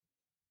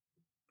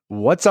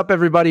What's up,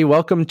 everybody?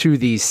 Welcome to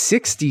the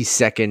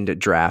 60-second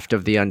draft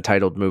of the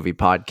Untitled Movie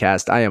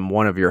Podcast. I am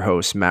one of your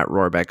hosts, Matt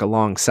Rohrbeck,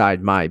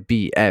 alongside my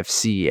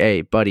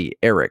BFCA buddy,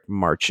 Eric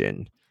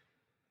Marchin.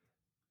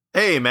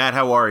 Hey, Matt,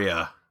 how are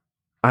you?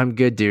 I'm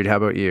good, dude. How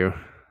about you?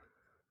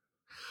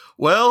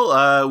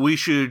 Well, we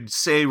should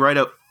say right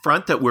up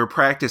front that we're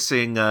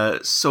practicing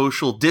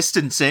social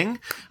distancing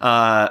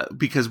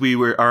because we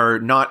are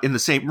not in the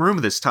same room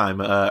this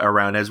time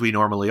around as we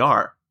normally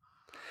are.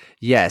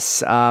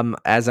 Yes,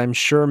 as I'm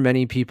sure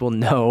many people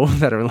know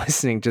that are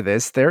listening to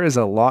this, there is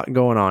a lot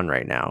going on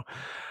right now.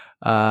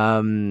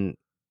 I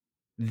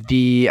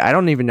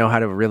don't even know how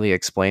to really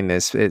explain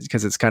this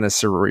because it's kind of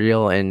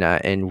surreal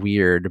and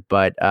weird,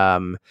 but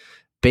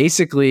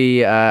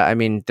basically, I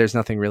mean, there's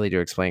nothing really to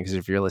explain because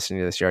if you're listening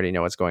to this, you already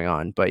know what's going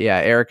on. But yeah,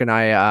 Eric and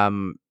I,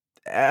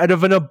 out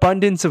of an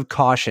abundance of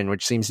caution,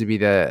 which seems to be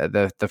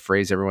the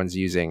phrase everyone's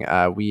using,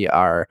 we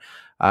are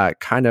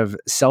kind of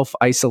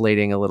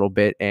self-isolating a little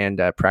bit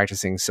and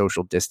practicing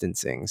social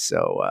distancing.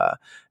 So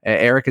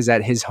Eric is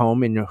at his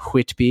home in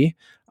Whitby.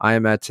 I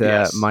am at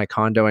my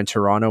condo in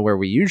Toronto where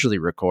we usually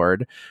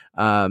record.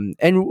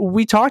 And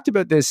we talked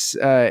about this,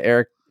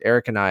 Eric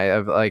and I,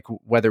 of like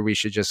whether we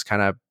should just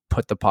kind of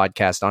put the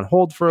podcast on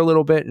hold for a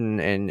little bit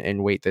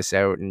and wait this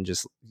out and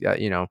just,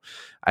 I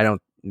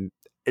don't,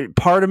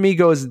 part of me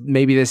goes,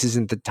 maybe this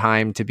isn't the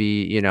time to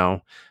be,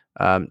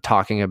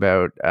 talking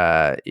about,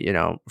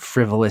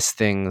 frivolous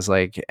things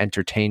like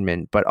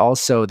entertainment, but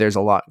also there's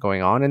a lot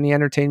going on in the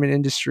entertainment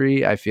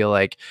industry. I feel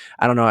like,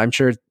 I don't know, I'm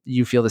sure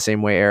you feel the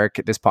same way,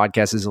 Eric. This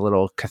podcast is a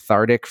little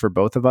cathartic for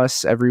both of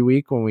us every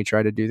week when we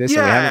try to do this.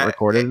 And we haven't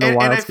recorded in a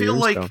while.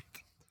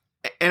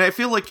 And I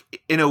feel like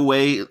in a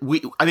way,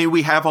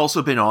 we have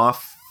also been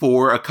off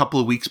for a couple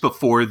of weeks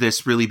before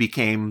this really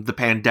became the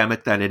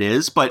pandemic that it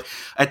is. But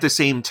at the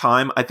same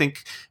time, I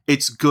think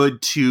it's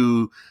good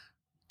to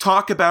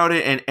talk about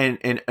it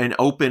and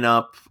open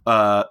up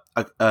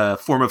a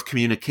form of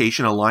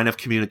communication, a line of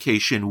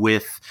communication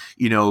with,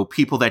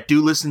 people that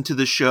do listen to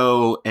the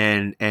show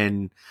and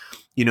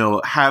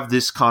have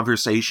this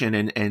conversation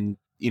and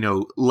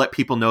let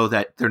people know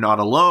that they're not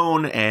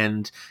alone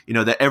and,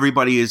 that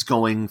everybody is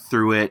going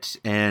through it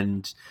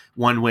and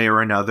one way or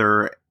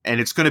another,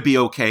 and it's going to be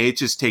okay. It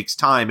just takes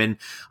time. And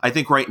I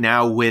think right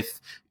now with,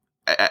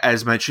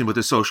 as mentioned, with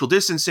the social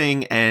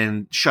distancing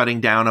and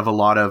shutting down of a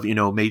lot of,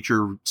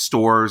 major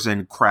stores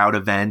and crowd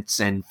events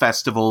and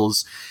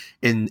festivals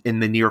in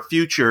the near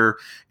future,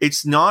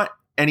 it's not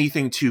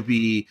anything to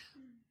be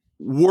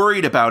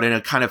worried about in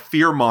a kind of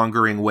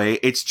fear-mongering way.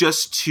 It's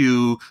just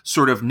to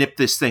sort of nip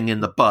this thing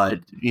in the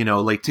bud,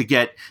 like to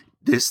get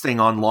this thing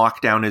on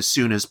lockdown as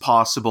soon as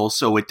possible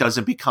so it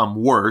doesn't become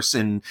worse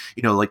and,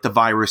 like the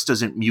virus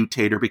doesn't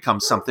mutate or become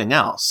something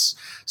else.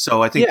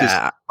 So I think this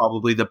is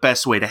probably the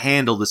best way to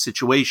handle the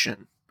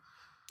situation.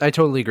 I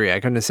totally agree.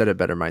 I couldn't have said it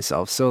better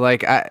myself. So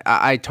like,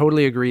 I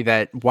totally agree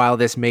that while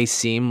this may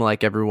seem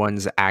like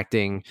everyone's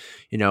acting,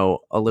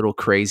 a little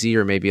crazy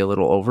or maybe a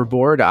little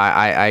overboard,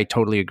 I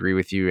totally agree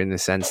with you in the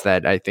sense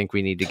that I think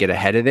we need to get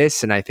ahead of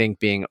this. And I think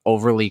being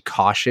overly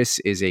cautious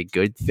is a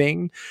good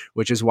thing,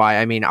 which is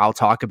why, I'll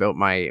talk about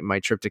my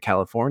trip to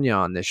California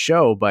on this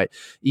show, but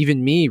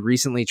even me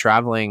recently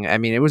traveling,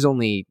 it was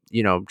only,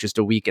 just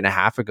a week and a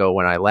half ago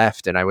when I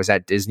left and I was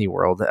at Disney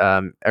World,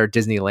 or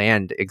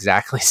Disneyland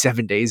exactly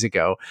 7 days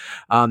ago.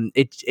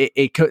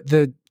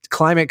 The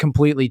climate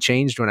completely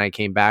changed when I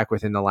came back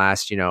within the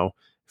last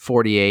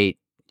 48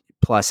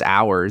 plus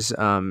hours,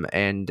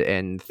 and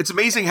it's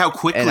amazing how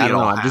quickly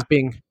I'm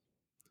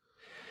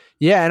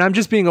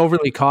just being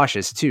overly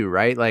cautious too,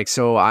 right? Like,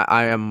 so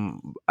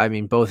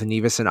both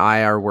Nevis and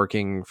I are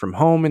working from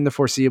home in the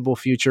foreseeable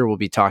future. We'll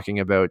be talking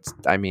about,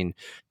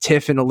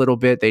 TIFF in a little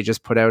bit. They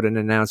just put out an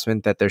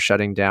announcement that they're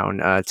shutting down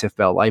TIFF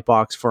Bell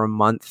Lightbox for a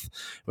month,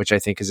 which I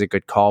think is a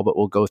good call, but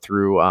we'll go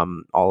through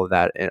all of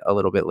that a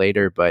little bit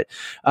later. But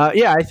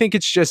I think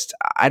it's just,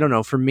 I don't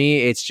know, for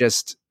me, it's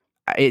just,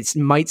 it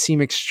might seem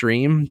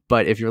extreme,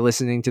 but if you're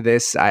listening to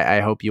this,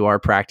 I hope you are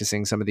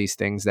practicing some of these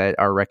things that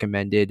are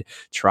recommended.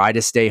 Try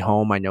to stay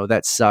home. I know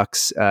that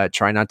sucks.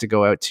 Try not to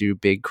go out to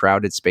big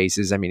crowded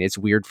spaces. It's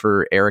weird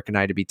for Eric and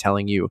I to be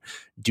telling you,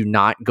 do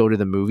not go to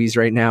the movies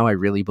right now. I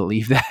really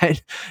believe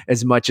that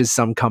as much as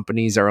some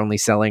companies are only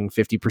selling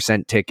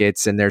 50%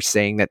 tickets and they're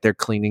saying that they're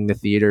cleaning the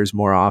theaters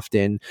more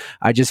often.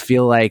 I just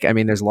feel like,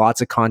 there's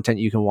lots of content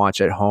you can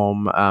watch at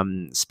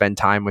home, spend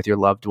time with your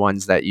loved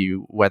ones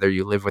whether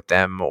you live with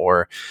them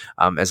or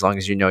as long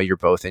as you're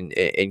both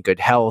in good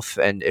health.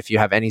 And if you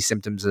have any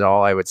symptoms at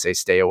all, I would say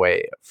stay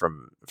away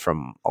from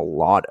a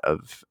lot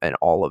of and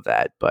all of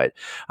that. But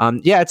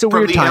it's a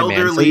weird time,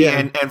 man. From the elderly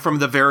and from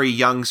the very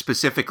young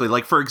specifically.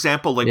 Like, for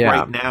example,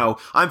 right now,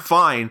 I'm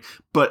fine,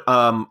 but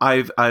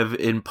I've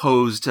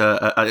imposed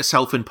a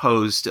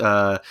self-imposed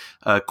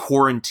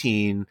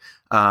quarantine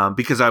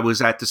because I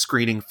was at the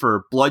screening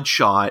for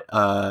Bloodshot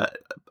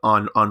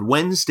on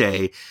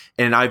Wednesday,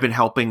 and I've been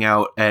helping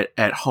out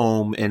at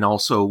home and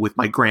also with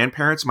my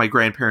grandparents. My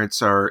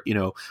grandparents are,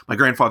 my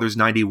grandfather's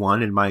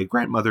 91 and my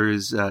grandmother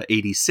is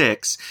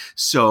 86.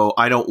 So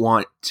I don't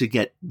want to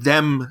get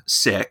them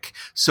sick.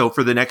 So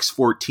for the next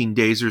 14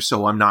 days or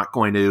so, I'm not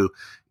going to,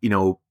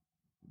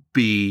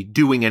 be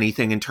doing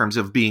anything in terms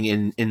of being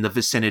in the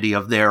vicinity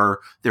of their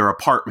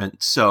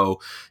apartment.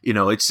 So,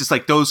 it's just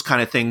like those kind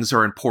of things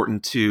are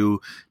important to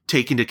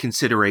take into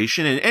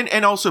consideration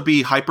and also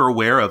be hyper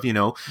aware of,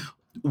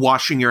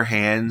 washing your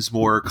hands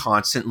more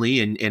constantly.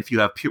 And if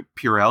you have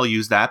Purell,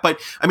 use that. But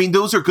I mean,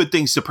 those are good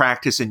things to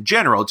practice in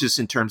general, just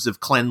in terms of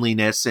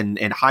cleanliness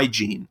and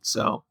hygiene.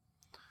 So.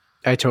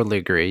 I totally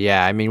agree.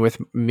 Yeah. I mean, with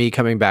me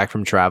coming back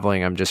from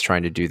traveling, I'm just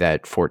trying to do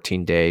that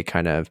 14-day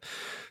kind of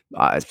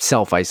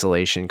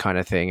self-isolation kind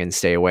of thing and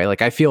stay away.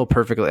 Like I feel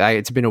perfectly,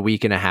 it's been a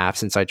week and a half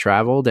since I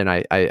traveled and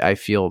I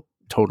feel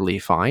totally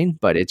fine,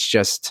 but it's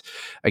just,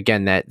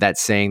 again, that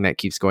saying that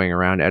keeps going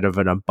around, out of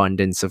an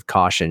abundance of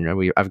caution.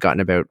 And I've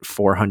gotten about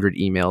 400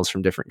 emails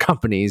from different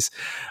companies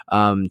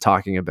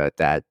talking about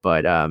that.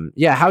 But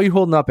yeah, how are you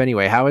holding up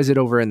anyway? How is it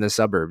over in the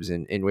suburbs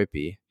in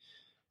Whitby?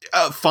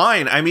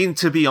 Fine. I mean,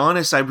 to be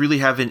honest, I really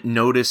haven't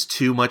noticed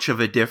too much of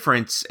a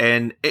difference.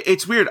 And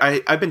it's weird.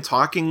 I've been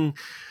talking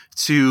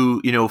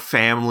to,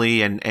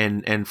 family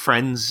and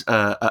friends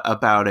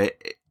about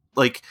it.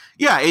 Like,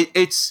 yeah,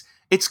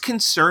 it's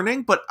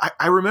concerning, but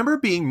I remember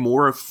being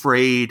more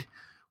afraid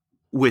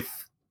with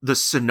the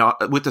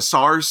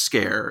SARS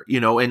scare,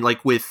 and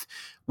like with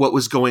what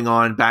was going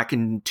on back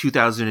in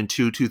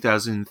 2002,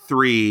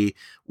 2003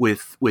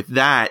 with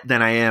that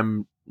than I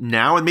am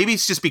now. And maybe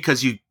it's just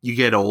because you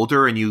get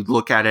older and you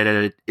look at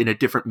it in a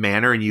different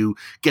manner and you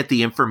get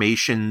the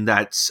information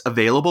that's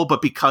available.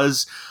 But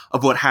because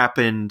of what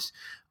happened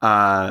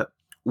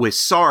with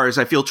SARS,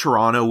 I feel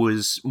Toronto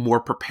was more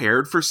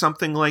prepared for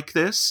something like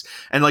this.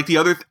 And like the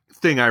other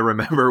thing I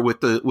remember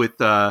with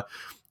the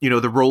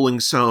Rolling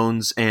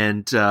Stones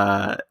and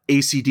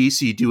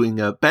AC/DC doing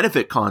a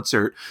benefit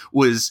concert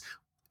was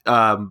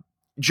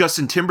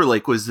Justin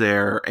Timberlake was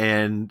there,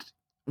 and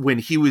when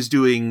he was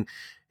doing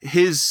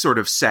his sort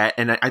of set,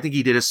 and I think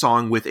he did a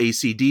song with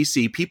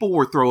AC/DC, people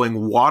were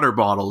throwing water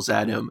bottles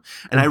at him,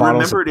 and I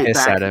remembered it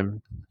back at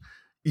him.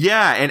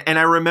 Yeah, and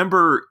I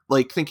remember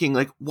like thinking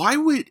like, why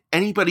would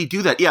anybody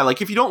do that? Yeah,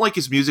 like if you don't like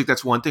his music,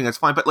 that's one thing, that's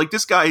fine. But like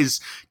this guy is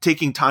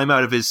taking time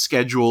out of his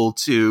schedule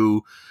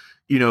to,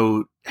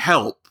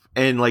 help,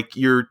 and like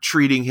you're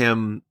treating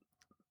him,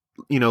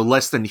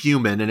 less than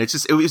human. And it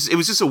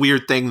was just a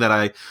weird thing that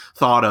I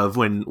thought of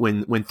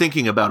when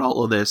thinking about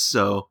all of this.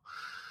 So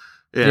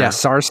yeah,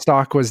 SARS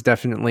stock was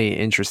definitely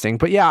interesting.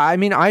 But yeah, I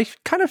mean, I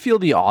kind of feel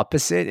the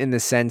opposite in the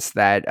sense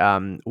that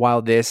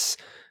while this,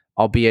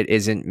 albeit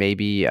isn't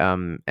maybe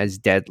as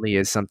deadly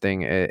as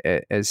something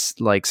as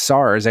like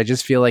SARS, I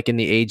just feel like in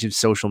the age of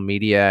social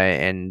media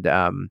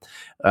and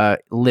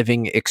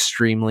living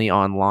extremely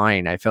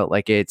online, I felt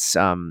like it's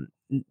I'm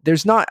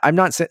not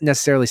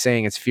necessarily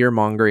saying it's fear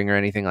mongering or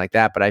anything like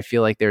that, but I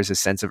feel like there's a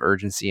sense of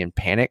urgency and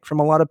panic from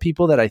a lot of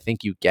people that I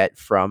think you get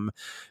from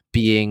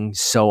being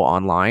so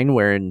online,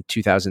 where in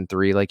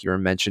 2003, like you were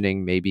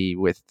mentioning, maybe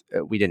with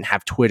we didn't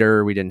have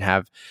Twitter, we didn't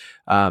have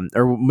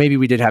or maybe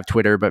we did have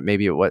Twitter, but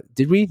maybe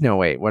did we? No,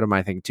 wait, what am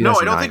I thinking? No,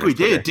 I don't think we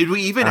did. Did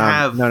we even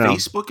have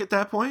Facebook at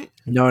that point?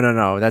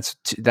 No.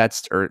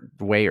 That's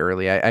way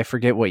early. I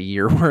forget what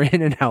year we're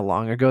in and how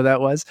long ago that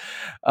was.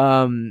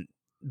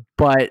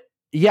 But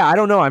yeah, I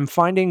don't know. I'm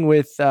finding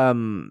with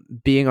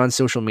being on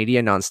social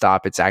media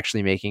nonstop, it's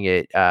actually making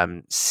it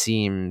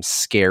seem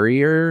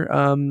scarier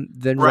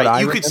than what I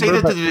remember. You could say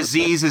that the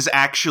disease is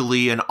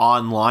actually an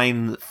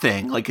online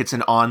thing, like it's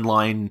an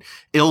online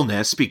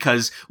illness,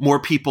 because more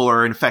people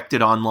are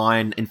infected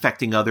online,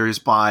 infecting others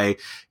by,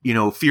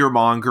 fear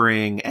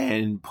mongering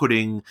and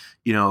putting,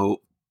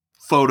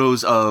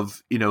 photos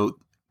of,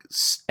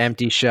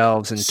 empty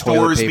shelves and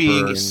stores toilet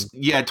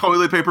paper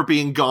toilet paper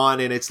being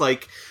gone, and it's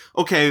like,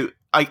 okay,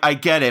 I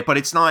get it, but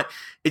it's not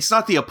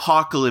the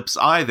apocalypse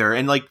either.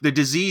 And like the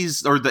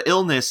disease or the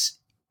illness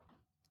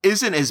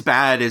isn't as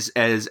bad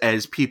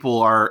as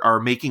people are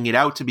making it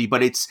out to be,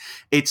 but it's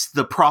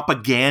the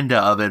propaganda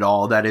of it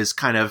all that is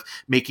kind of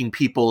making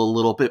people a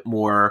little bit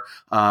more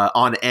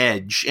on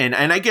edge. And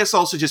I guess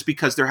also just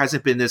because there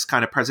hasn't been this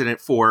kind of precedent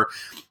for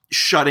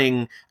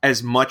shutting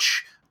as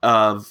much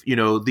of,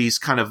 these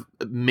kind of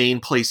main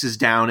places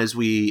down as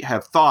we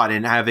have thought,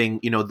 and having,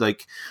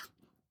 like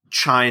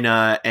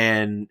China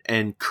and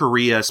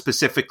Korea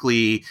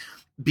specifically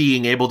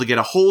being able to get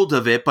a hold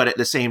of it, but at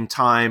the same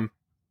time,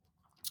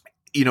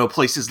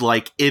 places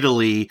like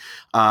Italy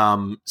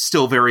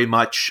still very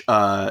much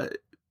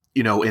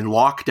in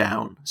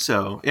lockdown.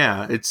 So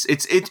yeah,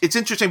 it's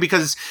interesting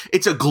because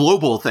it's a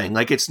global thing.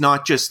 Like it's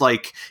not just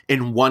like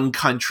in one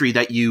country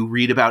that you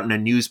read about in a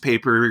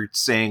newspaper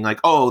saying like,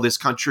 oh, this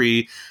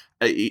country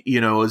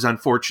is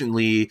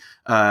unfortunately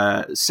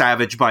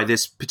savaged by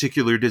this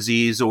particular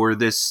disease or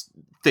this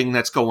thing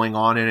that's going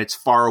on, and it's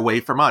far away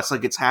from us.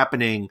 Like it's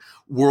happening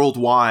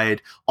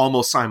worldwide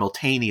almost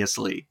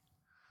simultaneously.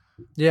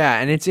 Yeah,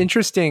 and it's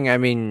interesting. I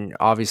mean,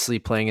 obviously,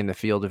 playing in the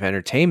field of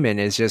entertainment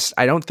is just,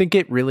 I don't think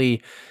it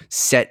really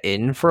set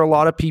in for a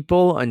lot of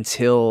people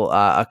until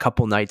a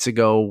couple nights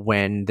ago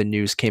when the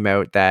news came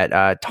out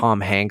that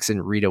Tom Hanks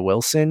and Rita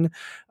Wilson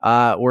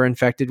were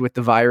infected with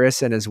the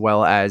virus, and as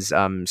well as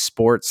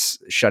sports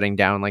shutting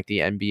down, like the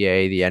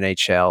NBA, the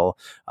NHL,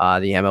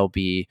 the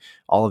MLB,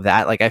 all of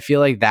that. Like, I feel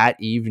like that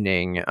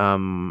evening,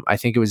 I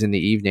think it was in the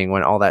evening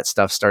when all that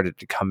stuff started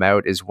to come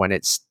out, is when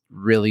it's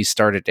really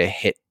started to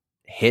hit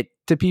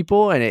to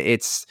people. And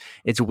it's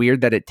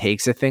weird that it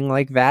takes a thing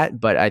like that,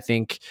 but I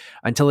think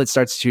until it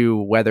starts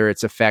to, whether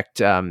it's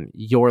affect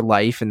your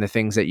life and the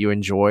things that you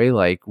enjoy,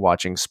 like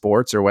watching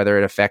sports, or whether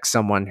it affects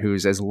someone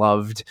who's as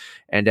loved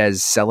and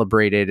as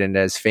celebrated and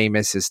as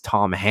famous as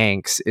Tom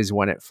Hanks, is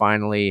when it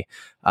finally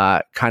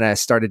kind of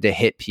started to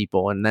hit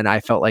people. And then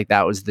I felt like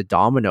that was the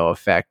domino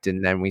effect,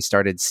 and then we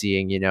started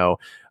seeing,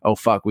 oh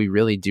fuck, we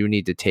really do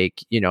need to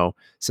take,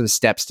 some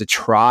steps to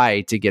try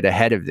to get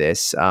ahead of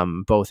this,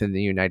 both in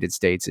the United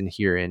States and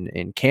here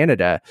in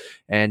Canada.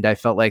 And I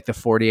felt like the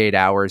 48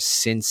 hours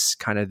since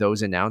kind of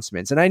those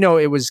announcements, and I know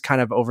it was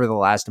kind of over the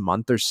last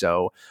month or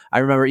so. I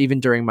remember even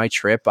during my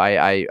trip,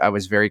 I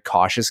was very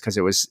cautious because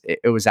it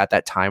was at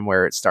that time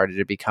where it started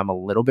to become a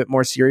little bit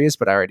more serious.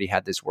 But I already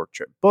had this work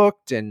trip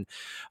booked, and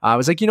I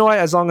was like, you know what,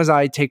 as long as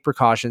I take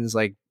precautions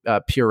like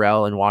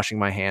Purell and washing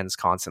my hands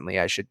constantly,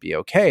 I should be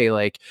okay.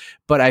 Like,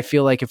 but I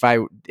feel like if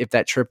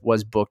that trip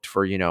was booked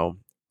for,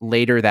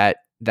 later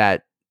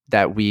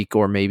that week,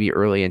 or maybe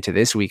early into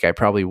this week, I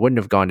probably wouldn't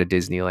have gone to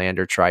Disneyland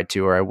or tried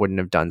to, or I wouldn't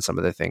have done some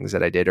of the things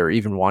that I did, or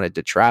even wanted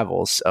to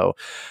travel. So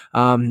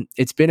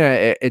it's been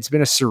a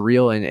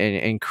surreal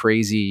and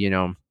crazy,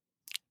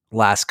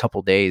 last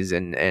couple days,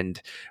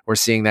 and we're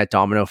seeing that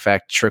domino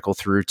effect trickle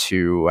through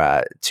to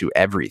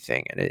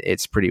everything, and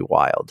it's pretty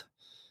wild.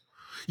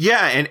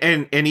 Yeah,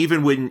 and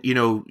even when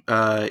you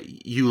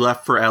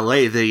left for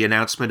LA, the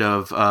announcement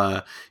of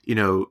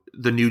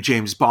the new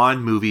James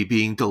Bond movie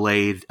being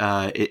delayed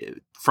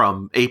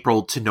from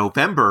April to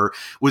November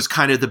was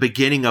kind of the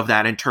beginning of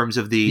that in terms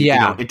of the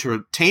Yeah.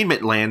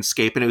 entertainment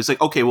landscape. And it was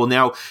like, okay, well,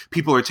 now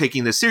people are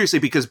taking this seriously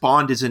because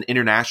Bond is an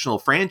international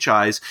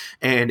franchise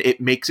and it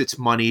makes its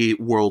money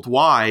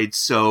worldwide.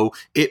 So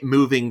it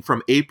moving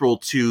from April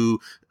to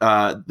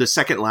the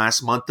second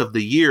last month of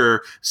the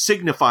year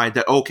signified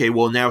that, okay,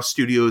 well, now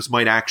studios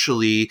might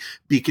actually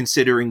be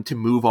considering to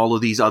move all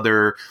of these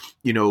other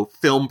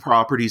film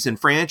properties and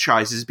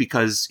franchises,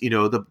 because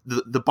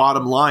the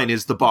bottom line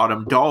is the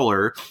bottom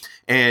dollar.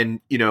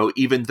 And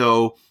even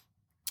though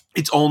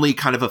it's only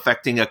kind of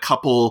affecting a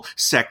couple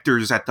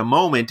sectors at the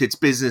moment, it's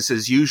business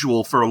as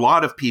usual for a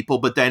lot of people.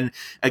 But then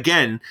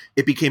again,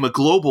 it became a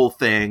global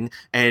thing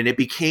and it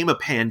became a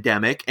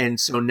pandemic. And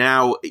so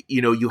now,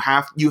 you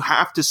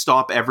have to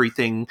stop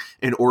everything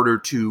in order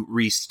to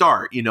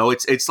restart.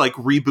 It's like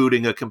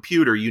rebooting a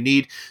computer. You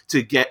need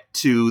to get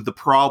to the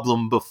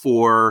problem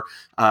before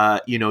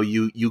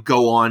you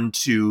go on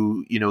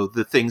to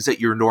the things that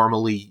you're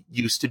normally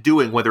used to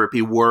doing, whether it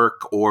be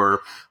work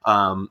or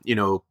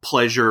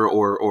pleasure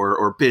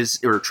or biz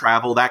or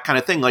travel, that kind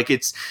of thing. Like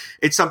it's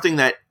something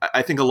that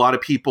I think a lot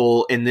of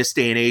people in this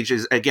day and age,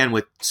 is again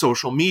with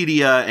social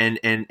media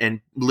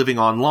and living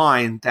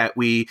online, that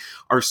we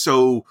are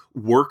so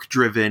work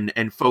driven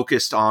and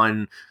focused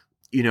on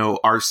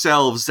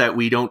ourselves that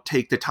we don't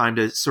take the time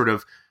to sort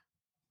of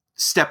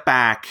step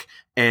back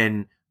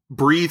and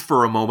breathe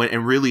for a moment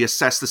and really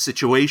assess the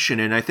situation.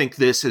 And I think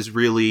this has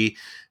really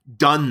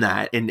done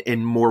that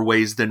in more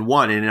ways than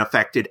one, and it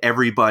affected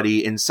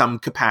everybody in some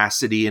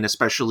capacity. And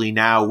especially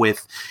now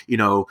with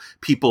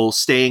people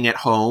staying at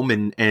home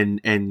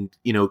and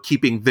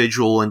keeping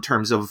vigil in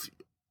terms of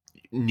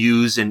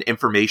news and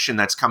information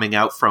that's coming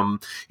out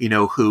from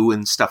WHO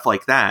and stuff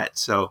like that.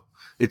 So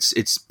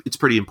it's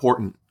pretty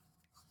important.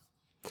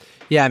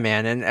 Yeah,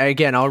 man. And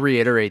again, I'll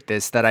reiterate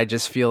this, that I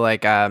just feel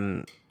like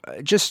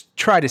just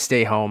try to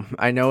stay home.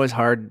 I know it's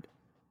hard.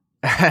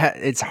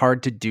 It's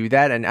hard to do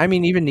that. And I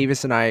mean, even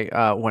Nevis and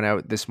I went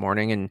out this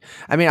morning, and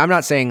I mean, I'm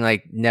not saying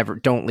like never,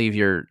 don't leave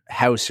your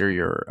house or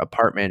your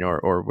apartment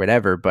or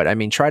whatever, but I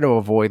mean, try to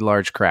avoid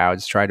large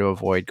crowds, try to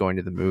avoid going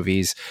to the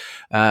movies,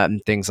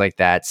 things like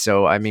that.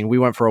 So, I mean, we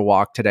went for a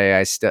walk today.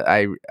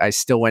 I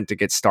still went to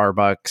get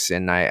Starbucks,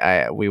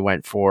 and we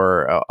went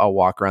for a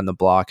walk around the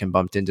block and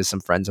bumped into some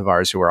friends of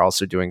ours who were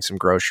also doing some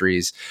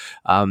groceries.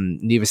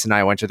 Nevis and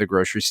I went to the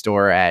grocery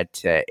store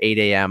at 8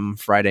 a.m.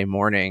 Friday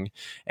morning,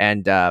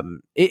 and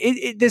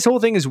this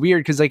whole thing is weird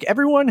because like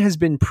everyone has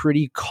been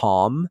pretty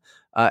calm,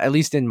 at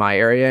least in my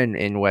area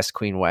in West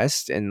Queen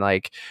West. And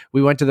like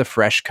we went to the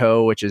Fresh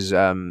Co, which is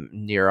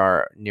near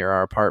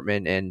our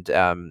apartment,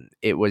 and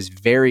it was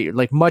very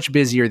like much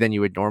busier than you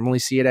would normally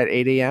see it at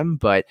 8 a.m.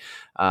 But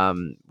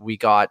we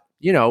got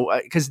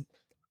because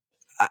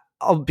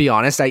I'll be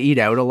honest, I eat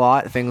out a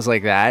lot, things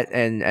like that.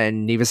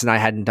 And Nevis and I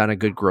hadn't done a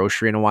good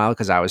grocery in a while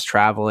because I was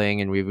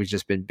traveling and we've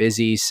just been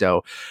busy.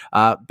 So,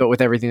 but with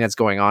everything that's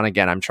going on,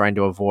 again, I'm trying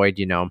to avoid,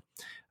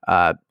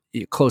 uh,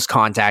 close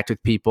contact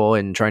with people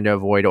and trying to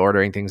avoid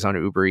ordering things on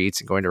Uber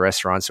Eats and going to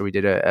restaurants. So we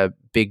did a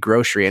big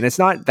grocery. And it's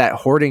not that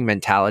hoarding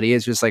mentality.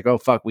 It's just like, oh,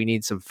 fuck, we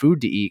need some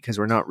food to eat because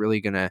we're not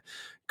really going to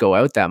go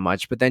out that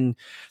much. But then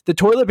the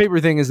toilet paper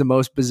thing is the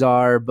most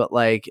bizarre, but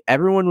like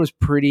everyone was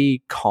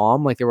pretty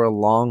calm. Like there were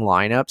long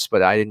lineups,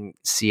 but I didn't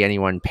see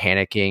anyone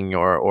panicking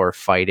or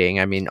fighting.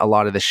 I mean, a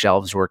lot of the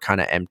shelves were kind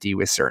of empty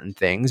with certain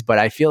things, but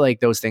I feel like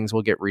those things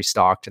will get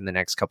restocked in the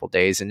next couple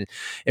days. And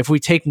if we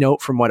take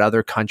note from what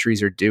other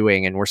countries are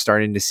doing, and we're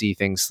starting to see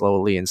things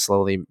slowly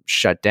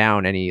shut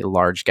down any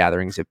large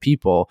gatherings of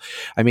people,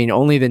 I mean,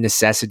 only the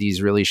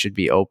necessities really should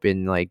be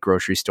open, like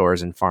grocery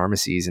stores and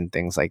pharmacies and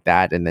things like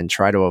that, and then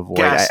try to avoid.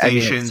 Gas I mean,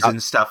 it stations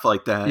and stuff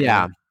like that.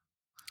 yeah, Yeah.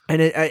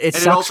 and it And it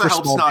sucks also for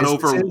helps small not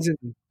over businesses.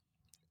 And,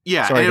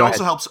 Yeah, and sorry, it go ahead.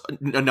 also helps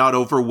not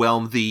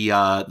overwhelm the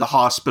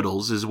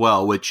hospitals as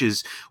well, which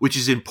is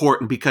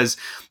important because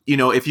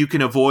if you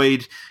can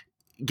avoid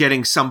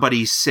getting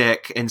somebody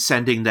sick and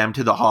sending them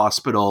to the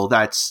hospital,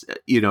 that's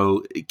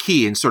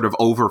key in sort of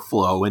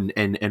overflow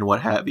and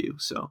what have you.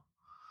 So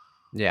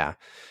Yeah.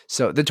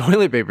 So the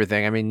toilet paper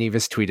thing, I mean,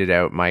 Nevis tweeted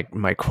out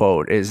my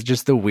quote is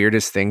just the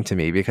weirdest thing to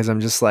me because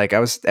I'm just like,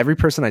 every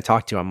person I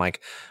talk to, I'm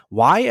like,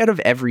 why out of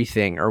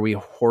everything are we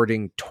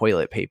hoarding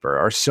toilet paper?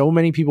 Are so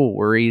many people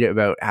worried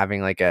about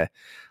having like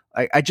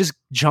I just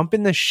jump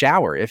in the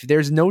shower. If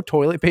there's no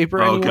toilet paper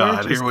oh anywhere,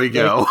 god, here just we like,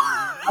 go.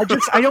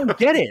 I don't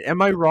get it.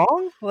 Am I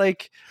wrong?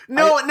 Like, I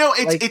No,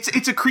 it's like, it's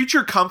it's a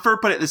creature comfort,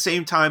 but at the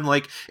same time,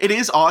 like it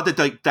is odd that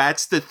like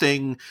that's the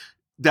thing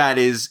that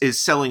is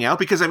selling out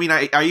because I mean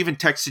I even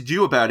texted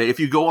you about it. If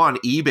you go on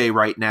eBay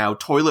right now,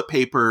 toilet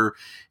paper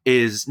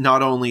is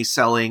not only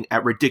selling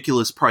at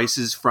ridiculous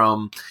prices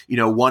from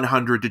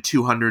 $100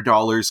 to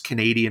 $200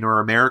 Canadian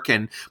or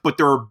American, but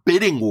there are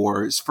bidding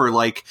wars for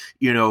like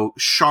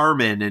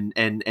Charmin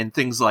and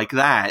things like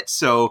that.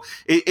 So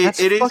that's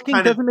it is fucking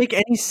kind of doesn't make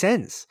any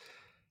sense.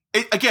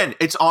 again,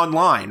 it's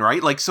online,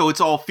 right? Like, so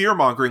it's all fear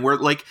mongering where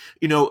like,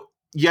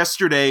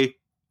 yesterday,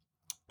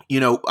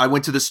 I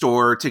went to the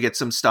store to get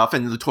some stuff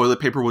and the toilet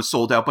paper was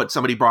sold out, but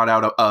somebody brought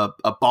out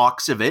a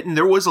box of it and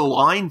there was a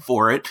line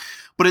for it.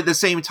 But at the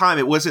same time,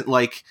 it wasn't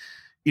like,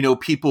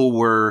 people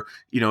were,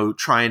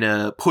 trying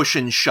to push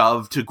and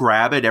shove to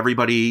grab it.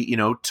 Everybody,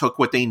 took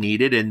what they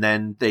needed and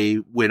then they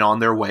went on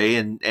their way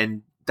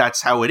and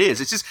that's how it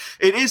is.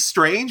 It is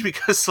strange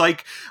because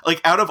like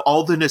out of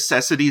all the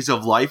necessities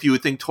of life, you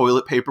would think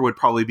toilet paper would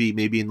probably be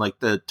maybe in like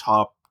the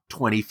top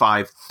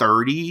 25,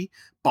 30,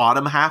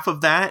 bottom half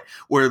of that,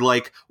 where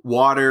like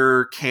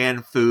water,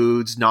 canned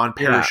foods, Yeah.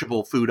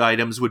 non-perishable food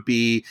items would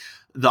be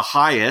the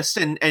highest.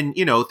 And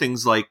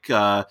things like,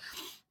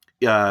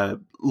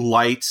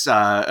 lights,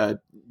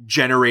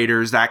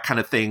 generators, that kind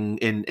of thing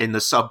in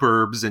the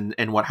suburbs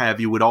and what have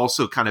you would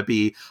also kind of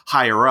be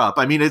higher up.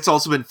 I mean, it's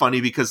also been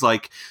funny because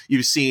like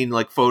you've seen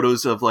like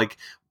photos of like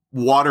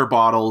water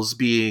bottles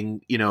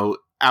being,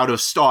 out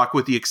of stock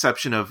with the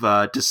exception of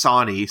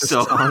Dasani.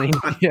 So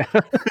Dasani. Yeah.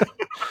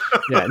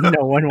 Yeah.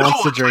 No one no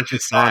wants to one drink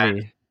touches that.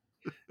 Dasani.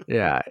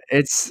 Yeah.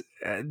 It's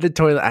the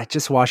toilet.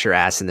 Just wash your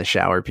ass in the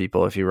shower,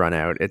 people. If you run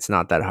out, it's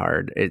not that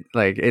hard.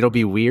 It'll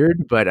be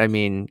weird, but I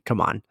mean, come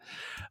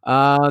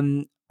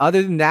on.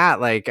 Other than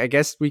that, like, I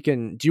guess we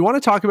can, do you want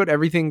to talk about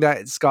everything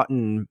that's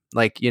gotten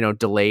like,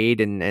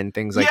 delayed and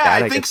things like Yeah,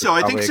 that? I I think guess that's so. I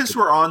think probably a since good.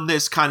 we're on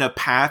this kind of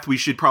path, we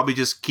should probably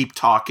just keep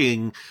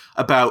talking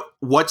about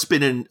what's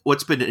been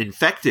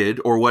infected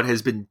or what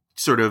has been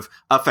sort of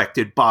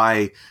affected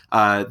by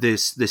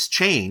this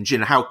change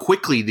and how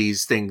quickly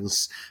these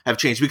things have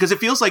changed. Because it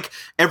feels like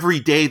every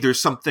day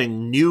there's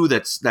something new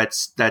that's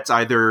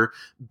either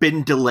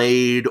been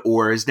delayed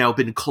or has now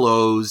been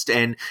closed.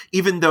 And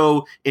even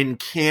though in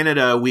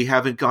Canada we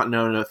haven't gotten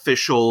an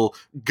official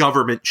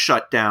government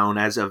shutdown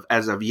as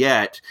of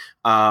yet.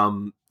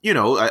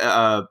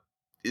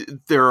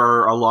 There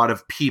are a lot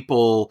of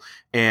people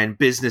and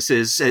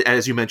businesses,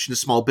 as you mentioned,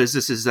 small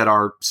businesses that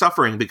are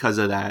suffering because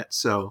of that.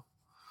 So,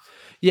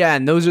 Yeah,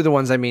 and those are the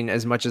ones, I mean,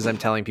 as much as I'm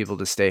telling people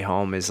to stay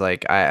home, is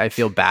like I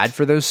feel bad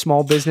for those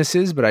small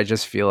businesses, but I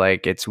just feel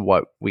like it's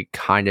what we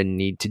kind of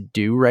need to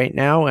do right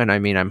now. And I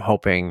mean, I'm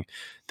hoping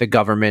the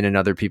government and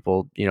other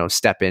people,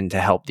 step in to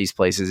help these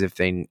places if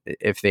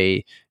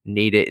they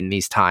need it in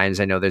these times.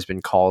 I know there's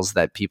been calls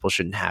that people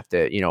shouldn't have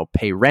to,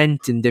 pay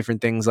rent and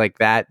different things like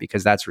that,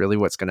 because that's really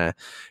what's gonna,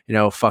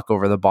 fuck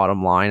over the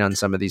bottom line on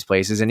some of these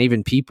places, and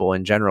even people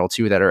in general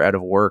too that are out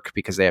of work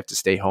because they have to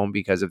stay home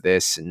because of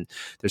this. And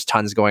there's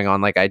tons going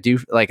on. Like I do,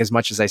 like as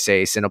much as I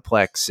say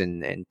Cineplex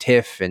and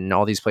TIFF and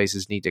all these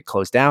places need to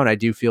close down, I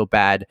do feel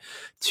bad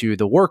to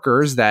the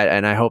workers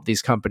and I hope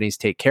these companies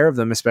take care of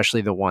them,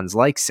 especially the ones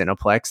like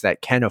Cineplex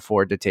that can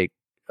afford to take,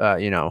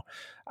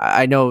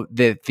 I know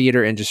the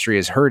theater industry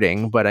is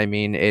hurting, but I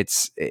mean,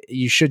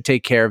 you should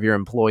take care of your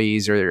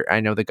employees, or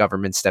I know the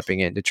government's stepping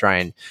in to try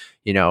and,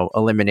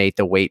 eliminate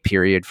the wait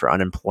period for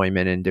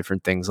unemployment and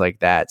different things like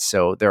that.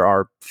 So there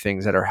are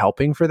things that are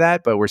helping for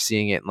that, but we're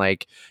seeing it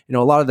like, a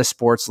lot of the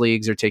sports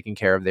leagues are taking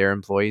care of their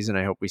employees, and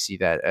I hope we see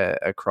that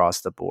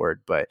across the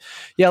board. But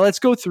yeah, let's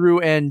go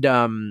through and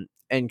kind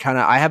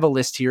of, I have a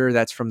list here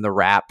that's from the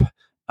Wrap,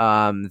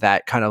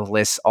 that kind of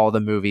lists all the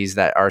movies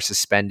that are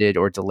suspended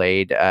or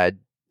delayed.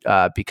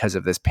 because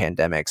of this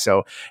pandemic.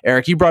 So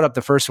Eric, you brought up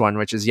the first one,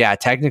 which is, yeah,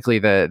 technically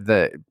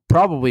the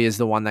probably is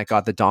the one that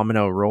got the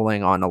domino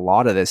rolling on a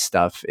lot of this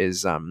stuff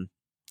is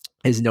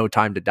No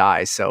Time to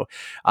Die. So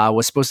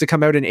was supposed to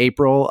come out in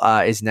April,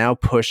 is now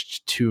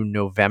pushed to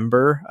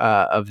November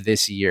of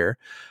this year.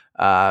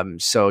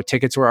 So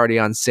tickets were already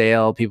on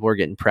sale. People were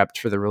getting prepped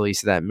for the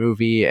release of that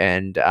movie,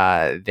 and they were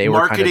kind of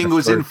Marketing the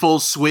was in first. full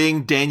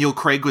swing. Daniel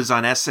Craig was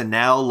on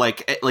SNL.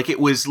 Like it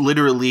was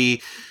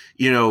literally,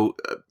 you know,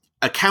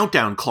 a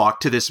countdown clock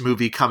to this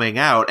movie coming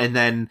out. And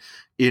then,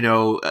 you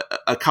know,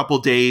 a couple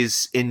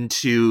days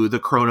into the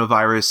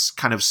coronavirus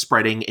kind of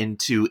spreading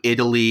into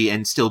Italy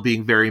and still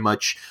being very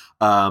much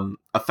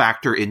a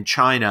factor in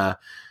China,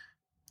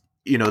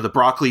 you know, the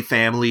Broccoli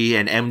family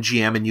and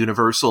MGM and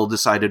Universal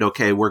decided,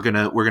 okay, we're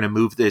gonna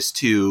move this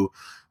to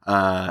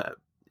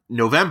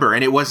November.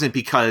 And it wasn't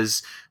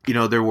because, you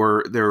know, there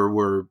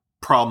were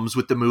problems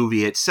with the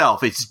movie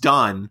itself. It's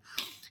done,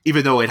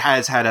 even though it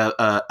has had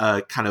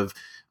a kind of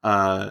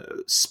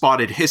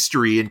spotted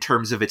history in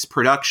terms of its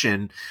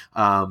production.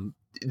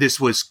 This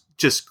was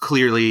just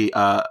clearly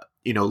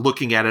you know,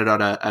 looking at it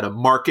at a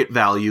market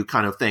value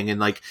kind of thing. And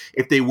like,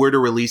 if they were to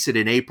release it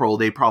in April,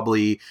 they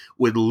probably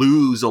would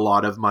lose a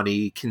lot of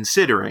money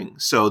considering.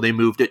 So they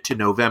moved it to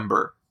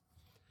November.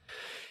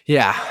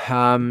 Yeah.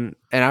 And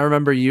I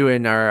remember you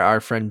and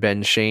our friend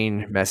Ben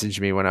Shane messaged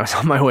me when I was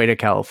on my way to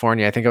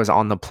California. I think I was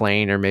on the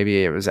plane, or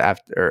maybe it was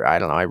after, or I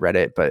don't know. I read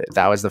it, but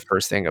that was the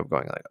first thing of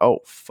going like, oh,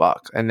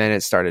 fuck. And then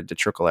it started to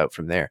trickle out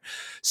from there.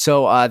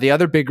 So the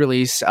other big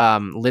release,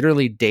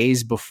 literally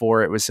days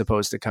before it was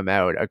supposed to come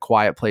out, A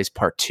Quiet Place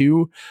Part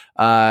 2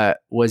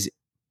 was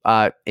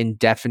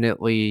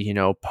indefinitely, you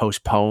know,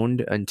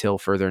 postponed until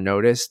further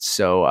notice.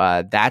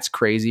 So that's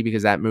crazy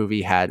because that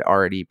movie had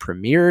already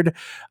premiered.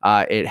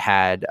 It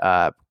had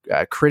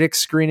critic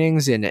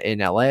screenings in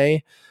LA,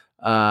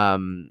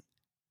 and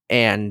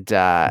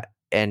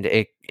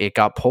it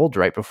got pulled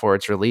right before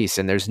its release,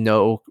 and there's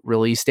no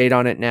release date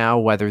on it now.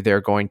 Whether they're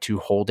going to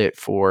hold it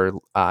for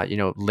you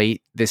know,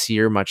 late this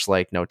year, much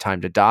like No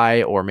Time to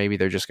Die, or maybe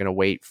they're just going to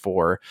wait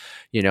for,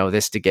 you know,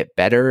 this to get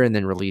better and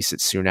then release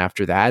it soon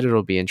after that.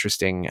 It'll be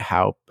interesting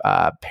how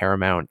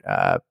Paramount,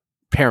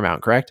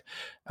 correct?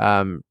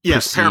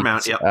 Yes,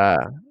 Paramount.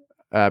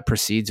 Yep.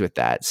 Proceeds with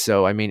that.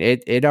 So I mean,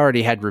 it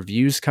already had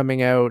reviews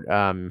coming out.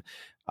 Our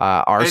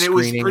And it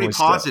was screening pretty was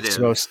positive.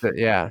 supposed to,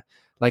 yeah,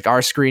 like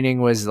our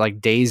screening was like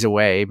days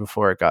away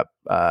before it got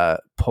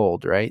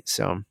pulled, right?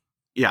 So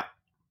Yeah.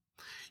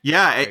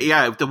 Yeah, crazy.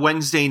 yeah. The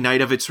Wednesday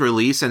night of its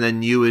release, and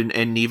then you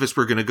and Nevis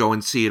were going to go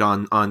and see it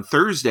on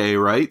Thursday,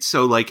 right?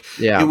 So like,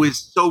 it Yeah, was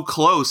so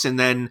close. And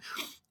then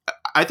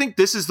I think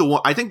this is the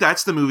one. I think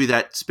that's the movie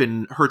that's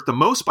been hurt the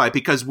most by it,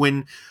 because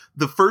when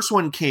the first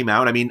one came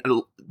out, I mean,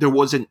 there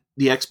wasn't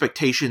the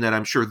expectation that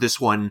I'm sure this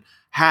one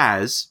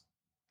has,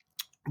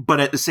 but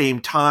at the same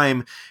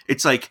time,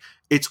 it's like,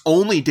 it's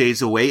only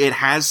days away. It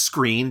has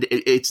screened.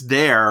 It's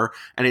there,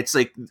 and it's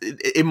like,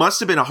 it must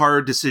have been a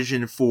hard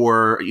decision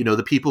for, you know,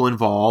 the people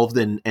involved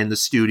and the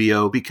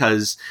studio,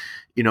 because,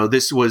 you know,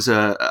 this was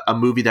a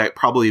movie that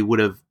probably would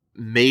have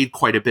made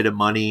quite a bit of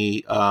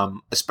money,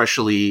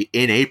 especially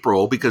in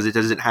April, because it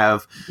doesn't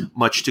have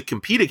much to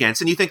compete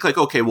against. And you think like,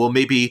 okay, well,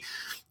 maybe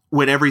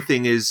when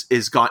everything is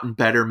gotten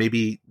better,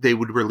 maybe they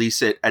would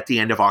release it at the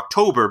end of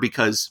October,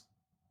 because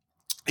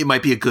it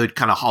might be a good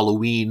kind of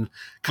Halloween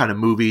kind of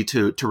movie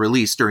to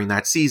release during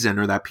that season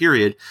or that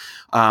period.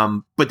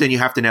 But then you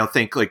have to now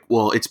think like,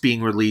 well, it's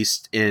being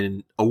released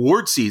in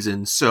award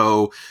season.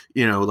 So,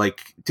 you know,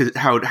 like,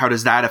 how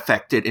does that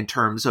affect it in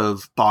terms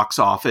of box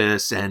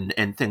office and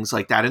things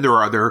like that? And there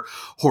are other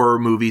horror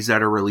movies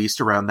that are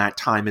released around that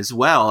time as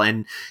well.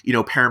 And, you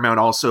know, Paramount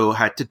also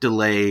had to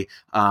delay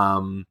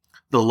the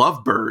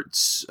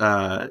Lovebirds.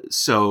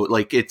 So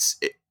like,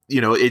 you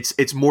know,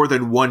 it's more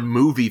than one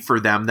movie for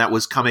them that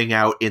was coming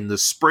out in the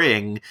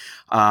spring,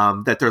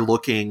 that they're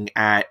looking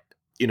at.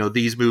 You know,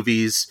 these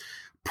movies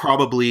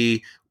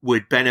probably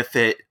would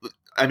benefit.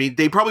 I mean,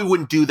 they probably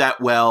wouldn't do that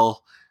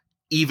well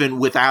even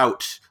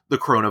without the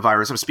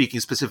coronavirus. I'm speaking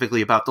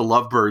specifically about the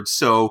Lovebirds.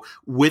 So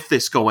with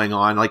this going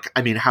on, like,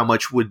 I mean, how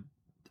much would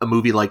a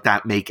movie like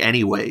that make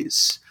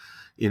anyways?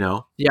 You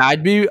know? yeah.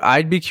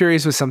 I'd be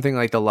curious with something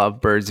like the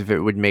Lovebirds if it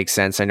would make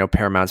sense. I know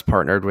Paramount's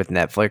partnered with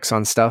Netflix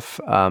on stuff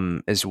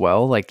as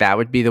well. Like that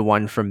would be the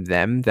one from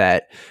them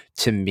that,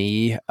 to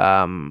me,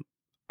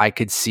 I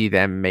could see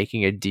them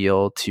making a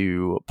deal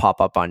to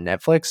pop up on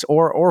Netflix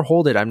or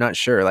hold it. I'm not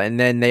sure. And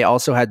then they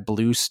also had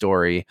Blue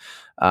Story,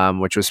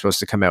 which was supposed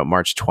to come out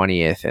March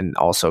 20th and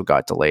also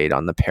got delayed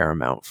on the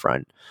Paramount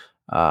front.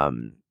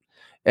 Um,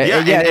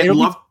 Yeah, yeah, and it'll be.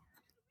 Love.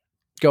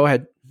 Go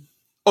ahead.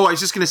 Oh, I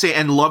was just going to say,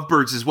 and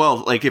Lovebirds as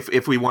well. Like,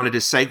 if we wanted to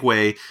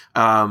segue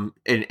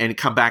and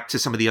come back to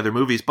some of the other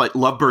movies, but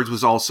Lovebirds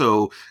was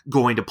also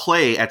going to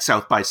play at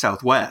South by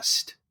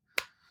Southwest.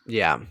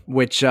 Yeah,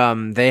 which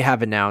they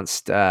have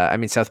announced. I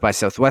mean, South by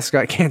Southwest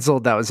got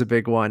canceled. That was a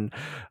big one.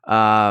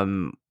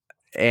 Um,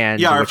 and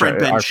Yeah, our which friend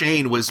Ben are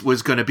Shane was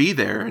going to be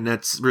there, and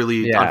that's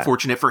really yeah.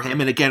 unfortunate for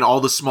him. And again, all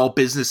the small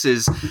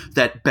businesses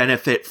that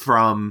benefit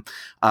from,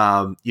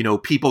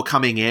 people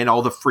coming in,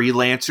 all the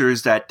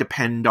freelancers that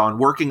depend on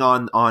working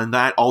on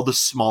that, all the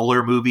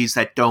smaller movies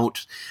that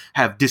don't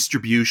have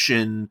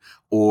distribution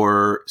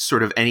or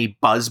sort of any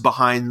buzz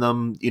behind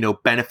them,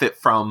 benefit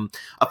from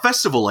a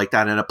festival like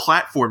that and a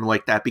platform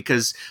like that,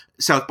 because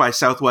South by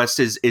Southwest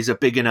is a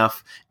big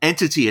enough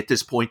entity at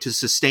this point to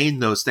sustain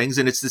those things.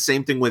 And it's the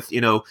same thing with,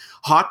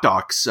 Hot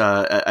Docs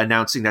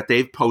announcing that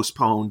they've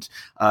postponed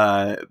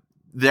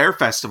their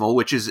festival,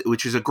 which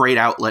is a great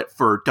outlet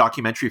for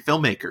documentary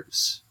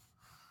filmmakers.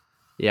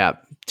 Yeah,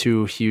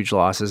 two huge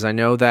losses. I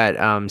know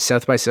that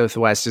South by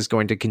Southwest is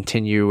going to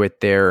continue with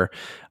their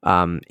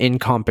in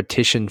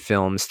competition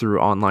films through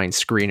online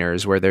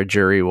screeners, where their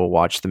jury will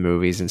watch the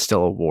movies and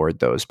still award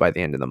those by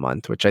the end of the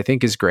month, which I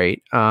think is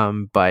great.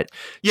 But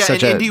Yeah,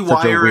 and such a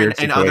IndieWire weird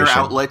and other situation.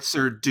 outlets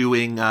are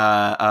doing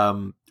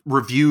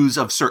reviews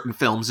of certain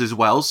films as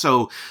well.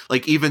 So,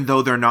 like, even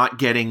though they're not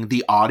getting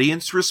the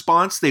audience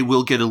response, they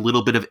will get a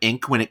little bit of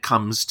ink when it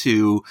comes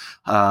to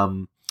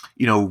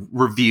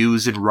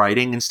reviews and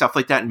writing and stuff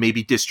like that, and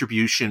maybe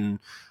distribution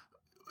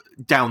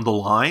down the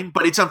line.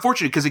 But it's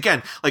unfortunate because,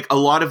 again, like, a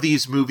lot of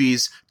these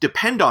movies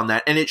depend on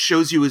that, and it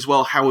shows you as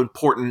well how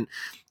important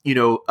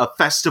a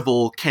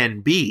festival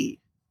can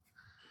be.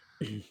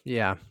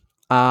 Yeah.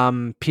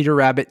 Peter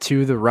Rabbit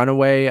 2, The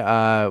Runaway,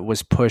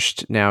 was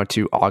pushed now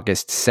to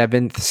August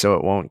 7th, so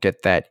it won't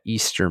get that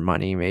Easter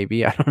money,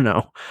 maybe. I don't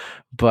know.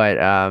 But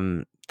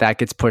that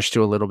gets pushed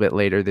to a little bit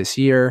later this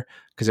year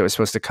because it was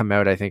supposed to come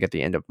out, I think, at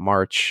the end of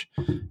March.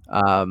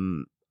 A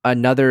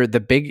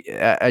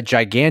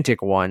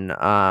gigantic one.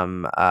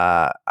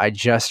 I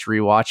just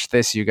rewatched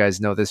this. You guys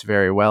know this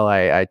very well.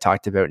 I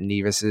talked about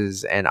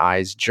Nevis's and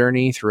I's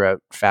journey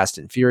throughout Fast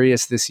and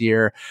Furious this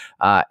year.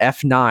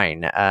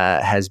 F9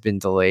 has been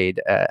delayed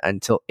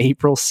until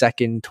April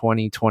 2nd,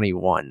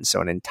 2021.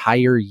 So an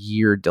entire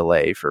year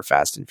delay for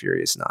Fast and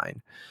Furious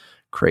 9.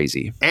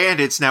 Crazy. And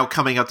it's now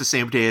coming out the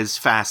same day as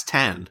Fast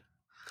 10.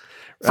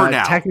 For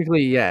now.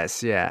 Technically,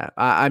 yes. Yeah.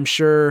 I'm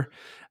sure.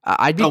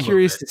 I'd be They'll move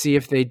curious it. to see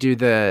if they do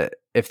the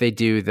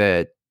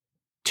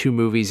two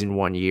movies in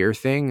 1 year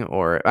thing,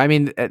 or I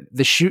mean,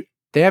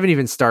 they haven't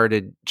even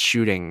started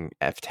shooting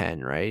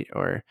F10, right?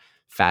 Or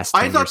Fast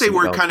 10 I thought years they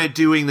were ago. kind of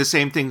doing the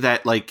same thing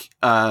that, like,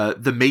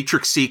 the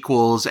Matrix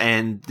sequels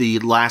and the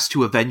last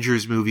two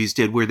Avengers movies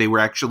did, where they were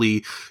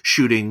actually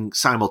shooting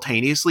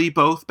simultaneously,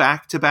 both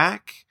back to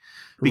back.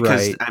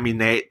 Because, Right. I mean,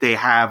 they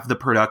have the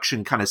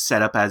production kind of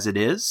set up as it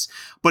is.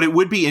 But it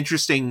would be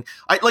interesting.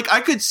 I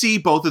could see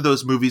both of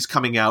those movies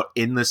coming out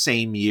in the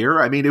same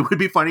year. I mean, it would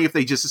be funny if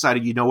they just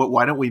decided, you know what,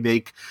 why don't we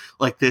make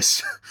like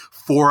this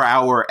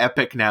 4-hour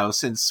epic now,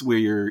 since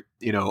we're,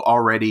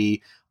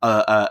 already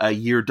a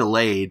year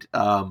delayed.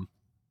 But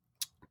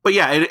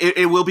yeah,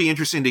 it will be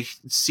interesting to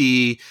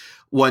see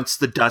once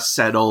the dust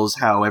settles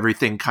how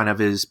everything kind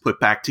of is put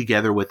back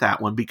together with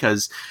that one,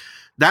 because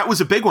that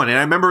was a big one. And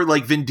I remember,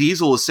 like, Vin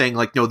Diesel was saying,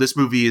 like, no, this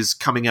movie is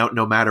coming out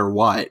no matter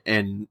what.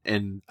 And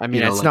I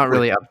mean, it's not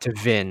really up to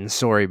Vin.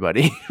 Sorry,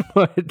 buddy.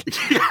 But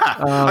yeah,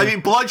 I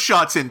mean,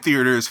 Bloodshot's in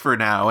theaters for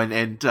now, and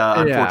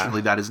yeah.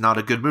 unfortunately, that is not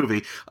a good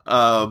movie.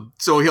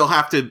 So he'll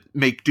have to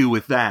make do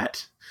with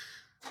that.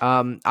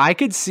 I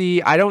could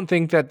see. I don't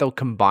think that they'll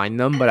combine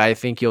them, but I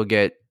think you'll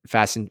get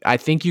I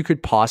think you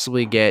could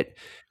possibly get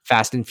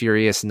Fast and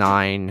Furious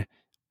 9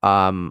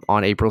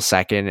 on April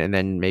 2nd, and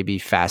then maybe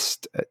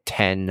Fast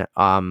 10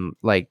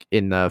 like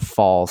in the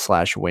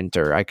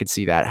fall/winter. I could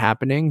see that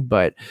happening,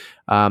 but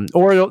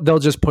or they'll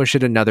just push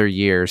it another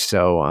year,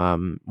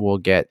 so we'll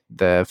get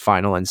the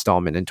final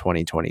installment in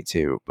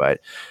 2022.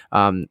 But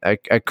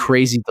a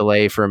crazy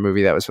delay for a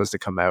movie that was supposed to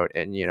come out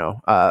in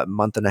a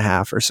month and a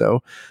half or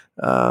so.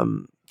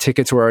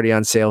 Tickets were already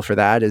on sale for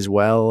that as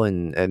well,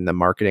 and the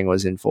marketing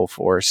was in full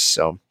force.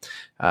 So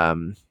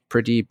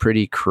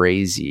pretty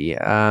crazy.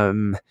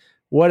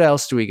 What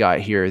else do we got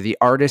here? The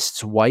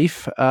Artist's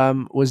Wife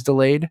was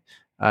delayed.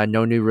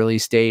 No new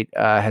release date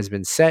has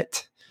been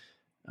set.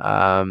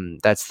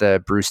 That's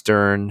the Bruce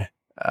Dern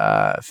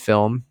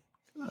film.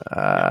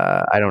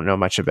 I don't know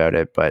much about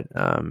it, but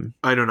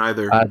I don't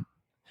either.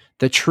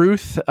 The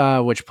Truth,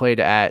 which played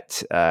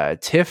at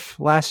TIFF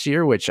last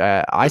year, which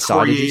I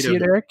saw. Did you see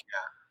it, Eric?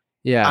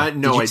 Yeah.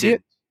 No, I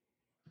didn't.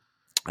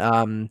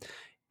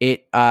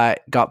 It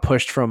got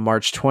pushed from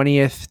March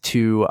 20th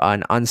to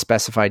an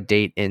unspecified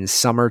date in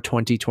summer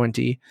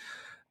 2020.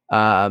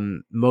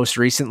 Most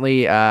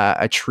recently,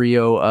 a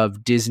trio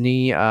of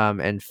Disney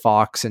and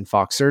Fox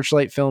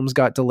Searchlight films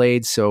got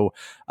delayed. So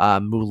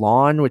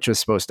Mulan, which was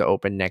supposed to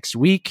open next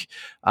week,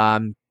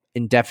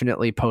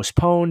 indefinitely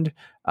postponed.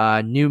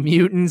 New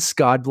Mutants,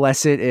 God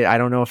bless it. I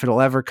don't know if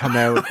it'll ever come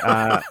out.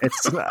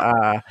 It's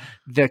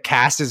the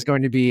cast is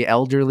going to be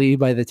elderly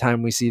by the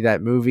time we see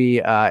that movie.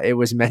 It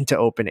was meant to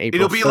open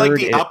April 3rd. It'll be like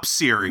the Up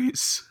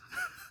series.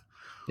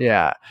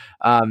 Yeah.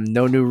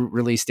 No new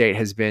release date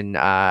has been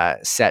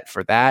set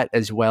for that,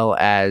 as well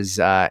as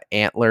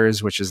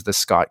Antlers, which is the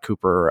Scott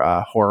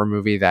Cooper horror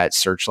movie that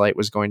Searchlight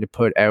was going to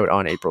put out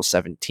on April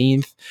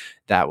 17th.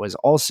 That was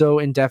also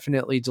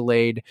indefinitely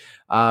delayed.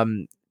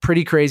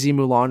 Pretty crazy.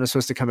 Mulan was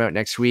supposed to come out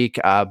next week.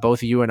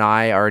 Both you and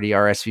I already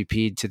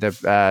RSVP'd to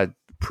the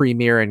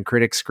premiere and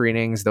critic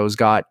screenings. Those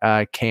got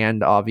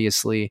canned,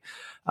 obviously.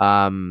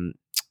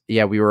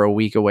 Yeah, we were a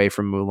week away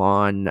from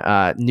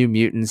Mulan. New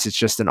Mutants, it's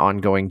just an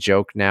ongoing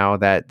joke now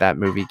that that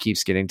movie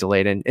keeps getting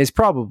delayed and is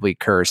probably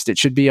cursed. It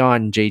should be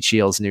on Jay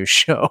Cheel's new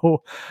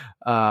show,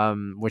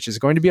 which is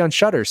going to be on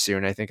Shudder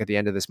soon, I think at the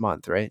end of this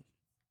month, right?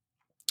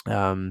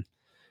 Um,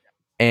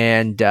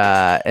 and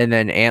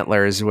then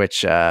Antlers,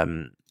 which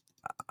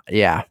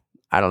yeah,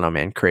 I don't know,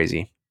 man,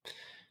 crazy.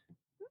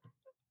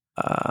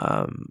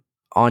 Um,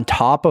 on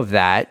top of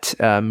that,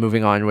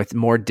 moving on with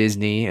more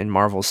Disney and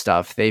Marvel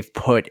stuff, they've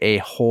put a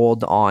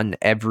hold on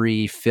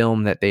every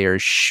film that they are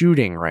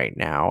shooting right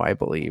now, I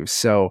believe.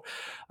 So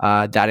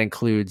that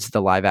includes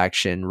the live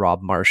action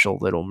Rob Marshall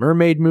Little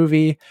Mermaid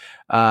movie,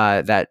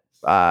 that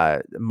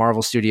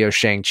Marvel Studios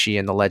Shang-Chi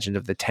and the Legend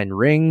of the Ten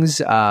Rings,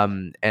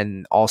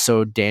 and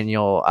also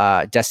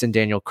Destin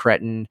Daniel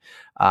Cretton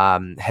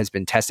has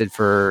been tested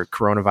for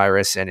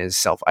coronavirus and is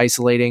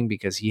self-isolating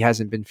because he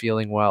hasn't been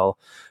feeling well.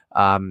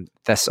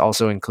 This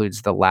also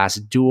includes The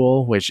Last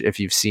Duel, which if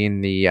you've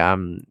seen the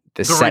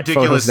set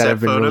photos that have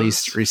been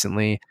released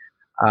recently,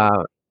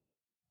 that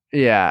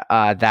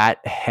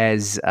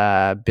has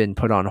been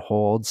put on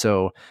hold.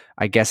 So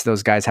I guess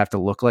those guys have to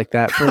look like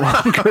that for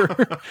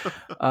longer.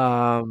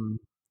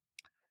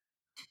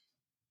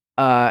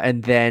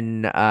 And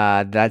then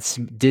that's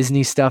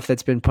Disney stuff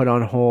that's been put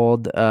on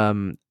hold.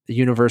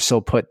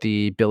 Universal put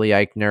the Billy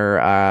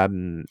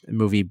Eichner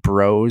movie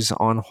Bros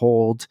on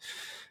hold.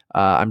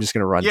 I'm just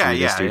going to run through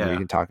this, dude. We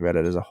can talk about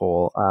it as a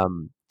whole.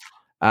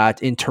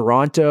 In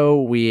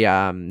Toronto, we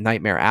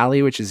Nightmare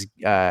Alley, which is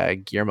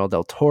Guillermo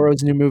del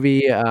Toro's new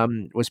movie,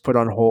 was put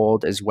on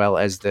hold, as well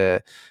as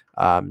the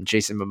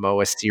Jason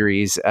Momoa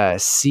series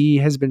C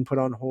has been put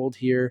on hold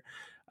here.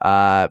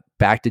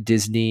 Back to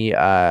Disney,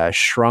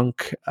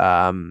 Shrunk,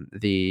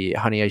 the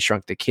Honey I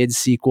Shrunk the Kids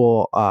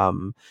sequel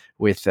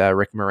with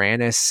Rick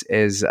Moranis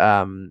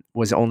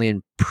was only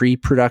in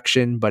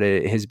pre-production, but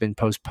it has been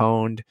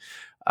postponed.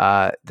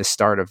 The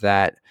start of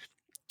that.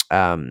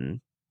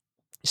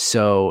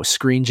 So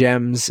Screen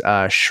Gems,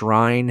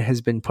 Shrine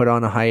has been put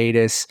on a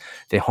hiatus.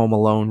 The Home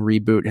Alone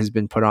reboot has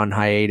been put on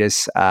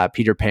hiatus.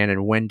 Peter Pan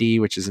and Wendy,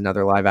 which is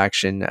another live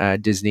action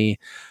Disney,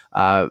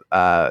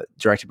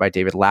 directed by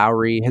David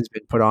Lowery, has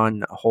been put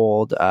on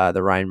hold.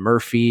 The Ryan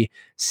Murphy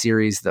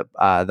series,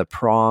 the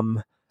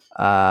Prom,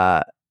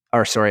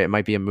 or sorry, it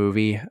might be a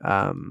movie.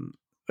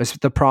 Is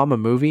The Prom a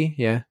movie?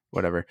 Yeah,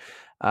 whatever.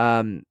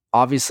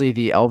 Obviously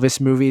the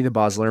Elvis movie, the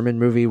Baz Luhrmann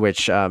movie,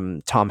 which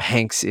Tom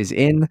Hanks is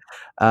in.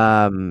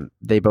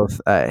 They both,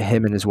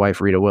 him and his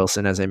wife Rita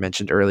Wilson, as I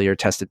mentioned earlier,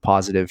 tested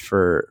positive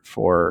for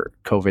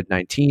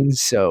COVID-19.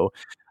 So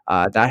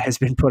that has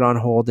been put on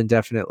hold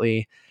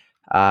indefinitely.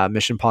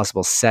 Mission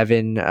Impossible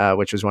 7,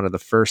 which was one of the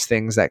first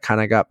things that kind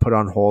of got put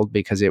on hold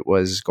because it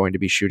was going to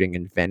be shooting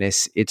in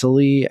Venice,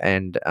 Italy.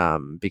 And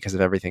because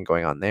of everything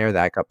going on there,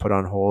 that got put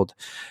on hold.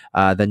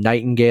 The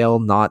Nightingale,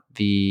 not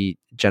the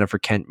Jennifer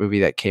Kent movie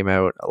that came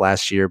out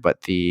last year,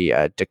 but the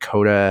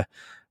Dakota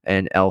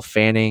and Elle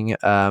Fanning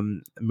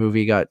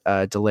movie got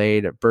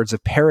delayed. Birds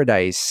of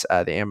Paradise,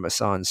 the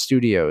Amazon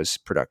Studios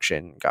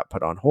production, got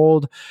put on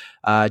hold.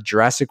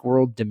 Jurassic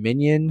World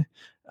Dominion,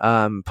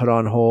 put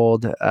on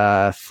hold.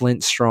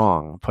 Flint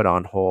Strong, put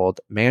on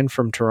hold. Man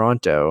from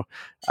Toronto,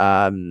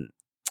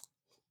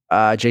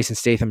 Jason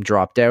Statham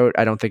dropped out.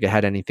 I don't think it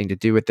had anything to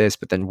do with this,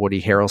 but then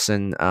Woody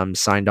Harrelson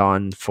signed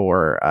on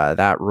for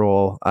that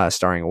role,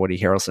 starring Woody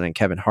Harrelson and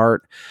Kevin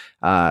Hart.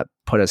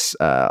 Put us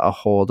a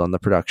hold on the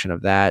production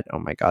of that. Oh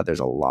my God, there's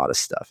a lot of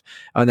stuff.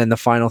 And then the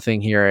final thing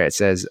here, it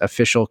says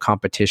Official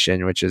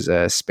Competition, which is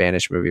a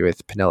Spanish movie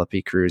with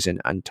Penelope Cruz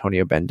and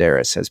Antonio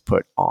Banderas, has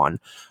put on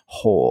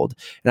hold.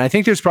 And I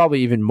think there's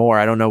probably even more.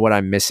 I don't know what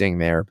I'm missing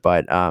there,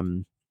 but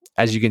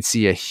as you can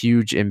see, a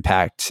huge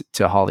impact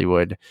to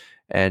Hollywood.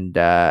 And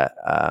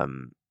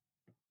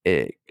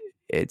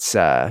it's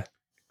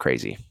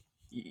crazy.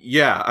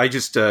 Yeah, I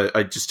just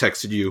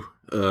texted you.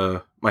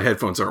 My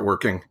headphones aren't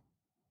working.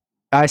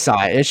 I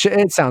saw it.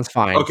 It sounds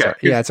fine. Okay. So,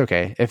 yeah, it's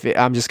okay. If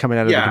I'm just coming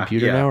out of the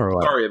computer now, or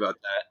what? Sorry about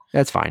that.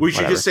 That's fine. We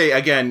should just say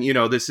again,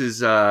 this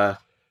is a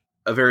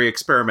very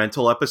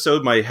experimental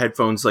episode. My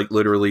headphones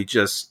literally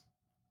just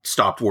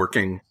stopped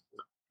working.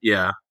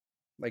 Yeah.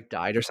 Like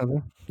died or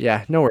something.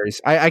 Yeah, no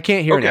worries. I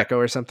can't hear an echo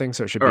or something,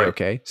 so it should be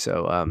okay.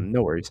 So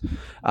no worries.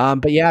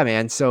 But yeah,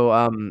 man. So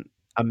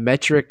a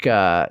metric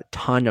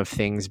ton of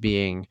things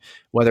being,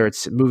 whether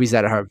it's movies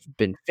that have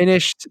been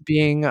finished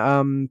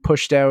being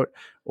pushed out,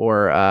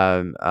 or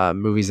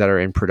movies that are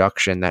in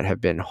production that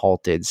have been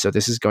halted. So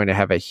this is going to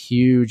have a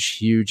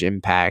huge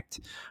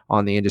impact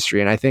on the industry.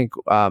 And I think,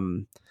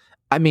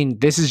 I mean,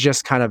 this is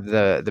just kind of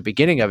the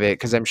beginning of it,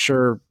 because I'm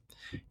sure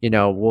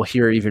we'll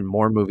hear even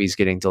more movies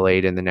getting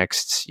delayed in the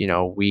next,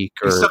 week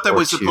And stuff that or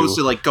was supposed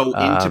two. to like go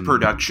into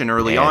production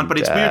early on, but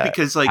And it's weird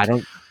because I like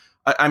don't.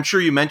 I'm sure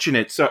you mentioned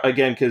it. So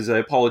again, because I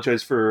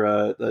apologize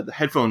for the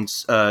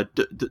headphones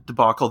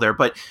debacle there,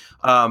 but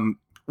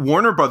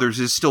Warner Brothers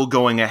is still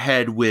going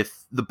ahead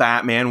with the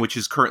Batman, which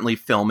is currently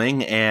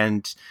filming,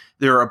 and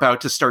they're about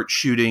to start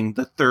shooting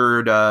the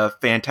third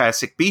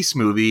Fantastic Beast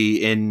movie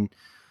in,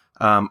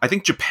 I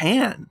think,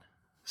 Japan.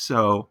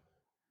 So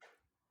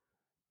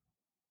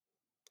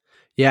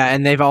Yeah,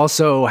 and they've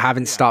also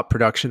haven't stopped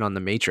production on the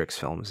Matrix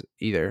films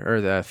either,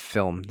 or the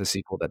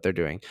sequel that they're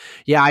doing.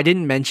 Yeah, I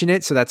didn't mention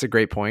it, so that's a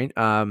great point.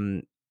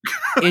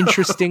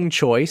 Interesting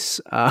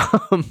choice. Uh,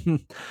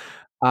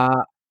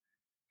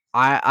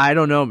 I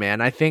don't know,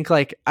 man. I think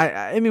like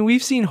I mean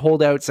we've seen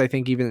holdouts. I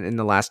think even in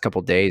the last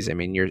couple days. I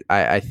mean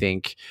I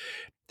think.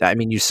 I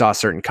mean, you saw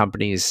certain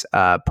companies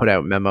put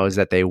out memos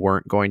that they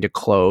weren't going to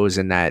close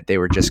and that they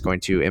were just going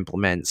to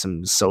implement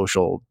some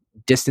social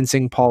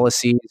distancing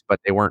policies,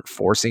 but they weren't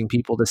forcing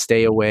people to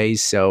stay away.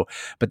 So,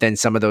 but then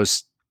some of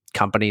those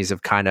companies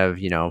have kind of,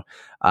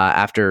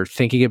 after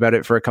thinking about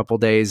it for a couple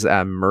days,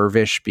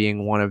 Mervish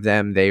being one of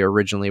them, they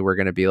originally were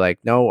going to be like,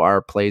 no,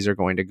 our plays are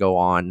going to go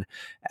on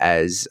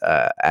as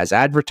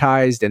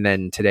advertised, and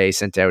then today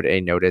sent out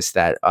a notice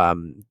that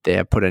they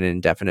have put an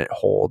indefinite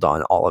hold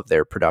on all of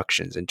their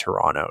productions in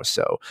Toronto.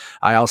 So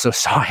I also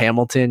saw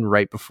Hamilton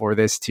right before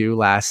this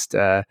too,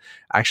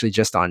 actually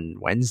just on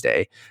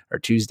Wednesday or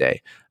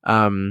Tuesday.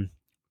 And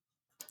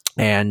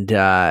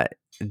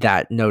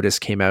that notice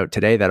came out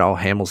today that all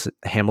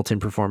Hamilton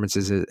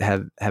performances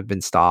have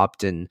been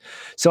stopped, and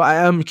so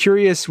I'm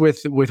curious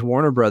with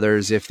Warner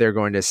Brothers if they're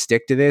going to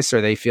stick to this or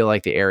they feel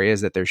like the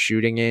areas that they're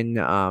shooting in.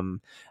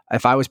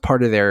 If I was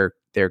part of their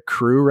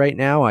crew right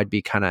now, I'd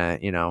be kind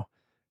of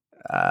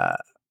uh,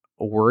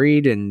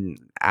 worried and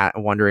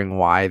wondering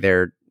why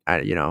they're I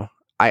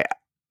I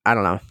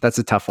don't know. That's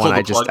a tough one.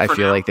 pull the plug I for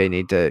feel now. like they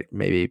need to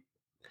maybe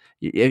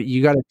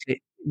you got to.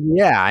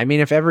 Yeah, I mean,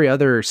 if every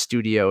other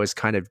studio is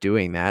kind of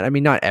doing that, I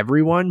mean, not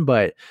everyone,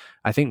 but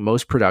I think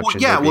most Well,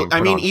 productions are yeah. Well, being I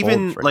put mean, on hold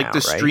even for like now,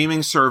 the right?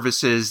 streaming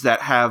services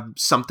that have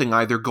something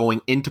either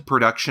going into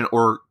production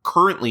or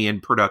currently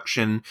in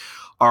production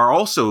are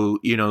also,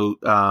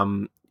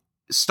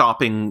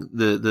 stopping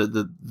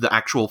the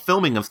actual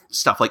filming of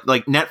stuff. Like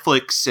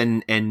Netflix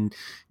and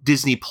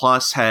Disney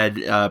Plus had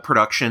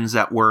productions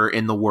that were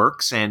in the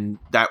works and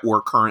that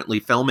were currently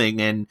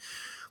filming, and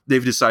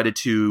they've decided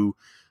to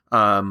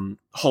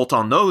halt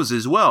on those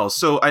as well.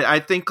 So I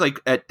think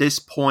like at this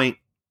point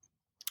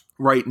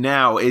right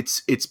now,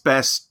 it's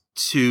best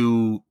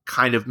to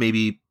kind of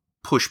maybe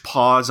push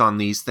pause on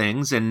these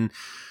things and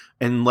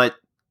let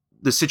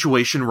the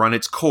situation run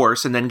its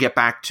course and then get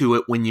back to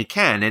it when you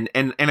can.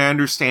 And I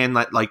understand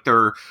that like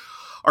there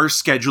are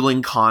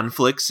scheduling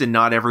conflicts and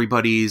not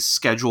everybody's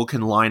schedule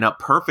can line up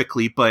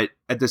perfectly, but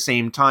at the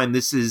same time,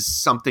 this is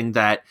something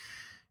that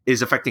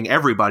is affecting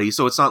everybody.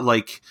 So it's not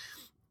like,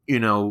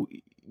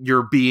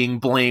 you're being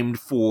blamed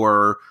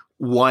for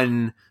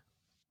one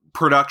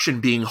production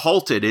being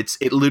halted.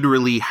 It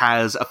literally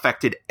has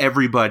affected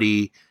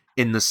everybody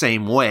in the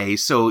same way.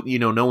 So,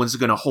 no one's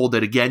going to hold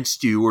it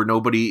against you, or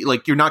nobody,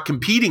 like, you're not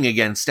competing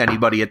against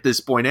anybody at this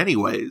point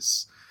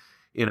anyways,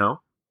 you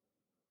know?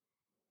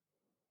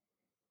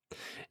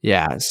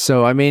 Yeah.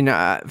 So, I mean,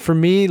 for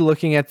me,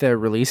 looking at the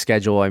release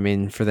schedule, I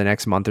mean, for the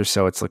next month or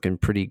so, it's looking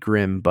pretty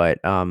grim. But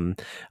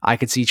I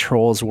could see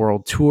Trolls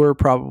World Tour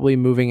probably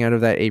moving out of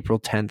that April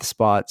 10th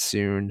spot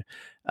soon.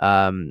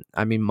 I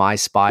mean, My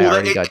Spy Well,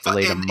 already got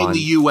delayed a in the month.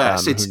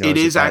 US, Who it knows if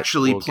is that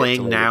actually will get playing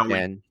delayed now in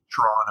again?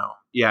 Toronto.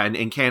 Yeah,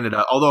 in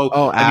Canada. Although,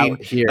 Oh, I out mean,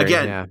 here.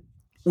 again, Yeah.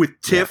 with Yeah.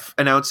 TIFF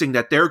announcing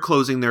that they're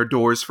closing their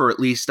doors for at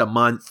least a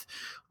month,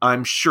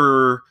 I'm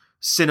sure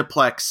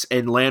Cineplex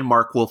and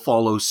Landmark will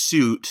follow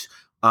suit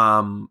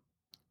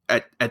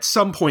at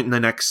some point in the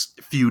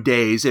next few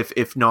days,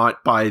 if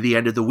not by the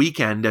end of the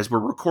weekend as we're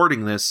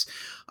recording this.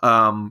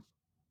 Um,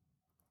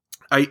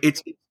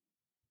 it's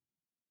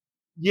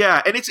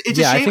yeah, and it's a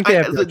Yeah. I shame. think they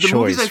have no The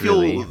movies I choice, feel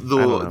really. I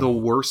don't the know.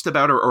 worst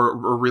about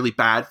or really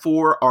bad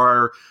for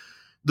are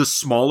the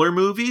smaller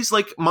movies.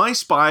 Like My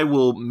Spy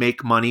will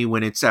make money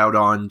when it's out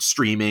on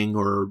streaming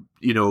or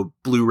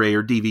Blu-ray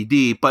or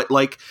DVD, but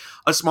like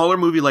a smaller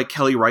movie like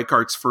Kelly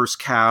Reichardt's First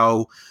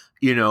Cow,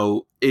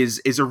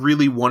 is a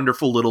really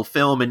wonderful little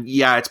film, and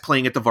yeah, it's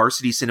playing at the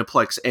Varsity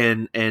Cineplex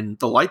and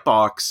the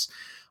Lightbox,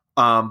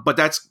 but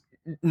that's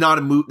not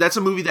a movie. That's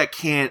a movie that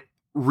can't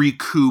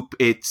recoup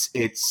its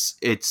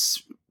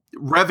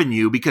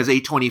revenue because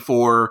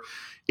A24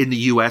 in the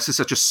US is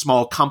such a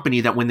small company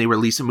that when they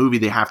release a movie,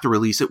 they have to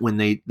release it when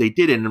they did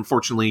it. And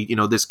unfortunately,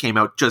 this came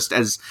out just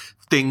as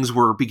things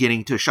were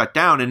beginning to shut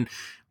down. And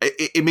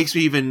it makes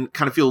me even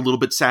kind of feel a little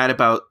bit sad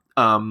about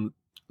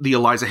the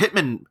Eliza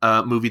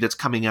Hittman movie that's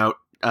coming out,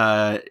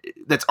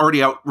 that's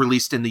already out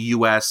released in the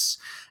US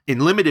in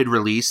limited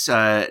release,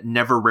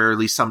 never,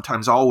 rarely,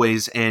 sometimes,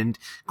 always, and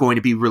going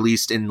to be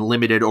released in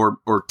limited or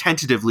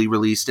tentatively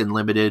released in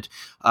limited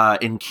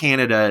in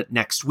Canada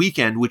next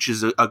weekend, which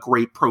is a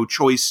great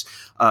pro-choice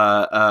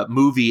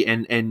movie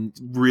and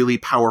really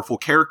powerful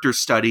character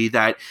study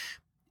that,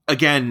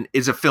 again,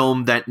 is a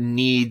film that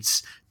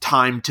needs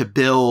time to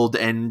build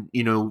and,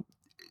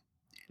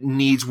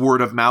 needs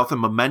word of mouth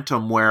and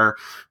momentum, where,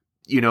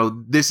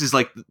 this is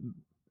like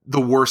the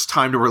worst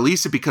time to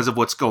release it because of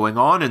what's going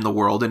on in the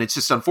world. And it's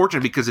just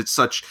unfortunate because it's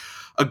such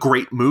a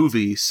great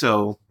movie.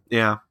 So,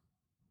 yeah.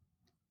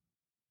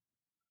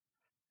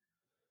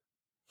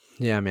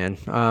 Yeah, man.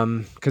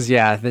 Because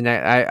yeah,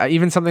 I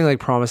even something like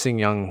Promising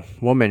Young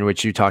Woman,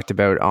 which you talked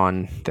about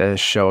on the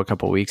show a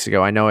couple weeks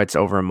ago. I know it's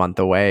over a month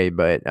away,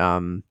 but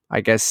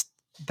I guess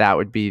that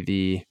would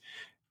be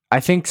I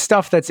think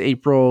stuff that's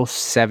April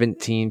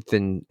 17th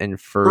and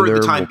For the further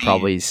will time being.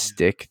 probably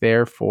stick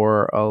there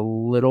for a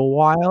little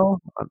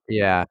while.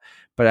 Yeah.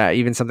 But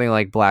even something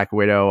like Black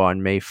Widow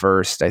on May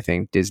 1st, I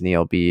think Disney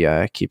will be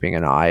keeping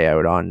an eye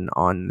out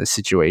on the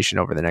situation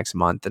over the next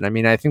month. And I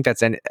mean, I think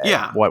that's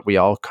Yeah. what we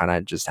all kind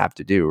of just have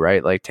to do,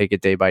 right? Like take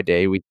it day by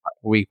day,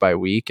 week by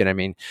week. And I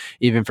mean,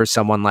 even for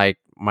someone like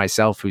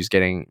myself who's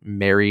getting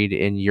married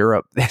in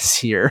Europe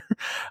this year,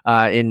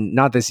 in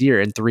not this year,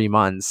 in 3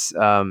 months,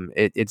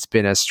 it's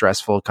been a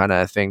stressful kind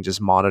of thing,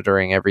 just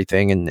monitoring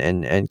everything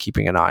and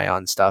keeping an eye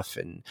on stuff.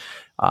 And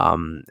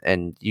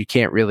you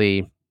can't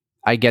really,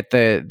 I get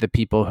the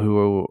people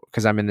who,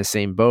 because I'm in the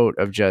same boat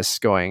of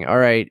just going, all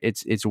right,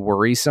 it's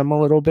worrisome a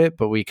little bit,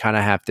 but we kind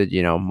of have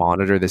to,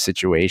 monitor the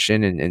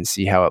situation and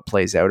see how it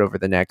plays out over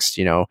the next,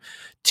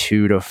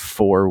 2 to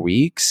 4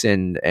 weeks Yeah,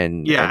 and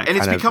and it's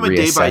kind of become a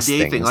day by reassess day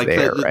thing. things Like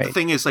there, the right?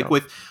 thing is, like So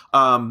with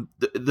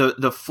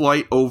the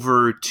flight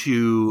over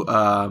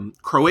to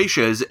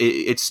Croatia,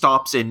 it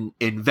stops in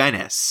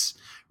Venice,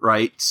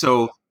 right?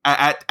 So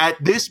at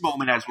this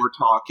moment, as we're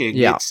talking,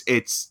 yeah,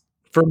 it's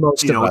for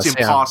most of it's us,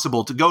 yeah.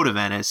 impossible to go to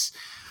Venice.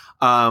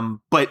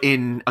 But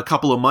in a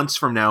couple of months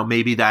from now,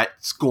 maybe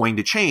that's going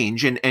to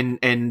change. And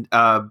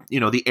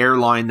the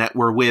airline that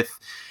we're with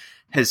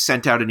has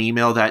sent out an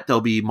email that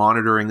they'll be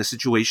monitoring the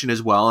situation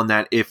as well, and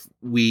that if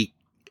we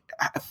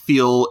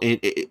feel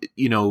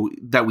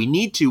that we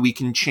need to, we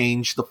can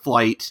change the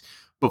flight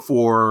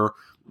before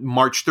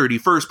March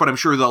 31st. But I'm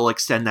sure they'll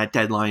extend that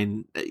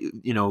deadline,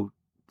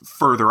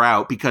 further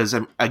out, because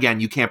again,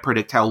 you can't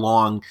predict how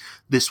long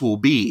this will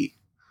be.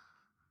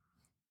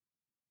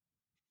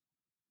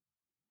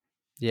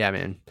 Yeah,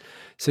 man.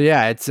 So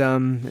yeah,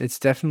 it's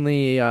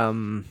definitely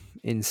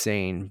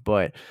insane.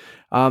 But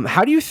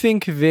how do you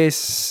think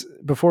this,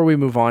 before we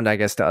move on, I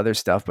guess, to other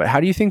stuff, but how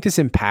do you think this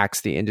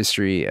impacts the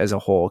industry as a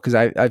whole? Because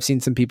I've seen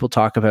some people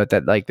talk about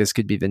that, like this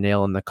could be the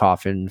nail in the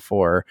coffin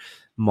for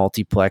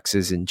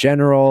multiplexes in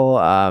general.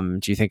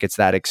 Do you think it's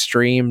that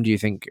extreme? Do you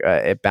think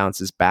it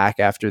bounces back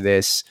after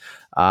this?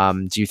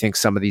 Do you think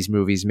some of these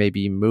movies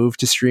maybe move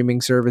to streaming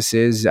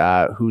services?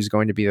 Who's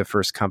going to be the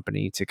first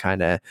company to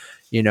kind of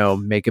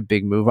make a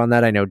big move on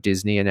that? I know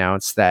Disney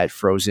announced that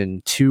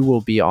Frozen 2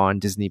 will be on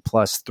Disney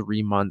Plus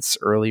 3 months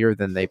earlier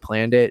than they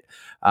planned it.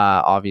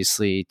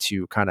 Obviously,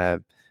 to kind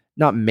of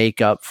not make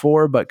up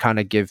for, but kind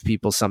of give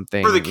people For the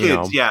something,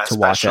 kids, yeah, to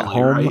watch at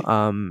especially,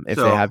 home, right? if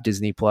they So have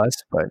Disney Plus.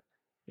 But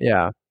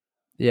yeah,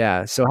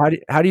 yeah. So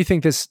how do you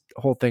think this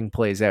whole thing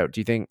plays out? Do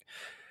you think,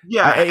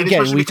 yeah, and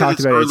again, especially we because talked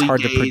it's about it, it's early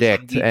hard to days and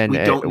predict, and we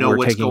don't know we're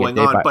what's taking it going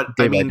on. But I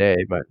day by mean, day,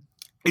 but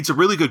it's a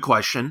really good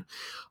question.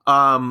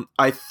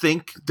 I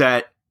think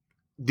that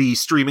the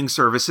streaming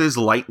services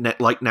like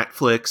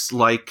Netflix,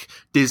 like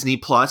Disney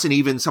Plus, and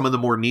even some of the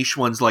more niche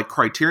ones like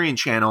Criterion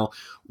Channel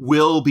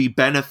will be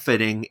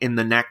benefiting in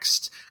the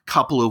next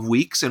couple of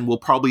weeks, and we'll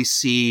probably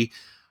see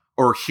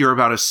or hear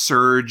about a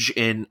surge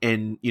in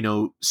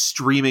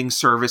streaming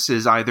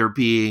services either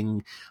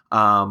being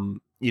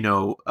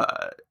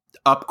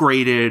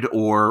upgraded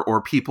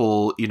or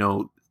people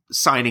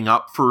signing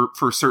up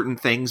for certain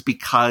things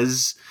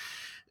because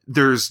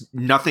there's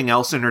nothing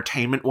else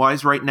entertainment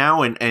wise right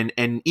now,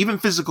 and even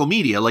physical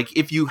media. Like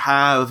if you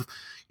have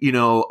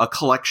a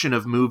collection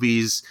of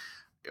movies,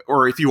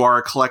 or if you are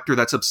a collector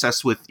that's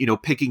obsessed with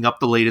picking up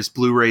the latest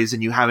Blu-rays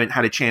and you haven't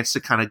had a chance to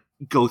kind of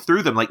go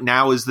through them, like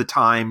now is the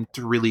time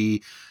to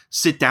really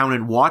sit down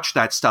and watch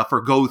that stuff, or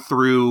go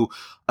through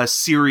a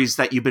series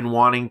that you've been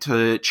wanting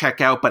to check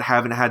out but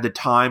haven't had the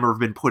time or have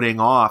been putting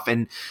off.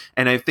 And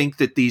I think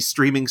that these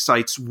streaming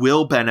sites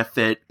will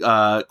benefit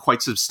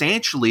quite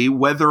substantially,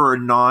 whether or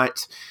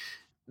not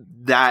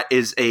that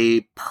is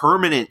a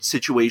permanent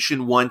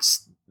situation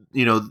once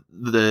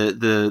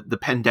the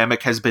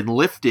pandemic has been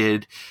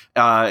lifted,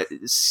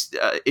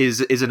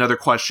 is another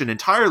question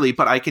entirely.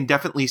 But I can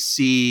definitely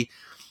see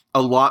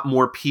a lot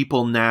more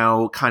people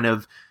now kind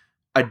of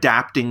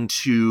adapting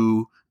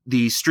to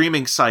the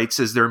streaming sites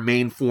as their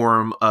main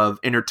form of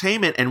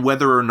entertainment, and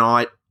whether or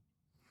not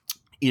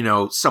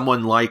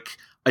someone like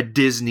a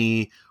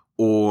Disney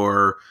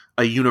or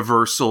a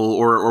Universal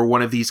or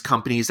one of these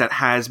companies that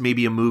has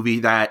maybe a movie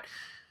that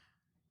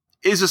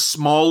is a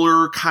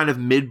smaller kind of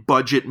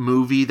mid-budget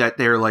movie that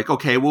they're like,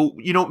 okay, well,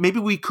 maybe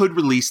we could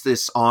release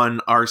this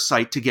on our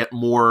site to get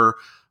more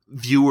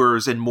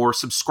viewers and more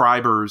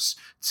subscribers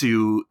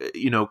to,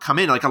 come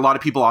in. Like, a lot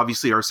of people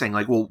obviously are saying,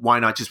 like, well, why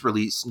not just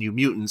release New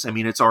Mutants? I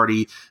mean, it's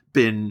already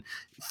been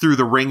through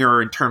the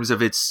ringer in terms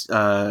of its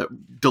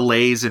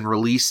delays and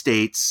release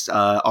dates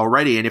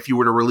already. And if you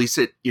were to release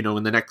it,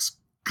 in the next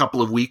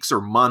couple of weeks or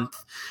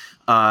month,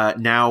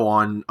 now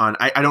on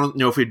I don't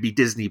know if it'd be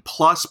Disney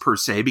Plus per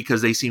se,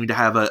 because they seem to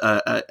have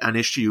an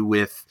issue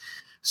with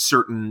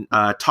certain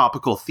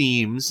topical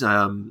themes.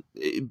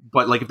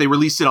 But like if they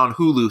released it on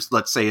Hulu,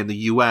 let's say in the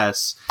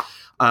US,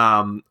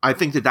 I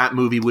think that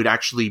movie would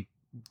actually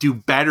do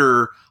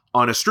better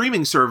on a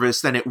streaming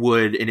service than it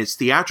would in its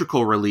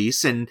theatrical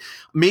release, and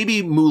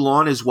maybe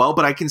Mulan as well.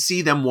 But I can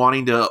see them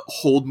wanting to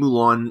hold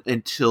Mulan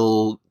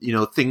until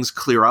things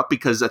clear up,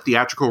 because a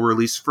theatrical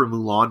release for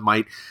Mulan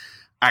might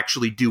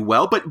actually do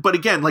well. But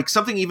again, like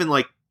something even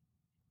like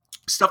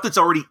stuff that's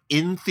already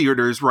in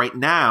theaters right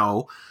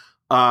now,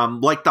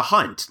 like The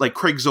Hunt, like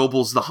Craig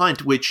Zobel's The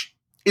Hunt, which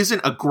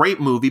isn't a great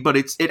movie, but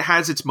it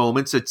has its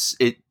moments.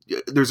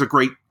 There's a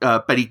great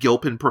Betty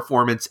Gilpin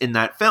performance in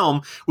that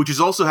film, which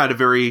has also had a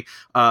very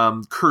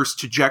cursed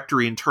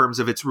trajectory in terms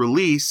of its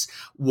release.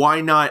 Why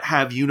not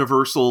have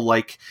Universal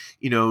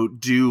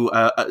do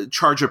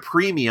charge a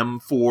premium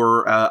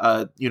for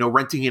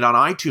renting it on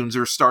iTunes,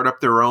 or start up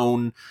their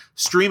own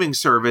streaming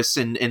service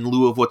in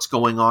lieu of what's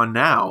going on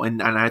now?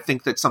 And I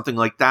think that something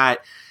like that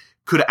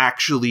could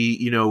actually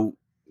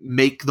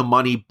make the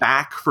money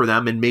back for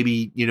them, and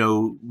maybe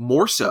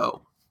more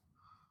so.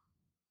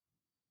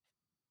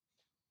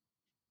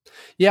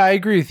 Yeah, I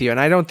agree with you. And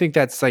I don't think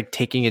that's like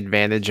taking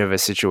advantage of a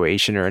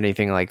situation or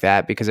anything like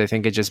that, because I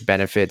think it just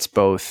benefits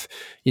both,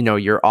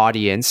 your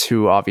audience,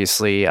 who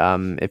obviously,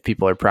 if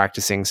people are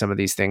practicing some of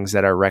these things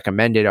that are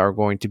recommended, are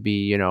going to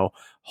be,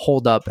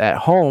 holed up at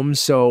home.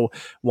 So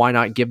why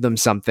not give them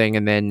something?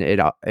 And then it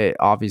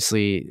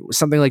obviously,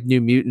 something like New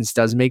Mutants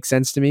does make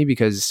sense to me,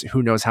 because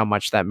who knows how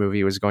much that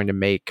movie was going to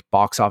make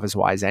box office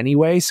wise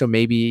anyway. So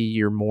maybe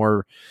you're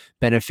more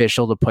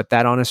beneficial to put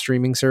that on a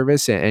streaming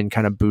service and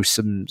kind of boost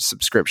some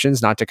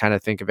subscriptions, not to kind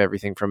of think of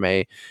everything from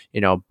a,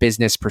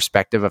 business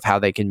perspective of how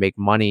they can make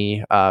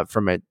money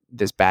from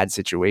this bad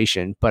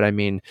situation. But I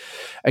mean,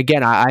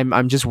 again,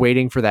 I'm just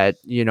waiting for that,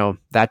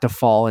 that to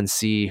fall, and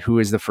see who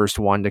is the first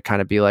one to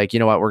kind of be like,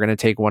 we're going to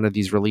take one of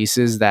these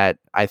releases that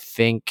I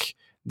think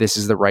this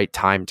is the right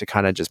time to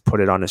kind of just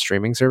put it on a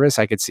streaming service.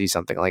 I could see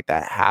something like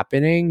that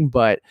happening,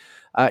 but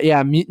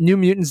New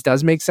Mutants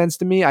does make sense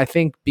to me. I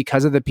think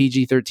because of the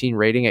PG-13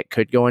 rating, it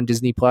could go on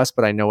Disney Plus,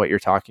 but I know what you're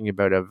talking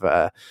about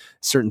of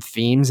certain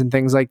themes and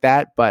things like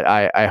that. But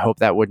I hope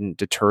that wouldn't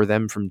deter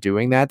them from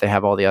doing that. They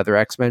have all the other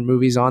X-Men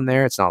movies on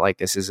there. It's not like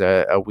this is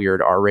a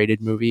weird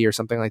R-rated movie or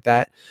something like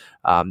that.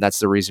 That's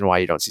the reason why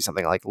you don't see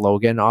something like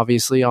Logan,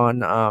 obviously,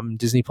 on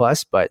Disney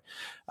Plus. But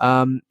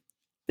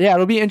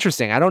it'll be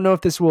interesting. I don't know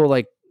if this will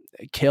like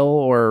kill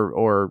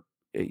or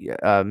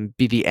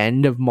be the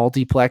end of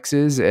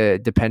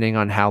multiplexes, depending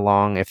on how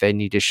long, if they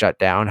need to shut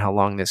down, how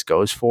long this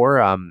goes for,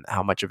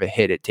 how much of a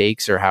hit it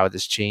takes, or how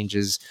this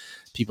changes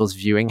people's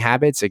viewing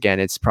habits. Again,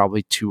 it's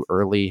probably too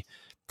early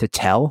to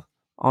tell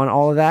on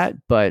all of that,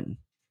 but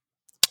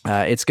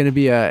it's going to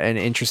be an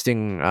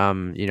interesting,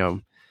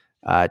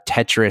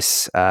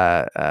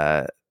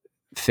 Tetris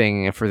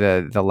thing for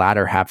the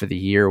latter half of the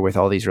year, with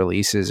all these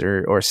releases,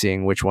 or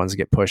seeing which ones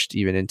get pushed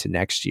even into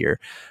next year.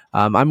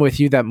 I'm with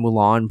you that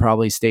Mulan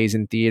probably stays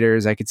in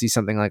theaters. I could see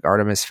something like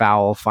Artemis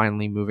Fowl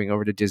finally moving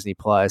over to Disney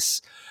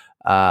Plus.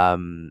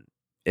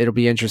 It'll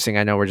be interesting.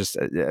 I know we're just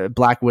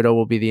Black Widow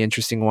will be the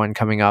interesting one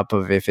coming up,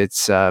 of if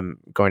it's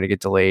going to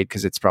get delayed,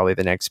 because it's probably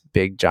the next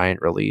big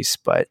giant release.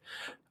 But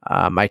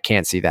I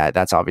can't see that.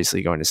 That's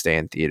obviously going to stay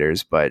in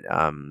theaters. But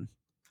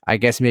I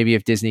guess maybe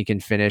if Disney can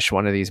finish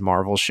one of these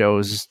Marvel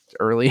shows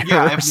earlier,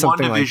 yeah, or if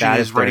something like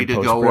that, is ready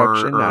to go, or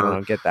I don't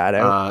know, get that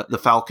out. The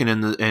Falcon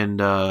and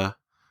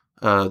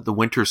the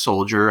Winter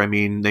Soldier. I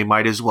mean, they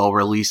might as well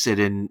release it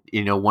in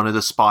one of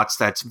the spots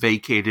that's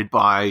vacated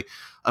by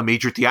a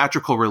major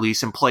theatrical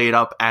release, and play it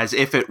up as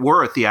if it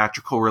were a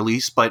theatrical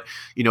release, but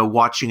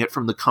watching it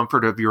from the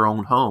comfort of your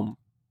own home.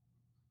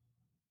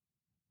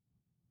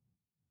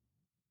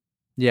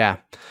 Yeah.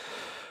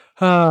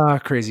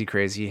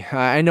 Crazy.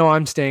 I know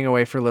I'm staying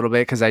away for a little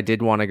bit, because I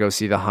did want to go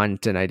see The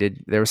Hunt,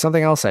 and there was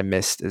something else I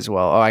missed as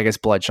well. Oh, I guess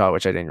Bloodshot,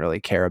 which I didn't really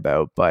care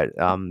about, but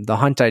The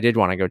Hunt I did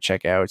want to go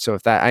check out. So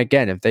if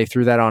they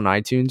threw that on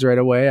iTunes right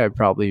away, I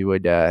probably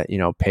would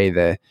pay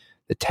the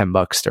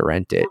 $10 to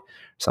rent it,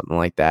 something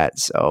like that.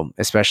 So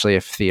especially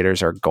if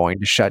theaters are going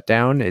to shut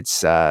down,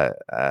 it's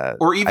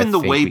or even The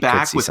Way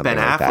Back with Ben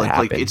Affleck.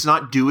 Like, it's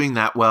not doing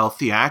that well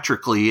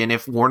theatrically, and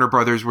if Warner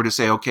Brothers were to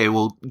say, okay,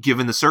 well,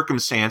 given the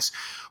circumstance,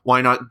 why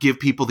not give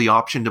people the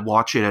option to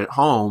watch it at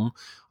home?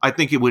 I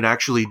think it would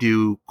actually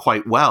do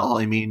quite well.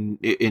 I mean,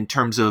 in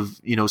terms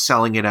of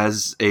selling it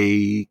as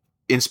a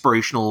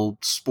inspirational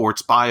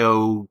sports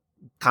bio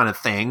kind of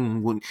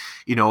thing,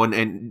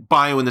 and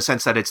bio in the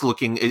sense that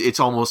it's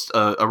almost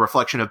a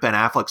reflection of Ben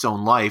Affleck's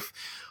own life.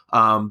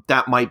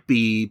 that might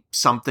be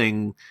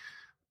something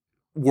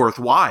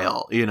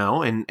worthwhile,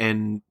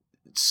 and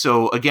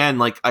so again,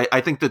 like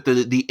I think that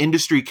the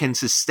industry can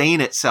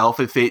sustain itself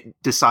if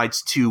it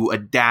decides to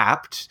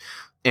adapt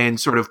and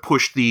sort of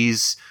push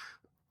these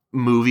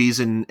movies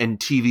and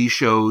TV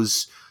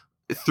shows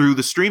through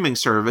the streaming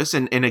service.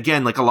 And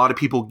again, like a lot of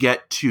people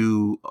get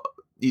to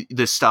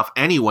this stuff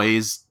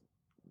anyways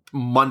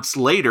months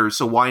later.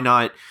 So why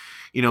not,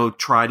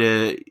 try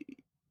to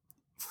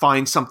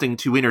find something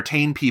to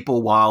entertain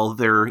people while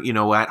they're,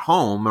 at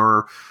home,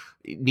 or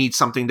need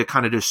something to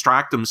kind of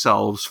distract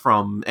themselves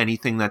from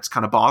anything that's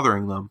kind of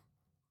bothering them.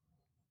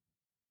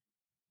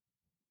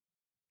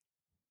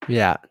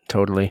 Yeah,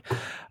 totally.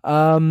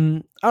 All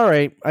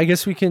right. I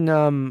guess we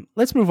can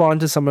let's move on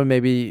to some of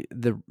maybe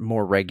the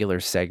more regular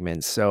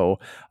segments. So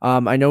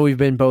I know we've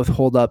been both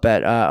holed up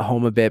at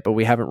home a bit, but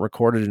we haven't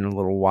recorded in a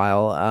little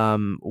while.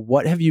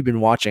 What have you been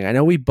watching? I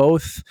know we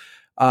both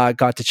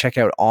got to check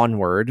out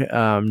Onward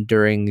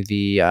during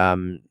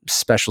the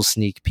special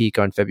sneak peek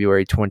on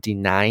February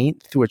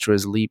 29th, which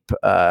was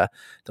the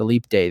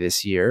Leap Day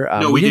this year.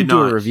 No, We we did didn't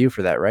do a not. review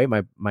for that, right?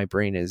 My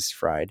brain is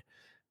fried.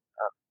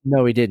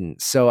 No, we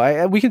didn't.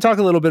 So we can talk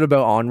a little bit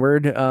about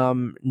Onward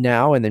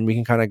now, and then we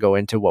can kind of go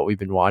into what we've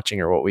been watching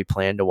or what we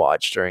plan to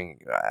watch during,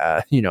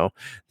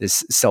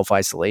 this self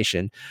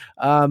isolation.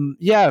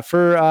 Yeah,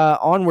 for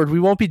Onward, we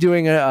won't be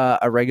doing a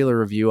regular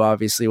review.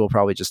 Obviously, we'll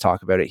probably just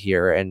talk about it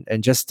here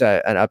and just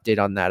an update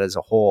on that as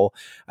a whole.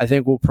 I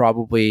think we'll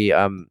probably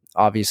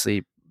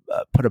obviously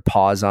put a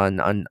pause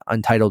on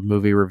untitled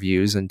movie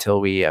reviews until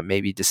we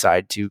maybe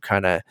decide to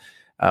kind of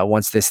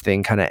once this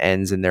thing kind of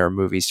ends and there are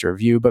movies to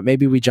review. But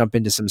maybe we jump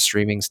into some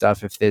streaming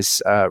stuff if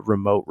this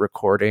remote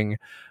recording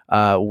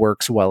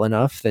works well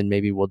enough. Then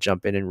maybe we'll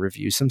jump in and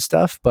review some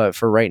stuff. But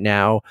for right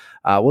now,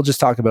 we'll just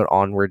talk about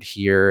Onward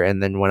here,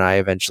 and then when I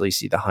eventually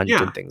see The Hunt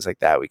Yeah. and things like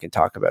that, we can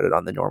talk about it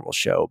on the normal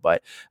show.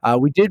 But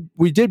we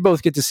did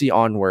both get to see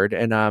Onward,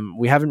 and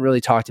we haven't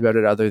really talked about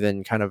it other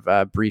than kind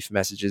of brief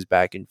messages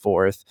back and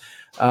forth.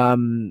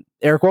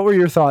 Eric, what were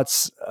your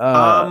thoughts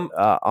Um,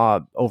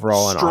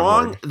 overall on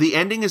Strong. Onward? The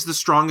ending is the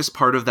strongest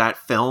part of that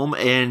film,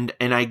 and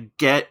I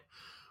get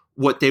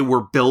what they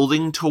were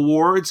building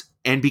towards,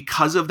 and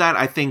because of that,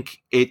 I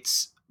think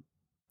it's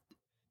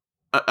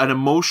an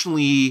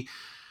emotionally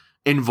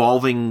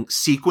involving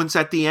sequence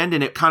at the end,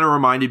 and it kind of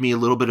reminded me a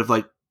little bit of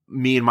like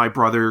me and my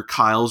brother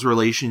Kyle's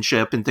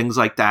relationship and things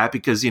like that,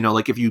 because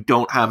like if you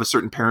don't have a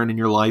certain parent in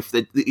your life,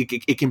 that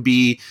it can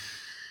be,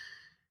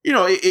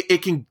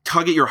 it can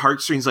tug at your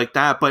heartstrings like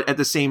that. But at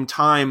the same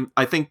time,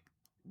 I think,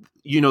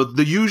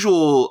 the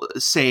usual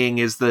saying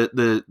is that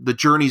the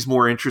journey's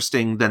more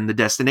interesting than the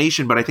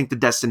destination, but I think the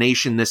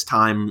destination this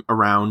time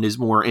around is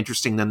more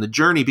interesting than the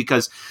journey,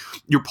 because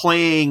you're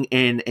playing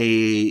in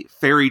a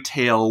fairy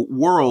tale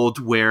world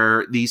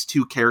where these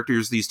two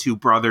characters, these two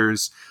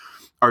brothers,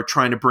 are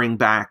trying to bring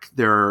back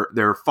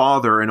their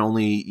father, and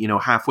only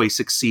halfway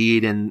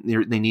succeed, and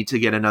they need to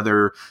get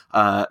another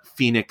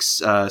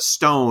phoenix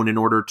stone in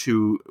order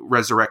to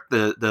resurrect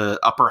the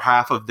upper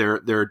half of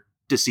their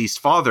deceased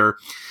father.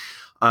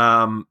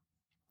 Um,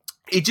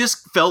 it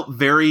just felt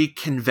very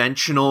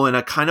conventional in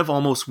a kind of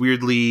almost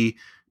weirdly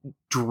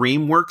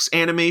DreamWorks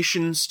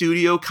animation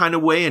studio kind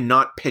of way, and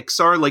not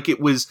Pixar. Like it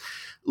was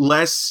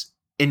less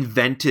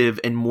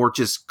inventive and more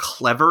just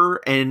clever.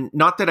 And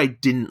not that I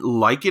didn't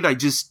like it, I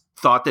just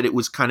thought that it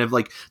was kind of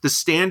like the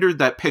standard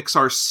that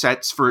Pixar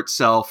sets for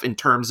itself in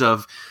terms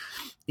of,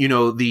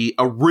 the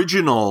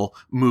original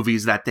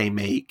movies that they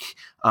make.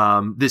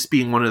 This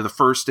being one of the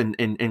first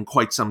in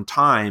quite some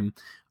time.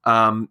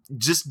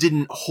 Just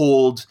didn't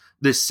hold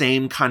the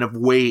same kind of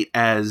weight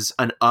as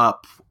an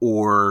Up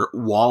or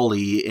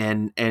Wall-E,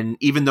 and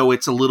even though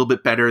it's a little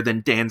bit better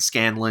than Dan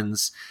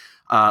Scanlon's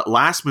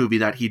last movie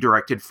that he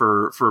directed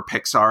for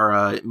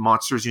Pixar,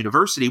 Monsters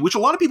University, which a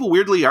lot of people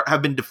weirdly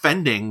have been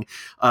defending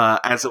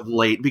as of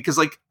late, because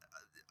like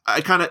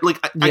I kind of like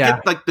I Yeah.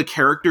 get like the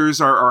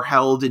characters are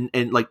held,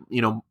 and like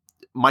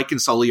Mike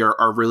and Sully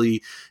are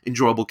really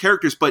enjoyable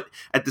characters, but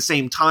at the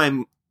same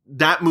time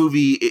that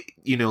movie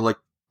like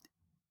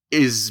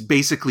is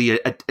basically a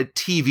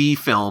TV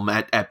film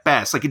at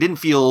best. Like it didn't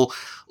feel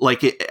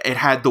like it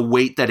had the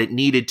weight that it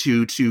needed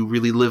to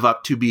really live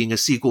up to being a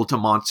sequel to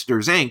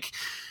Monsters Inc.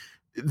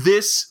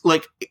 This,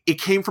 like, it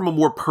came from a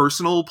more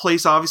personal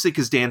place, obviously,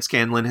 because Dan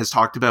Scanlon has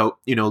talked about,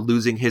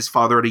 losing his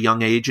father at a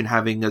young age and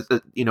having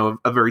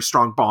a very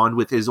strong bond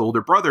with his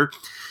older brother.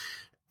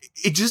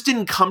 It just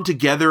didn't come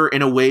together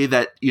in a way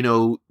that,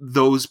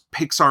 those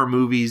Pixar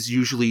movies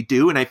usually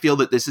do. And I feel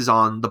that this is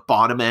on the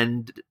bottom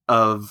end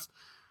of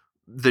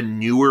the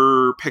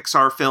newer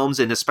Pixar films,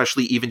 and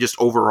especially even just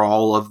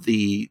overall of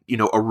the,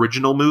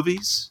 original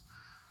movies.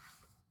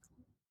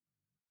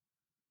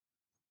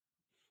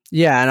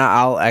 Yeah, and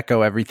I'll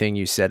echo everything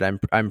you said.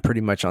 I'm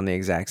pretty much on the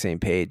exact same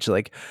page.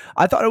 Like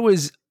I thought it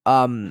was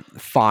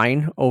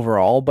fine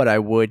overall, but I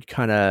would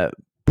kind of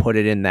put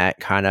it in that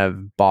kind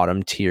of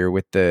bottom tier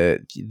with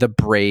the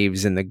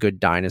Braves and the good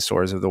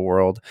dinosaurs of the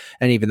world,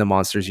 and even the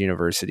Monsters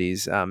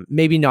Universities.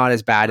 Maybe not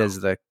as bad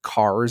as the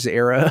Cars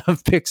era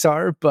of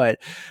Pixar, but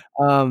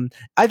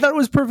I thought it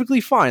was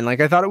perfectly fine. Like,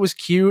 I thought it was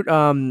cute.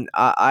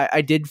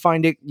 I did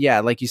find it,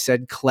 yeah, like you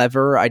said,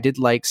 clever. I did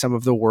like some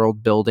of the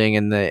world building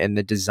and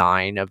the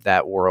design of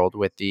that world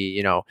with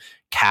the,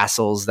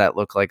 castles that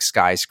look like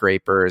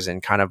skyscrapers,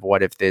 and kind of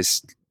what if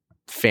this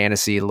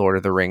fantasy Lord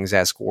of the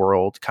Rings-esque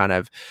world kind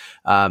of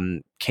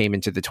came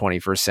into the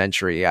 21st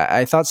century.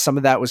 I thought some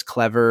of that was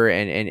clever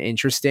and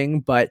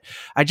interesting, but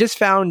I just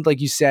found, like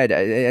you said,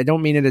 I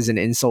don't mean it as an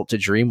insult to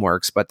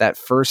DreamWorks, but that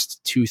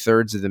first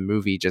 2/3 of the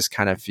movie just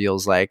kind of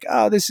feels like,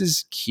 oh, this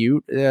is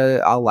cute.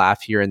 I'll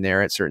laugh here and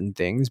there at certain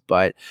things,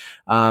 but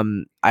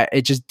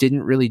it just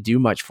didn't really do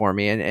much for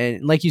me.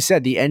 And like you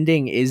said, the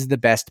ending is the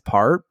best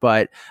part,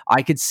 but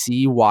I could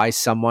see why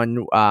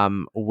someone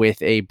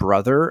with a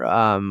brother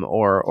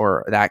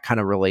or that kind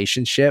of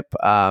relationship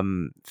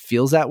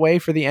feels that way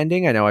for the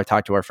ending. I know I've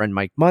talked to our friend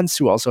Mike Muntz,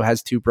 who also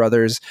has two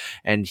brothers,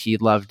 and he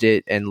loved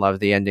it and loved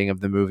the ending of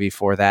the movie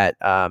for that.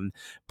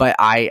 But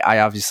I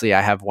obviously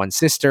I have one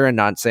sister, and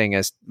not saying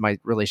as my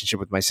relationship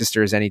with my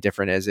sister is any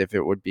different as if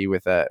it would be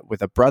with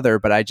a brother,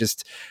 but I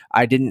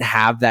didn't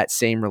have that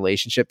same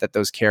relationship that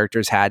those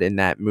characters had in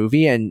that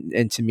movie,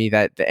 and to me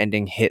that the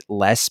ending hit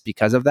less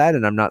because of that.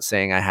 And I'm not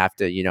saying I have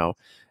to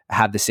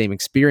have the same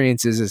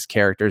experiences as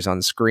characters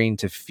on screen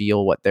to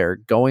feel what they're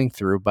going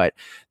through, but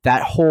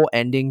that whole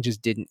ending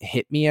just didn't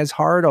hit me as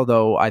hard,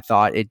 although I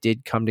thought it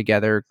did come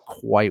together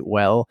quite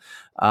well.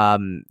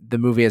 The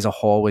movie as a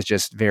whole was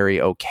just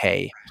very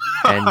okay,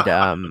 and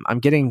I'm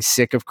getting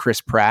sick of Chris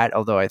Pratt,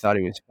 although I thought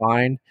he was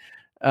fine.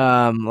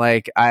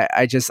 Like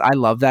I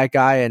love that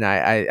guy, and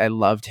I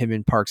loved him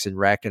in Parks and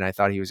Rec, and I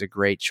thought he was a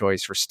great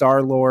choice for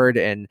Star Lord.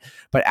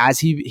 But as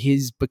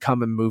he's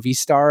become a movie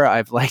star,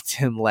 I've liked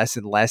him less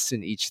and less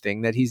in each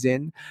thing that he's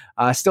in.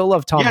 Still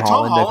love Tom Yeah, Tom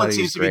Holland. I thought Holland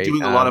he was seems to be great.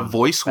 doing a lot of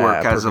voice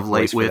work as of Perfect voice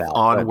late for with that, but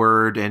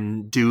Onward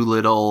and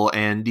Doolittle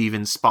and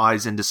even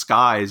Spies in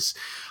Disguise.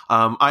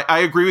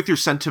 I agree with your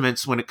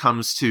sentiments when it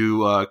comes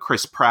to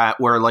Chris Pratt,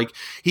 where like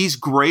he's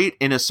great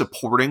in a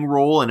supporting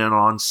role and an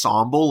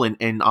ensemble,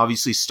 and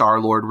obviously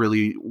Star-Lord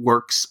really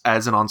works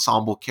as an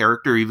ensemble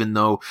character, even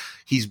though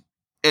he's,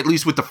 at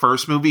least with the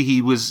first movie,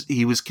 he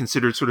was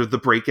considered sort of the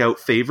breakout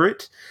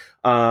favorite.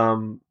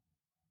 And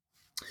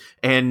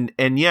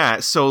yeah,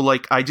 so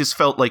like I just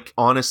felt like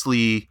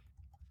honestly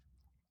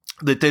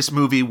that this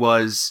movie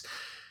was,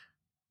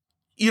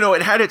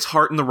 it had its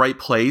heart in the right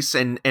place.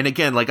 And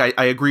again, like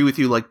I agree with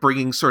you, like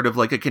bringing sort of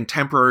like a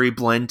contemporary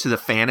blend to the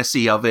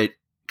fantasy of it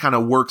kind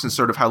of works, and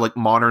sort of how like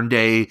modern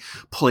day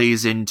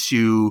plays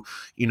into,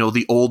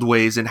 the old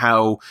ways, and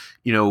how,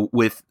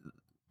 with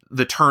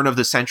the turn of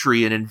the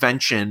century and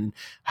invention,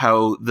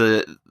 how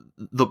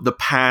the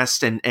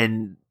past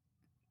and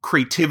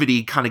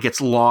creativity kind of gets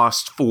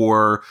lost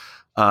for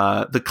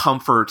the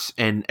comfort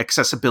and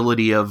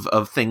accessibility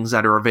of things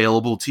that are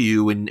available to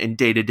you in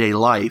day-to-day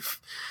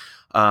life.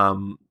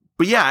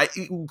 But yeah,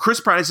 Chris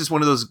Pratt is just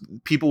one of those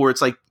people where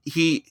it's like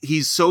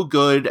he's so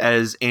good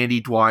as Andy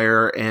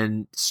Dwyer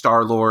and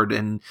Star-Lord,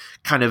 and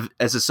kind of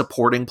as a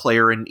supporting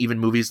player in even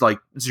movies like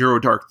Zero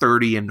Dark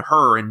 30 and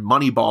Her and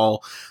Moneyball,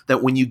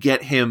 that when you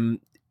get him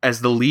as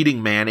the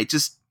leading man,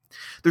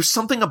 there's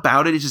something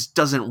about it just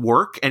doesn't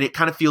work, and it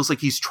kind of feels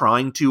like he's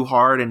trying too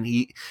hard. And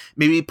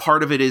maybe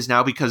part of it is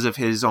now because of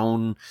his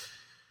own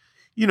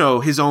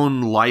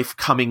life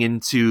coming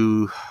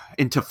into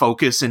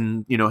focus,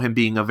 and him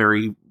being a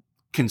very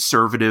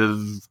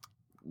conservative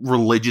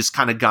religious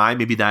kind of guy.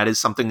 Maybe that is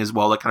something as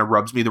well that kind of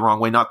rubs me the wrong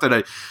way. Not that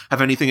I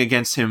have anything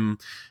against him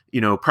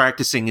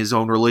practicing his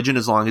own religion,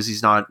 as long as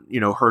he's not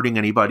hurting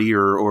anybody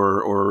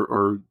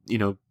or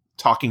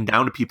talking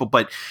down to people,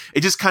 but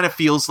it just kind of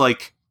feels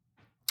like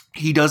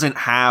he doesn't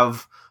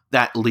have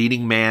that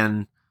leading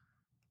man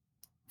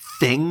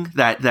thing,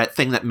 that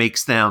thing that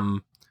makes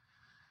them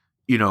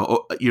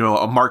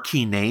a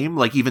marquee name.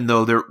 Like, even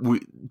though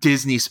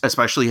Disney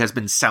especially has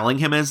been selling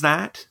him as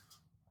that.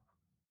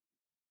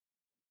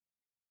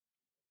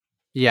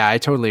 Yeah, I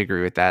totally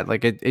agree with that.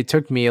 Like, it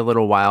took me a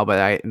little while, but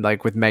I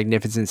like with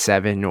Magnificent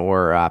Seven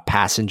or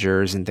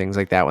Passengers and things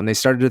like that, when they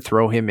started to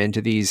throw him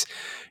into these,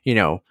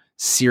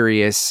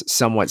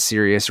 somewhat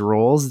serious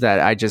roles, that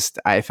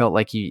I felt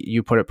like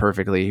you put it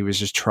perfectly.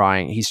 He's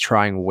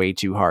trying way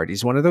too hard.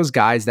 He's one of those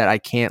guys that I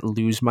can't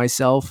lose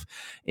myself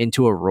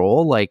into a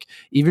role. Like,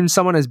 even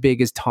someone as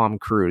big as Tom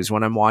Cruise,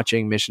 when I'm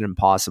watching Mission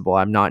Impossible,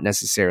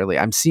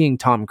 I'm seeing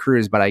Tom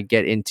Cruise, but I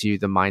get into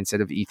the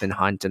mindset of Ethan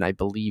Hunt and I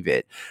believe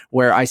it.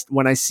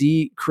 When I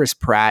see Chris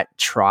Pratt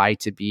try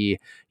to be,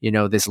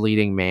 this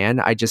leading man,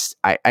 I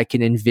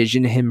can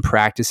envision him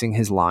practicing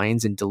his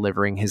lines and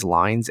delivering his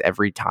lines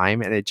every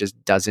time, and it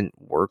just doesn't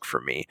work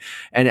for me.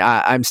 And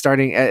I'm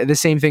starting the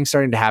same thing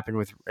starting to happen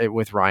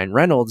with Ryan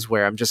Reynolds,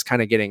 where I'm just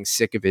kind of getting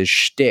sick of his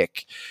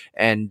shtick,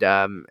 and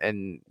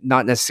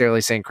not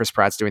necessarily saying Chris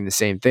Pratt's doing the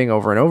same thing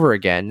over and over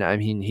again. I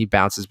mean, he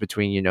bounces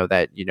between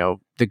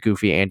the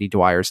goofy Andy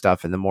Dwyer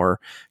stuff and the more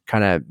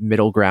kind of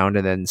middle ground,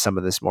 and then some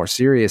of this more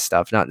serious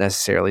stuff. Not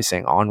necessarily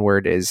saying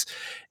Onward is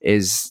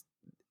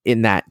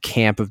in that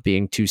camp of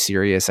being too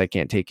serious. I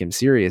can't take him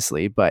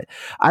seriously, but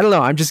I don't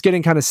know. I'm just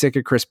getting kind of sick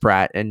of Chris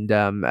Pratt, and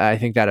I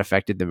think that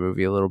affected the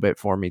movie a little bit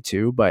for me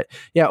too. But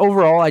yeah,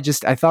 overall, I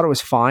thought it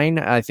was fine.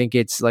 I think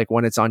it's like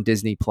when it's on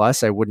Disney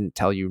Plus, I wouldn't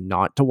tell you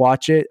not to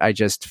watch it. I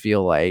just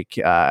feel like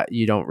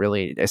you don't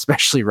really,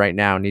 especially right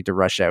now, need to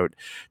rush out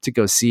to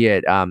go see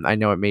it. I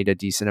know it made a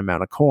decent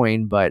amount of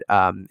coin, but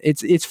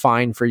it's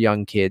fine for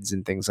young kids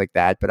and things like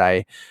that. But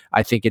I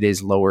think it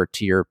is lower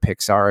tier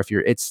Pixar.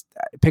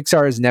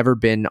 Pixar has never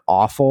been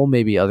awful,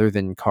 maybe other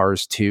than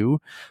Cars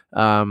 2,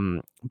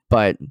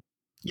 but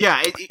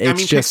yeah, I mean,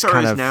 just Pixar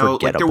kind is of now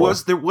like there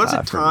was a for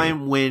me.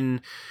 time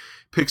when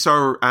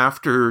Pixar,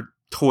 after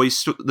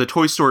the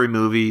Toy Story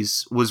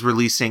movies, was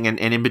releasing, and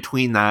in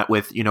between that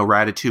with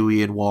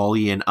Ratatouille and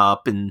Wall-E and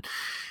Up and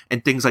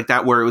things like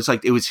that, where it was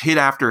like it was hit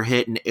after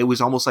hit, and it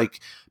was almost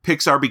like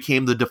Pixar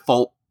became the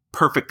default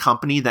perfect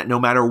company that no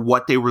matter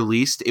what they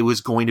released, it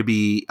was going to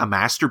be a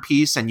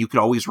masterpiece, and you could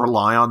always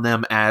rely on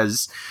them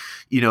as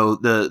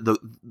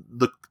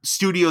the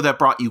studio that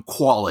brought you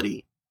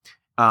quality,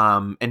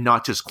 and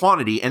not just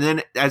quantity. And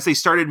then as they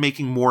started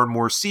making more and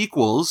more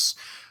sequels,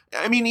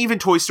 I mean, even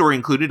Toy Story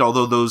included,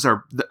 although those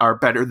are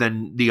better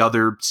than the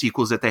other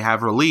sequels that they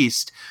have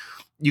released,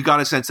 you got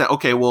a sense that,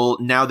 okay, well,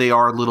 now they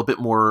are a little bit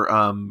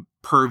more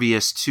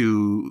pervious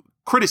to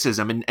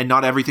criticism, and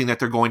not everything that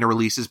they're going to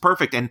release is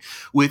perfect. And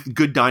with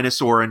Good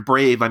Dinosaur and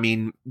Brave, I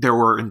mean, there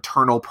were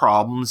internal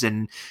problems,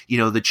 and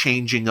the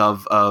changing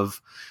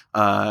of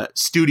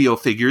studio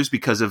figures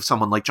because of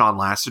someone like John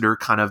Lasseter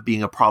kind of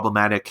being a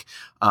problematic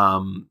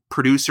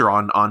producer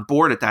on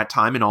board at that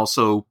time, and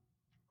also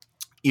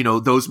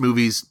those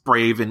movies,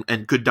 Brave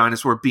and Good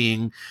Dinosaur,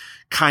 being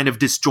kind of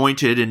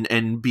disjointed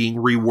and being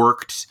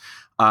reworked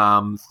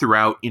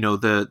throughout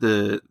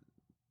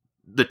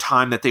the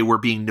time that they were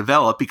being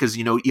developed, because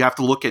you have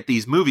to look at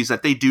these movies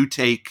that they do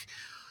take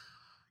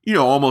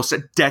almost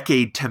a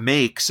decade to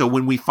make. So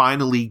when we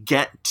finally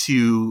get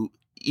to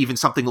even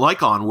something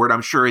like Onward,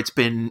 I'm sure it's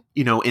been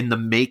in the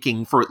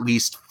making for at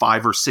least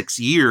 5 or 6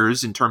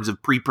 years in terms of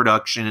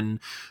pre-production,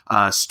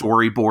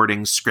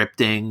 storyboarding,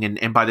 scripting,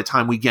 and by the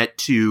time we get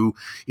to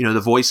the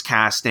voice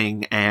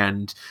casting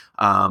and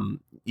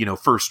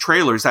first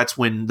trailers, that's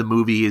when the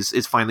movie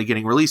is finally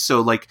getting released. So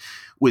like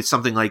with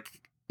something like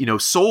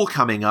Soul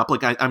coming up,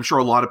 like I'm sure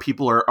a lot of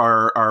people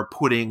are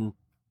putting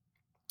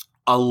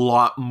a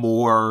lot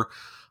more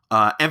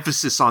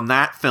emphasis on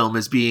that film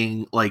as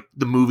being like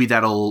the movie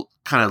that'll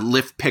kind of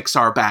lift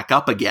Pixar back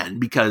up again,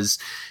 because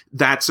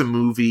that's a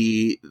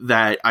movie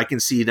that I can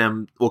see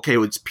them, okay,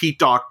 it's Pete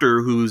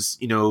Docter who's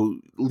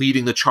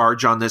leading the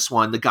charge on this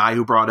one, the guy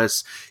who brought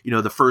us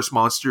the first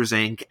Monsters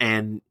Inc.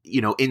 and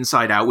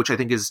Inside Out, which I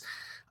think is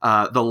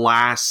the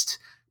last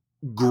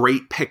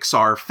great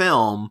Pixar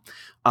film,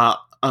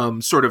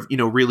 sort of,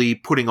 really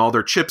putting all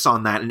their chips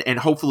on that, and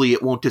hopefully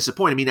it won't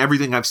disappoint. I mean,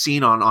 everything I've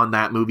seen on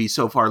that movie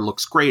so far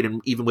looks great,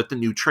 and even with the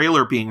new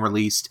trailer being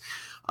released,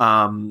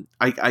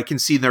 I can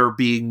see there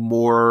being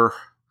more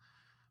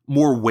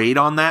weight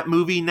on that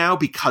movie now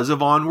because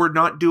of Onward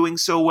not doing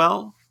so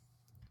well.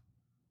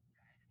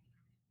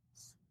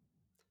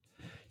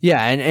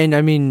 Yeah, and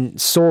I mean,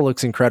 Soul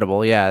looks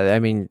incredible. Yeah, I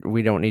mean,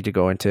 we don't need to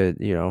go into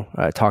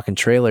talking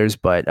trailers,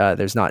 but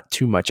there's not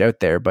too much out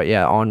there. But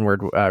yeah,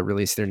 Onward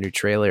released their new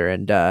trailer,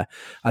 and I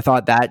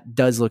thought that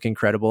does look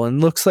incredible,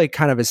 and looks like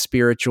kind of a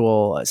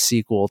spiritual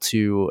sequel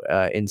to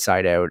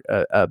Inside Out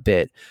a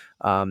bit.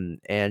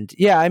 And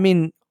yeah, I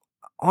mean,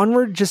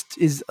 Onward just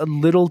is a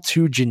little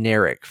too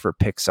generic for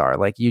Pixar.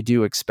 Like, you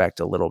do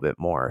expect a little bit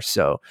more.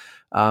 So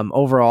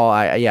overall,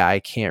 I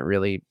can't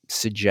really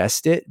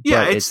suggest it,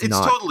 yeah, but it's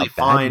not totally a bad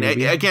fine.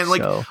 movie. Again,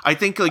 like So, I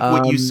think like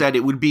what you said, it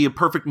would be a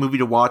perfect movie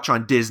to watch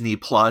on Disney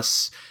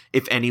Plus,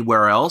 if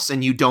anywhere else,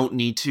 and you don't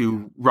need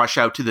to rush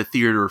out to the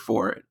theater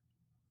for it.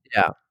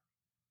 yeah,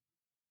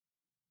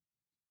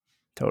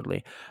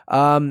 totally.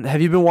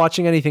 Have you been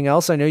watching anything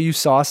else? I know you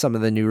saw some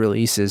of the new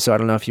releases, so I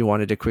don't know if you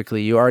wanted to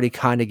quickly. You already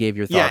kind of gave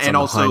your Yeah, thoughts and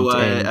on The also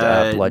Hunt and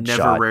never,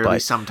 Bloodshot, rarely, but I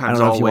sometimes,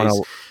 don't know if you want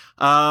always. to.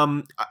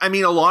 I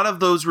mean, a lot of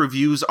those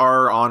reviews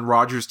are on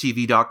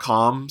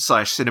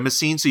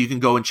rogerstv.com/cinemascene, so you can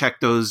go and check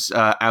those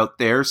out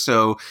there.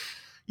 So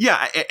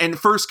yeah, and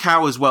First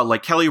Cow as well.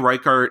 Like, Kelly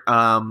Reichardt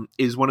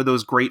is one of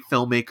those great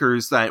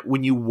filmmakers that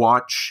when you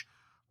watch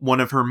one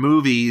of her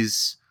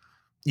movies,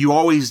 you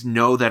always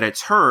know that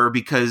it's her,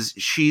 because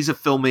she's a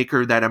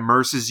filmmaker that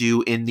immerses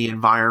you in the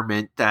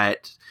environment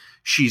that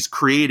she's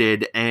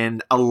created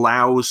and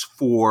allows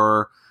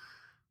for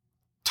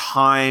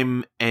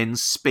time and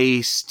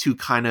space to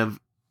kind of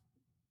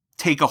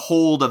take a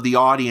hold of the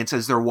audience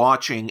as they're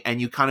watching,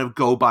 and you kind of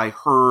go by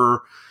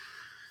her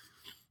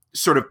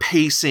sort of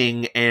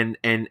pacing and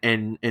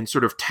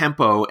sort of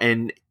tempo.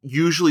 And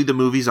usually the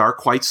movies are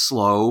quite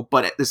slow,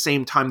 but at the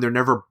same time they're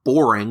never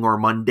boring or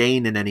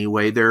mundane in any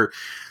way. They're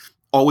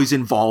always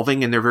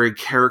involving, and they're very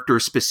character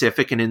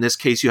specific. And in this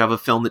case, you have a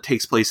film that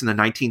takes place in the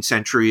 19th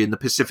century in the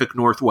Pacific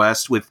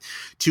Northwest with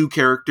two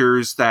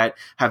characters that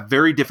have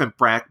very different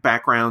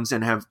backgrounds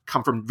and have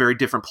come from very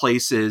different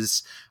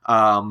places.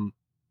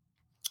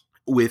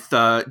 With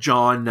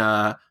John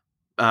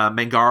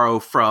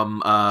Mangaro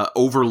from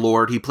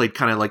Overlord. He played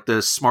kind of like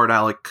the smart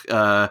aleck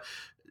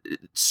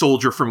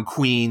soldier from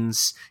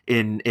Queens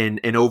in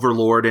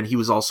Overlord, and he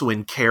was also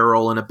in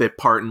Carol in a bit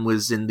part, and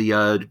was in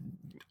the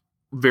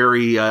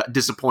very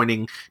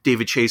disappointing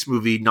David Chase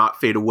movie Not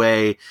Fade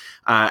Away.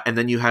 And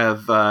then you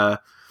have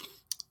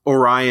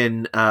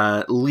Orion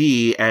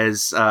Lee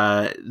as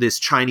this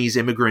Chinese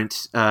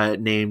immigrant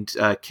named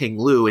King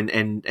Lu,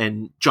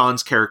 and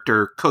John's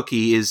character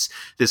Cookie is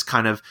this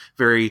kind of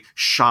very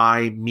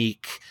shy,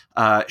 meek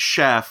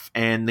chef,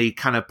 and they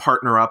kind of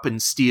partner up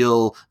and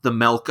steal the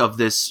milk of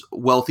this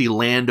wealthy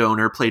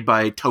landowner played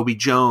by Toby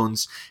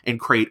Jones and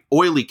create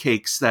oily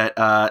cakes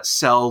that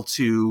sell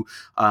to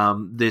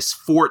this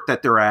fort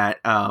that they're at.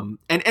 And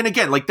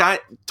again, like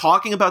that,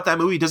 talking about that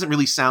movie doesn't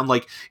really sound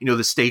like, you know,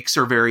 the stakes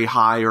are very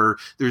high or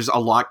there's a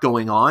lot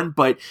going on,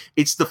 but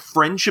it's the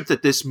friendship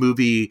that this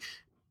movie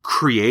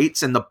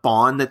creates and the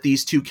bond that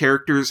these two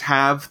characters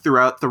have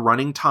throughout the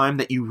running time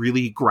that you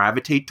really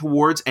gravitate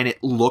towards. And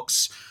it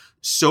looks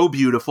so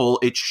beautiful.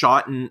 It's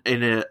shot in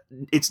a,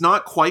 it's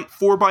not quite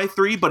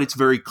 4:3, but it's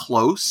very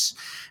close.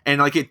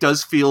 And like, it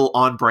does feel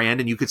on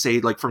brand. And you could say,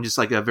 like, from just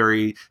like a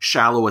very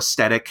shallow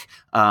aesthetic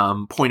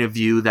point of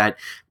view, that,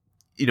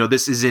 you know,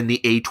 this is in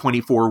the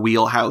A24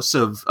 wheelhouse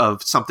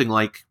of something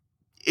like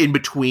in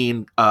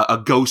between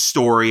a Ghost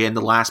Story and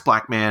The Last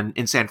Black Man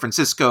in San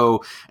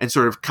Francisco, and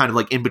sort of kind of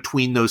like in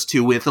between those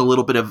two, with a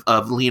little bit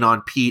of Lean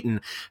on Pete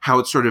and how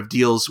it sort of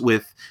deals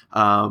with,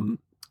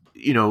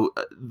 you know,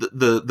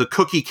 the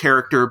Cookie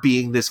character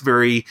being this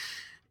very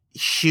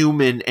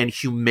human and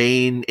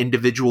humane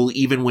individual,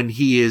 even when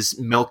he is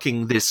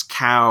milking this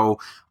cow,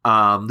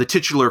 the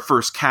titular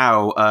first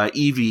cow,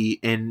 Evie,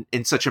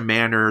 in such a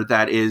manner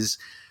that is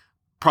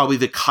probably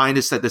the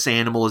kindest that this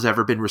animal has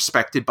ever been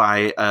respected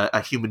by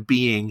a human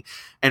being.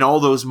 And all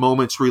those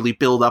moments really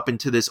build up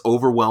into this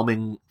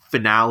overwhelming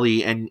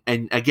finale. And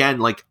again,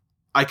 like,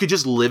 I could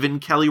just live in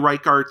Kelly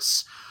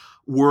Reichardt's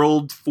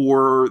world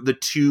for the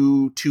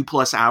two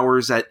plus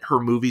hours that her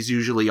movies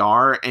usually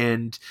are.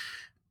 And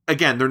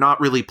again, they're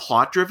not really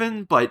plot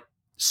driven, but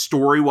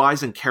story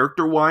wise and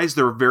character wise,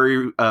 they're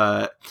very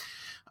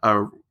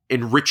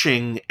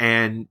enriching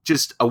and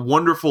just a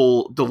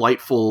wonderful,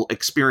 delightful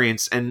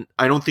experience. And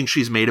I don't think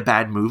she's made a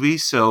bad movie.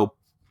 So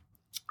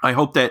I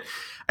hope that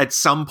at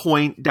some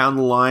point down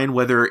the line,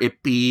 whether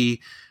it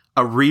be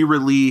a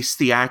re-release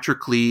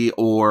theatrically,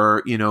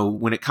 or, you know,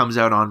 when it comes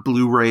out on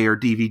Blu-ray or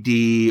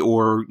DVD,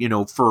 or, you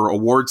know, for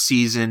award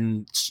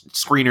season,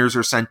 screeners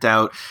are sent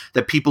out,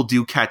 that people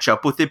do catch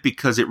up with it,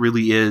 because it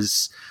really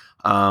is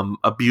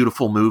a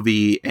beautiful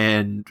movie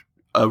and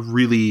a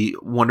really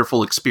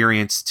wonderful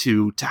experience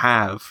to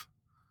have.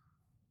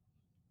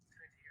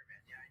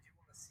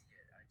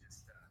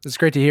 It's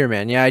great to hear,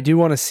 man. Yeah, I do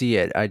want to see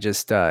it. I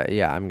just,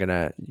 yeah, I'm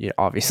gonna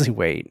obviously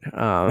wait.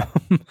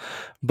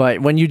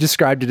 But when you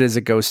described it as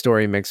a ghost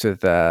story mixed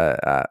with,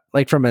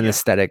 like, from an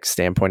aesthetic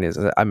standpoint, is,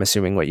 I'm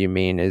assuming what you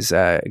mean is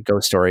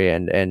Ghost Story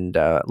and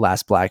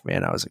Last Black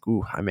Man, I was like,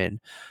 ooh, I'm in.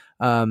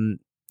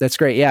 That's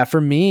great. Yeah, for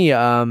me,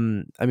 I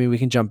mean, we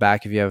can jump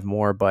back if you have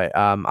more, but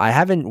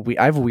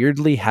I've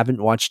weirdly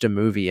haven't watched a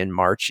movie in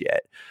March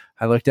yet.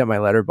 I looked at my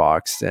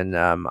letterbox, and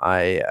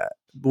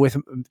with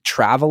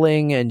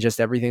traveling and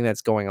just everything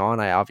that's going on,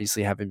 I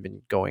obviously haven't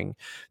been going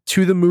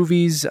to the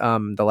movies.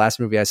 The last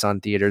movie I saw in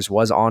theaters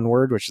was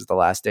Onward, which is the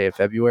last day of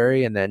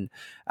February. And then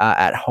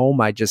at home,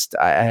 I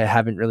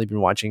haven't really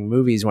been watching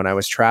movies. When I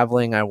was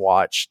traveling,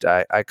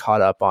 I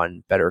caught up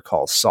on Better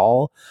Call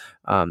Saul.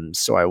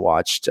 So I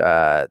watched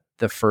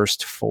the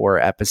first 4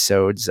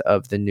 episodes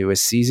of the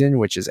newest season,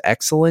 which is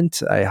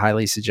excellent. I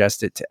highly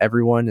suggest it to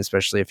everyone,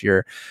 especially if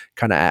you're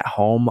kind of at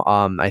home.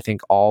 I think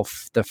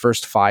the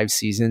first 5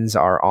 seasons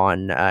are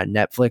on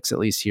Netflix, at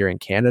least here in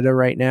Canada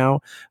right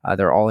now.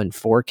 They're all in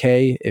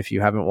 4K. If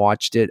you haven't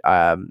watched it,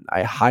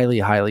 I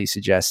highly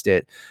suggest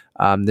it.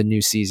 The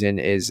new season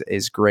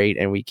is great,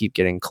 and we keep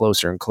getting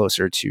closer and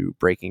closer to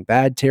Breaking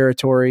Bad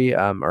territory,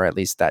 or at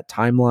least that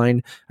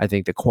timeline. I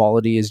think the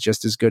quality is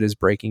just as good as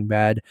Breaking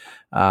Bad.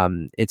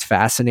 It's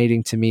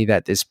fascinating to me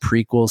that this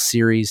prequel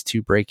series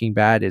to Breaking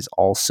Bad is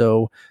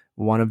also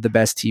one of the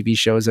best TV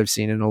shows I've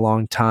seen in a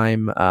long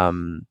time. I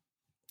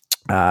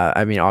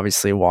mean,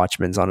 obviously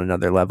Watchmen's on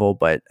another level,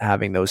 but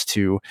having those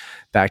two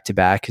back to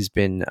back has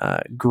been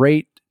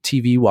great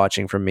TV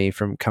watching from me,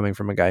 from coming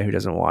from a guy who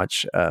doesn't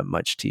watch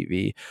much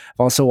TV. I've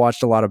also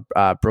watched a lot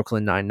of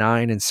Brooklyn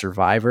Nine-Nine and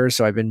Survivor,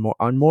 so I've been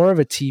more of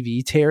a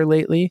TV tear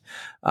lately.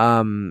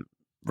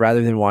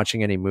 rather than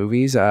watching any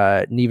movies,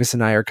 Nevis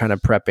and I are kind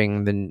of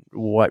prepping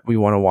what we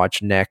want to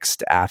watch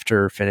next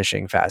after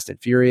finishing Fast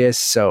and Furious.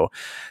 So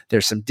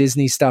there's some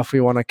Disney stuff we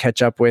want to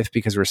catch up with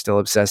because we're still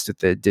obsessed with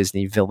the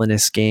Disney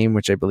Villainous game,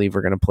 which I believe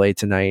we're going to play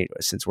tonight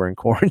since we're in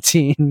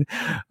quarantine.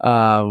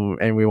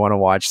 And we want to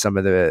watch some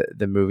of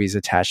the movies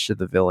attached to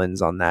the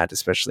villains on that,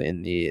 especially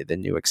in the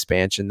new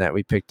expansion that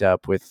we picked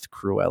up with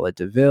Cruella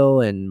de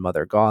Vil and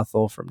Mother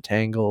Gothel from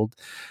Tangled.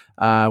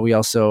 I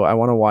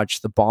want to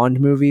watch the Bond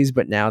movies,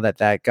 but now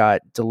that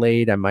got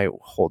delayed, I might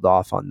hold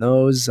off on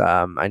those.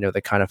 I know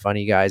the Kind of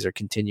Funny guys are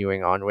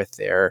continuing on with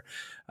their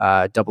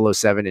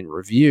 007 in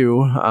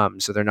review,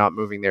 so they're not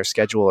moving their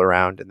schedule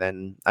around. And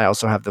then I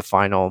also have the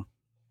final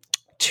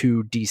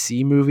two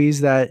DC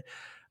movies that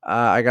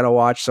I gotta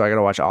watch. So I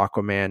gotta watch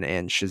Aquaman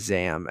and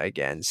Shazam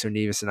again. So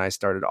Nevis and I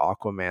started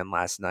Aquaman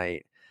last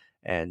night,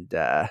 and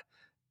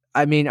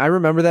I mean, I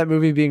remember that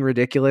movie being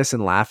ridiculous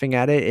and laughing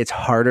at it. It's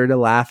harder to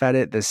laugh at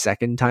it the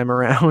second time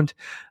around,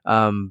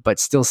 but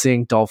still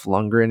seeing Dolph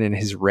Lundgren in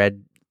his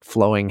red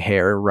flowing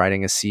hair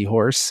riding a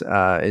seahorse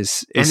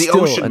is And the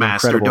still Ocean an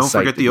Master. incredible Don't sight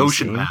forget to the be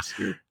Ocean seen.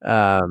 Master.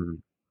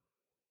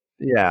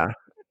 Yeah,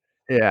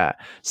 yeah.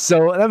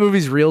 So that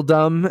movie's real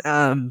dumb,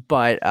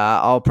 but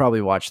I'll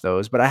probably watch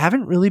those. But I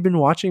haven't really been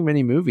watching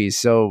many movies,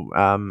 so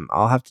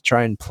I'll have to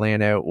try and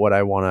plan out what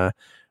I want to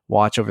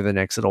watch over the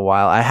next little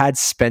while. I had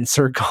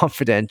Spencer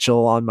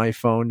Confidential on my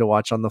phone to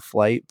watch on the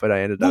flight, but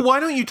I ended Well, up why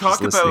don't you just talk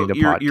listening to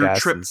about your podcasts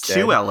trip instead.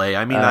 to LA?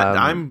 I mean,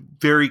 I'm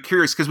very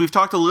curious because we've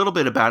talked a little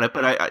bit about it,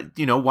 but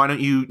why don't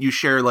you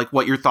share like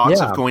what your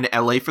thoughts of going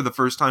to LA for the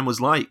first time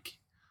was like?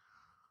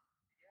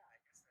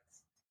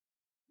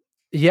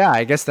 Yeah,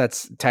 I guess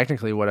that's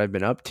technically what I've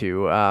been up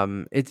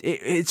to.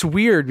 It's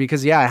weird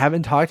because I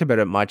haven't talked about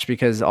it much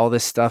because all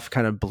this stuff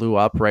kind of blew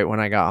up right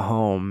when I got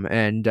home.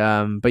 And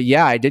but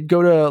yeah, I did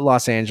go to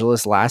Los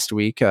Angeles last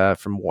week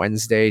from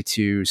Wednesday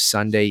to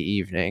Sunday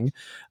evening.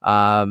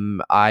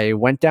 I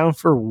went down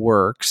for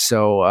work.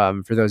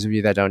 So for those of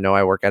you that don't know,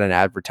 I work at an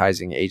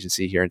advertising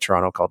agency here in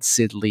Toronto called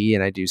Sid Lee,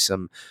 and I do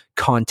some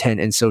content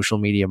and social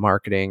media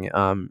marketing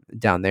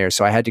down there.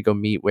 So I had to go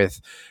meet with.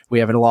 We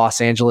have a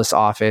Los Angeles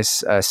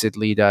office, Sid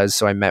Lee does.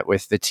 So I met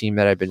with the team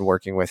that I've been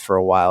working with for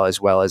a while,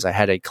 as well as I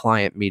had a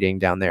client meeting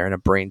down there and a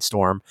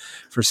brainstorm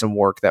for some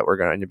work that we're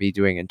going to be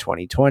doing in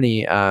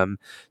 2020.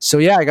 So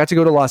yeah, I got to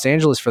go to Los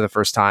Angeles for the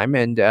first time,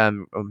 and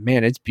oh,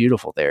 man, it's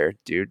beautiful there,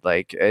 dude.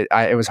 Like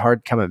it was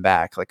hard coming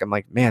back. Like I'm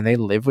like, man, they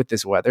live with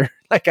this weather.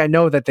 Like I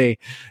know that they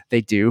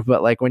do,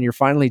 but like when you're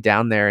finally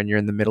down there and you're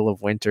in the middle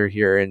of winter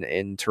here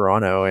in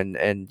Toronto,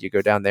 and you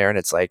go down there and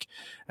it's like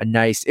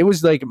it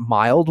was like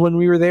mild when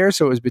we were there,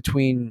 so it was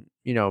between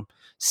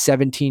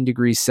 17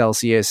 degrees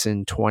Celsius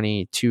and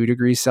 22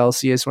 degrees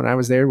Celsius when I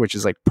was there, which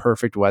is like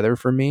perfect weather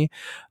for me.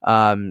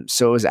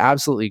 So it was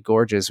absolutely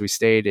gorgeous. We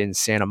stayed in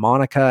Santa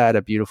Monica at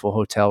a beautiful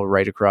hotel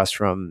right across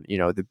from,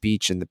 the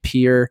beach and the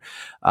pier.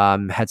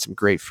 Had some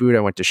great food. I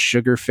went to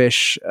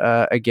Sugarfish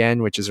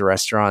again, which is a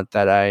restaurant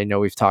that I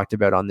know we've talked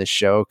about on this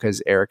show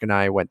because Eric and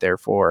I went there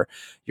for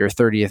your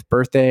 30th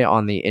birthday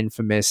on the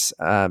infamous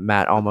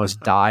Matt almost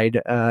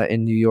died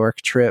in New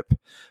York trip.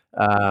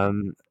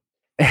 Um,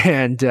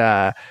 and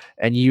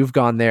you've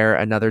gone there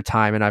another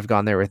time, and I've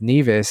gone there with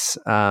Nevis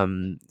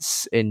in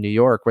New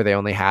York, where they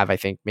only have, I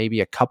think, maybe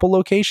a couple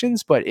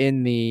locations, but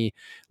in the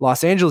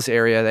Los Angeles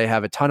area they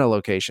have a ton of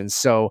locations.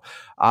 So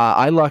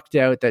I lucked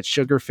out that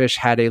Sugarfish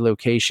had a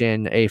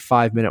location a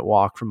 5-minute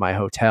walk from my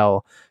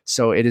hotel,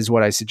 so it is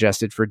what I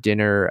suggested for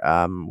dinner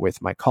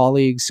with my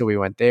colleagues. So we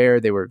went there.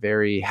 They were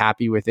very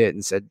happy with it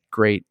and said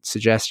great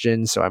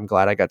suggestion, so I'm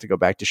glad I got to go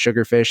back to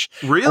Sugarfish.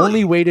 Really?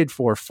 Only waited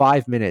for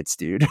 5 minutes,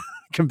 dude.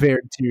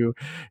 compared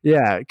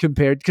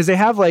because they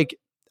have like,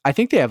 I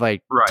think they have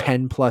like Right.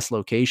 10 plus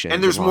locations,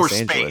 and there's in more Los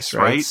Angeles, space,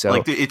 right? So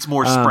like it's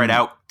more spread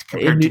out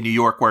compared to New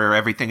York, where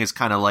everything is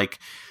kind of like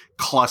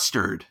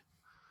clustered.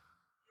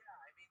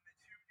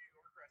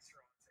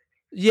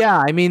 Yeah,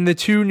 I mean, the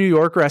two New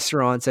York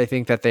restaurants I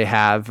think that they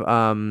have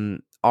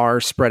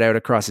are spread out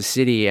across the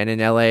city, and in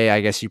LA,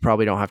 I guess you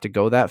probably don't have to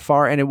go that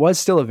far. And it was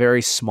still a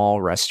very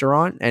small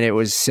restaurant, and it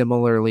was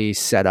similarly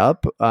set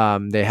up.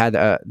 They had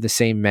the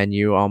same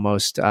menu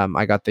almost.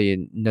 I got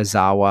the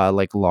Nazawa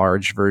like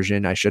large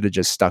version. I should have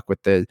just stuck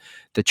with the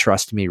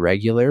Trust Me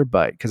regular,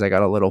 but because I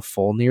got a little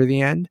full near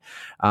the end.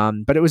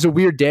 But it was a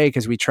weird day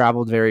because we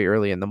traveled very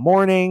early in the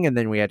morning, and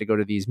then we had to go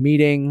to these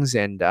meetings,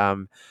 and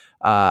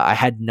I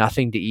had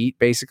nothing to eat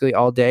basically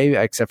all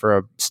day except for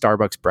a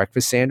Starbucks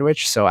breakfast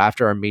sandwich. So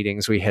after our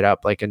meetings, we hit up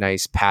like a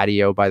nice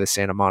patio by the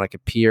Santa Monica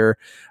Pier.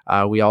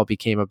 We all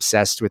became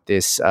obsessed with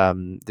this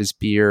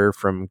beer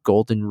from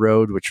Golden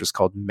Road, which was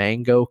called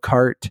Mango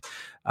Cart.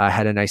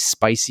 Had a nice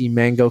spicy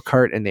mango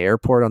cart in the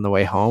airport on the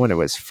way home, and it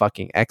was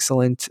fucking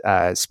excellent.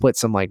 Split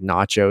some like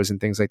nachos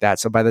and things like that.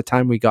 So by the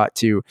time we got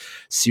to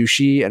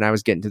sushi and I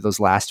was getting to those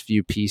last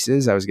few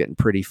pieces, I was getting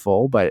pretty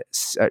full. But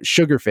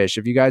Sugarfish,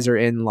 if you guys are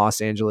in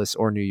Los Angeles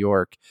or New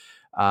York,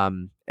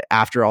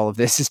 after all of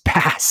this is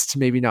passed.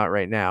 Maybe not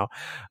right now.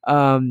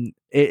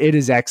 It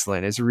is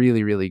excellent. It's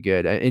really, really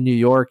good. In New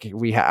York,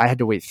 I had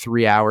to wait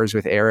 3 hours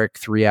with Eric,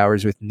 3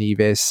 hours with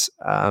Nevis.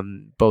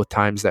 Both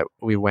times that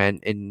we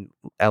went. In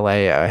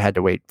LA, I had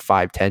to wait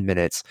 5-10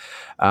 minutes,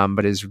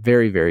 but it's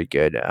very, very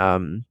good.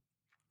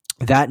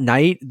 That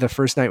night, the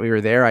first night we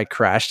were there, I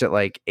crashed at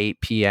like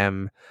 8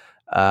 p.m.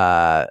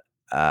 Uh,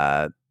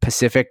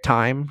 Pacific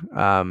time.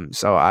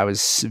 So I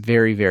was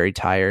very, very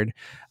tired.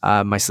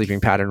 My sleeping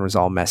pattern was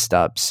all messed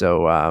up.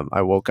 So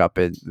I woke up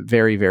at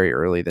very, very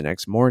early the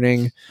next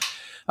morning.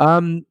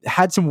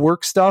 Had some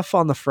work stuff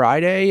on the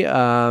Friday.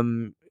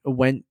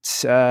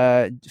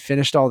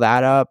 Finished all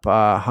that up.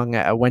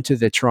 I went to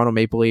the Toronto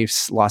Maple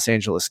Leafs Los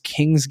Angeles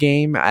Kings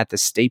game at the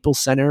Staples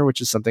Center,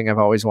 which is something I've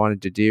always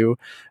wanted to do.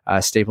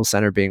 Staples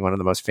Center being one of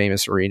the most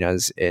famous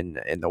arenas in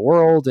the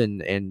world,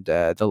 and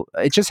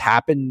it just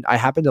happened. I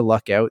happened to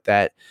luck out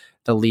that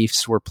the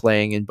Leafs were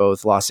playing in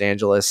both Los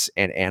Angeles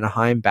and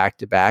Anaheim back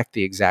to back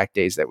the exact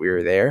days that we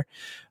were there.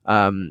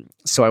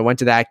 So I went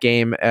to that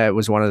game. It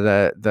was one of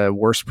the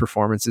worst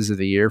performances of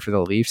the year for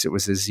the Leafs. It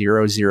was a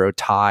 0-0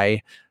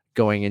 tie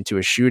going into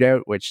a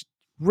shootout, which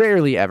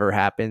rarely ever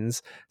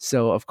happens.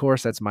 So of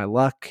course that's my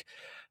luck.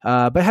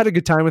 But I had a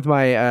good time with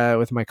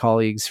my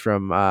colleagues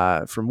from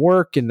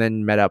work, and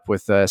then met up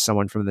with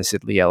someone from the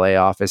Sidley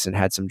LA office and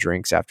had some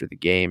drinks after the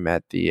game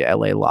at the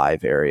LA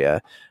Live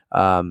area.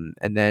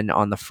 And then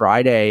on the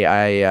Friday,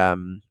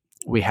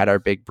 we had our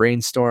big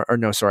brainstorm. Or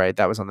no, sorry,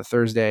 that was on the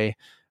Thursday.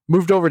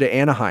 Moved over to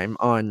Anaheim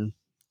on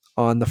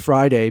the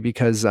Friday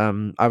because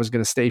I was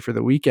going to stay for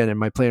the weekend, and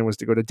my plan was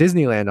to go to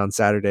Disneyland on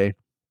Saturday.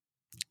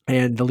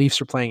 And the Leafs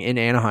were playing in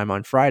Anaheim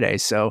on Friday,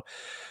 so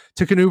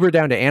took an Uber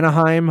down to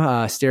Anaheim.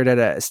 Stayed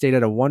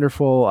at a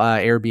wonderful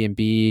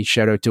Airbnb.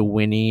 Shout out to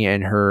Winnie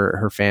and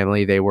her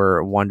family; they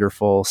were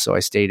wonderful. So I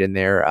stayed in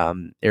their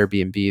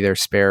Airbnb, their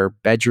spare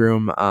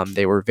bedroom.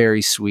 They were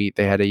very sweet.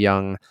 They had a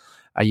young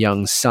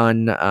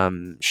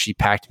son. She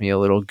packed me a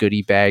little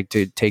goodie bag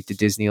to take to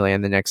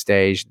Disneyland the next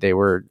day. They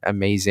were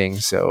amazing.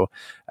 So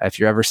if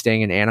you're ever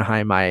staying in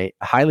Anaheim, I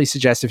highly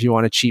suggest, if you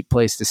want a cheap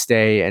place to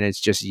stay and it's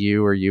just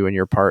you or you and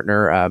your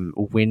partner,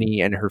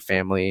 Winnie and her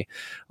family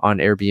on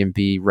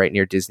Airbnb right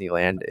near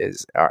Disneyland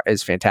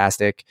is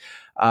fantastic.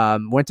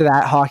 Went to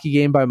that hockey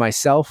game by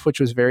myself, which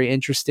was very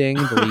interesting.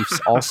 The Leafs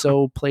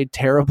also played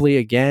terribly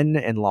again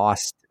and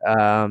lost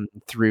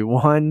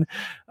 3-1.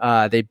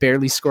 They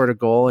barely scored a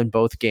goal in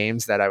both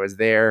games that I was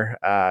there.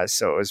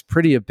 So it was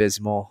pretty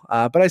abysmal,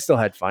 but I still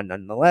had fun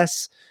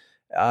nonetheless.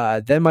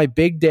 Then my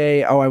big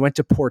day, I went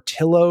to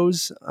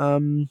Portillo's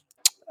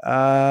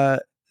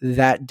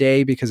that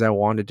day because I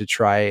wanted to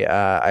try.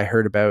 I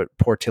heard about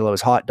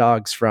Portillo's hot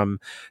dogs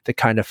from the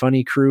Kind of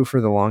Funny crew for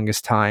the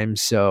longest time.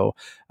 So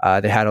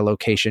they had a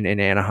location in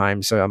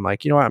Anaheim. So I'm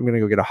like, you know what? I'm going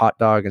to go get a hot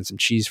dog and some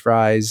cheese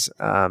fries.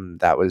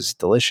 That was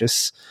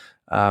delicious.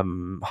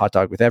 Hot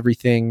dog with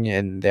everything.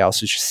 And they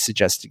also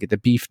suggested to get the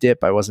beef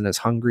dip. I wasn't as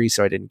hungry,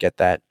 so I didn't get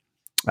that.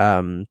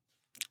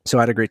 So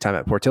I had a great time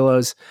at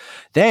Portillo's.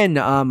 Then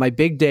my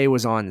big day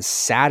was on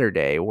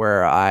Saturday,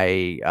 where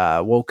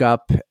I woke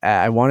up.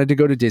 I wanted to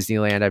go to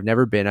Disneyland. I've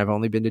never been. I've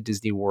only been to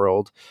Disney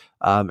World.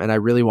 And I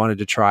really wanted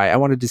to try. I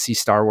wanted to see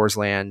Star Wars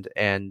Land.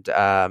 And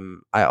I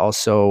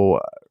also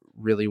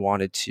really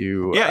wanted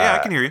to... Yeah, I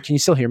can hear you. Can you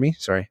still hear me?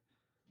 Sorry.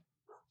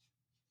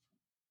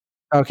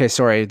 Okay,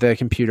 sorry. The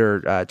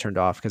computer turned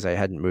off because I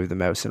hadn't moved the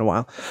mouse in a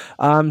while.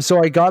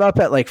 So I got up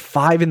at like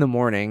 5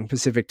 a.m.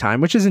 Pacific time,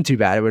 which isn't too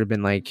bad. It would have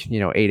been like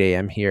 8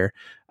 a.m. here.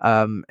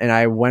 And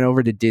I went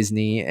over to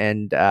Disney,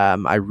 and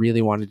I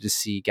really wanted to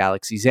see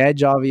Galaxy's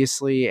Edge,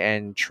 obviously,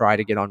 and try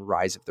to get on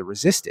Rise of the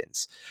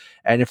Resistance.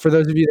 And for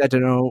those of you that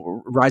don't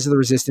know, Rise of the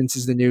Resistance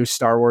is the new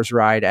Star Wars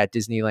ride at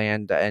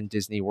Disneyland and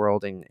Disney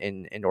World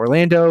in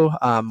Orlando.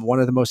 One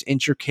of the most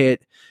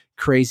intricate,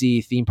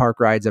 crazy theme park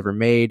rides ever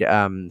made.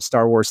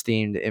 Star Wars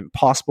themed,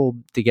 impossible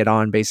to get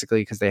on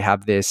basically because they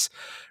have this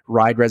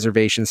ride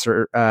reservation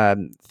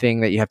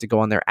thing that you have to go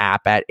on their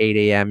app at 8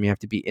 a.m. You have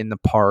to be in the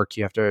park.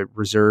 You have to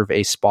reserve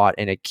a spot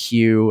in a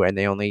queue, and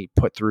they only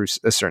put through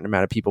a certain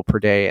amount of people per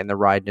day. And the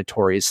ride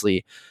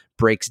notoriously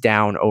breaks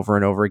down over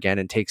and over again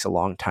and takes a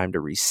long time to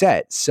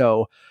reset.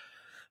 So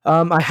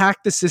I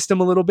hacked the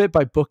system a little bit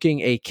by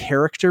booking a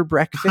character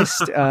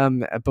breakfast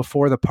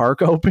before the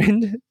park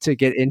opened to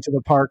get into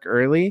the park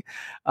early.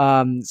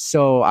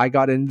 So I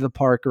got into the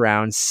park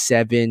around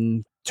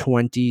 7:20,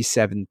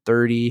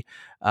 7:30.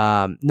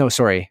 No,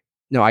 sorry.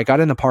 No, I got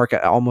in the park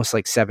at almost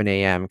like 7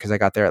 a.m. because I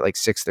got there at like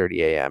 6:30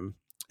 a.m.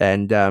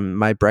 And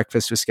my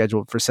breakfast was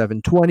scheduled for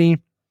 7:20.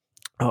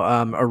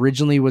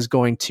 Originally was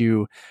going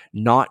to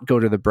not go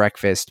to the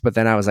breakfast, but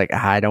then I was like,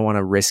 I don't want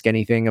to risk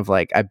anything of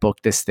like, I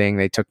booked this thing.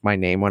 They took my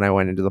name when I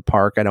went into the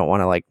park. I don't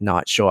want to like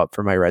not show up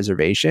for my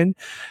reservation.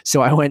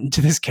 So I went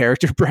into this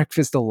character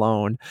breakfast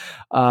alone,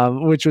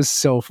 which was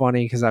so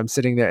funny because I'm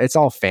sitting there. It's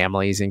all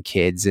families and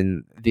kids,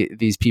 and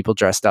these people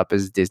dressed up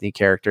as Disney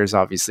characters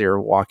obviously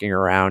are walking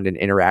around and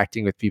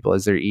interacting with people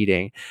as they're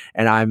eating.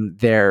 And I'm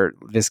there,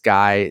 this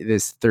guy,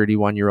 this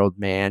 31-year-old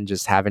man,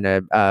 just having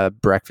a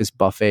breakfast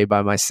buffet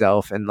by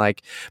myself stuff. And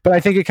like, but I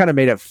think it kind of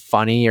made it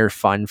funny or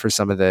fun for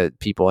some of the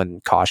people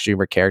in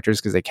costume or characters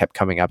because they kept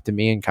coming up to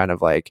me and kind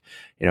of like,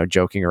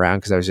 joking around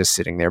because I was just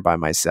sitting there by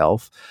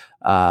myself.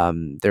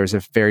 There was a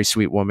very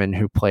sweet woman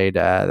who played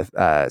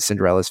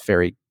Cinderella's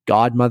fairy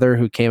godmother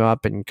who came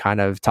up and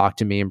kind of talked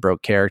to me and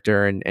broke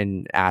character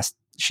and asked.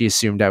 She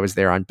assumed I was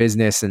there on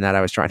business and that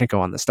I was trying to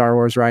go on the Star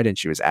Wars ride, and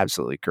she was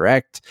absolutely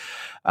correct.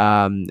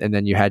 And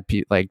then you had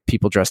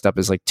people dressed up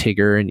as like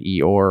Tigger and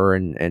Eeyore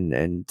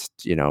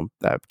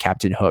and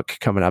Captain Hook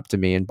coming up to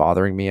me and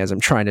bothering me as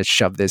I'm trying to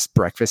shove this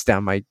breakfast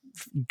down my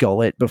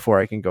gullet before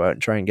I can go out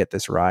and try and get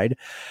this ride.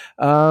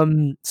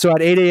 So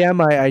at 8 a.m.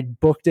 I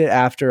booked it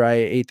after I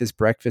ate this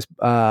breakfast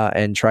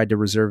and tried to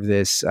reserve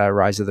this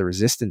Rise of the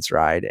Resistance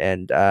ride,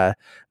 and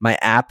my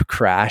app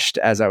crashed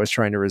as I was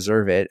trying to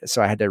reserve it,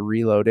 so I had to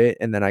reload it,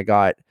 and then I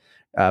got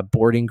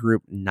boarding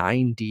group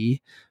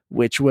 90,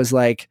 which was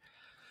like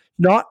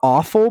not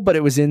awful, but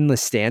it was in the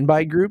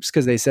standby groups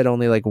because they said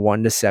only like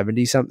 1 to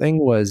 70 something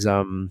was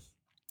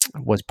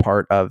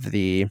part of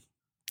the,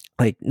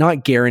 like,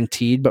 not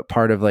guaranteed, but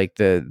part of like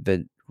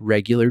the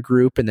regular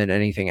group, and then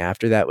anything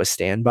after that was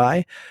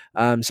standby.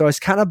 So I was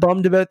kind of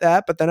bummed about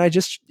that, but then I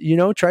just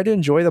tried to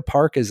enjoy the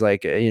park as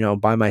like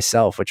by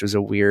myself, which was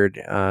a weird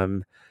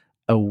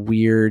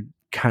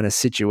kind of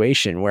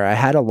situation where I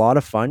had a lot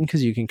of fun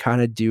because you can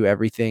kind of do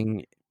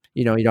everything.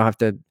 You don't have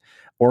to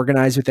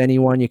organize with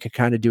anyone. You can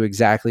kind of do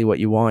exactly what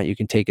you want. You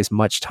can take as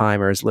much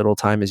time or as little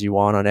time as you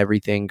want on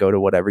everything, go to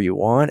whatever you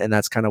want. And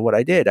that's kind of what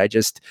I did. I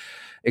just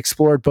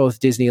explored both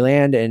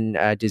Disneyland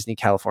and Disney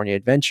California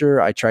Adventure.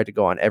 I tried to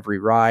go on every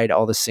ride.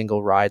 All the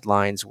single ride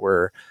lines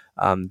were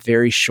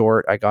very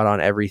short. I got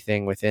on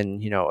everything within,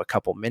 a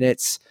couple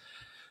minutes.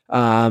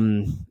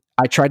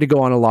 I tried to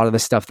go on a lot of the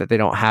stuff that they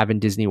don't have in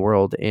Disney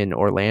World in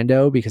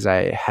Orlando because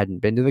I hadn't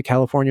been to the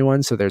California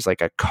one. So there's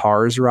like a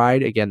Cars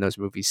ride. Again, those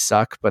movies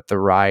suck, but the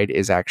ride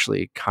is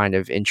actually kind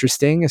of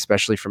interesting,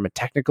 especially from a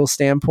technical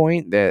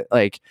standpoint, that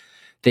like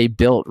they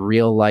built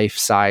real life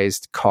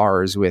sized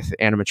cars with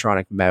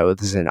animatronic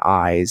mouths and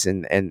eyes,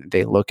 and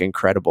they look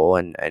incredible.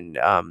 And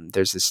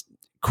there's this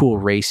cool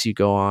race you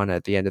go on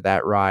at the end of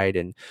that ride,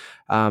 and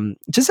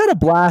just had a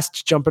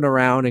blast jumping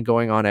around and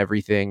going on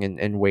everything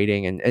and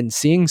waiting and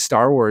seeing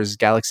Star Wars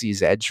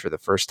Galaxy's Edge for the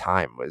first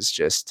time was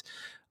just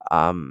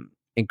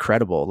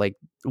incredible. Like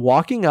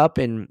walking up,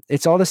 and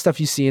it's all the stuff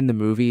you see in the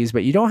movies,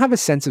 but you don't have a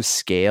sense of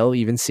scale,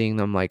 even seeing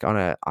them like on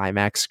a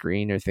IMAX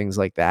screen or things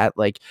like that.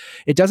 Like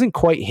it doesn't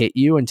quite hit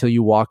you until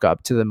you walk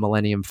up to the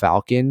Millennium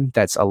Falcon.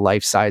 That's a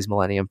life-size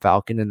Millennium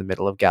Falcon in the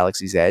middle of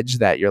Galaxy's Edge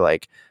that you're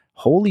like,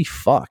 holy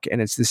fuck. And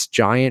it's this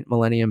giant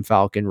Millennium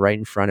Falcon right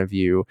in front of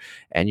you,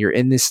 and you're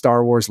in this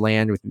Star Wars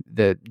land with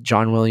the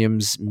John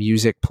Williams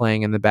music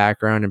playing in the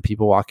background and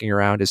people walking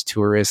around as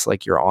tourists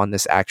like you're on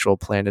this actual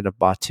planet of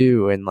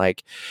Batuu. And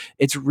like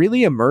it's really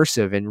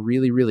immersive and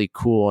really, really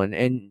cool.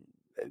 And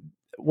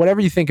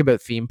whatever you think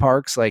about theme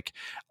parks, like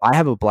I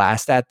have a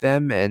blast at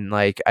them, and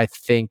like I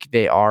think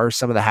they are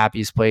some of the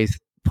happiest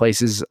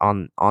places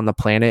on the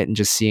planet, and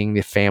just seeing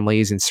the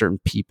families and certain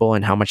people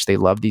and how much they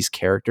love these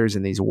characters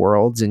and these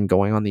worlds and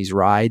going on these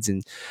rides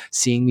and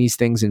seeing these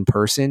things in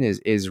person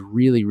is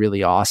really,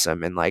 really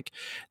awesome. And like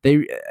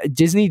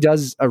Disney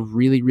does a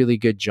really, really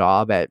good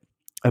job at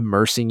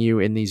immersing you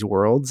in these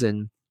worlds.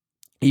 And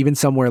even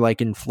somewhere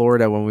like in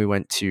Florida, when we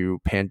went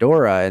to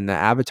Pandora and the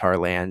Avatar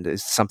land,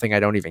 is something I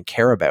don't even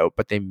care about,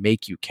 but they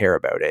make you care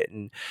about it.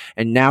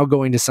 And now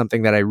going to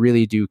something that I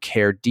really do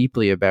care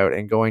deeply about,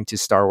 and going to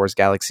Star Wars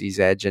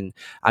Galaxy's Edge. And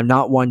I'm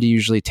not one to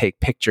usually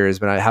take pictures,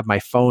 but I have my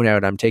phone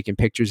out. I'm taking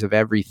pictures of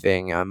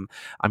everything. I'm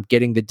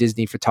getting the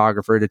Disney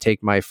photographer to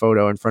take my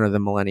photo in front of the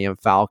Millennium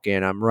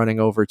Falcon. I'm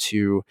running over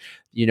to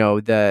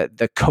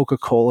the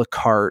Coca-Cola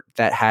cart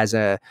that has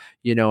an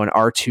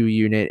R2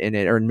 unit in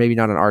it, or maybe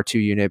not an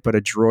R2 unit, but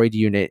a droid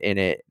unit in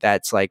it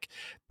that's like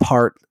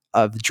part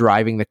of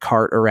driving the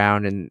cart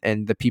around,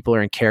 and the people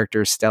are in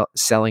characters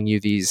selling you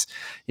these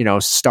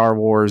Star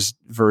Wars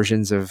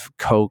versions of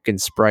Coke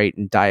and Sprite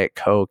and Diet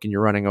Coke, and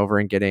you're running over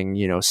and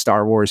getting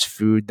Star Wars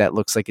food that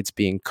looks like it's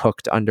being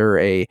cooked under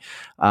a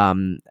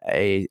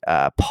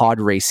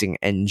pod racing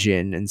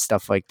engine and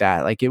stuff like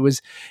that. Like it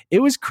was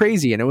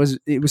crazy, and it was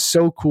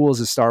so cool as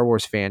a Star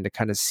Wars fan to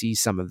kind of see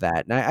some of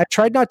that. And I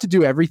tried not to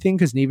do everything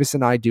because Nevis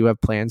and I do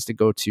have plans to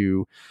go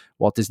to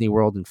Walt Disney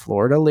World in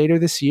Florida later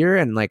this year.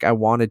 And like, I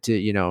wanted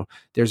to,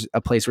 there's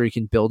a place where you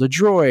can build a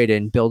droid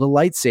and build a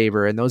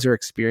lightsaber, and those are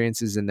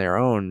experiences in their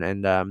own.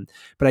 And,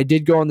 but I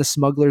did go on the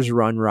Smuggler's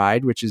Run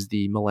ride, which is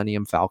the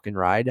Millennium Falcon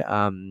ride.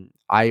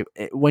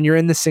 When you're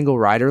in the single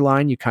rider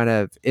line, you kind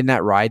of, in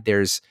that ride,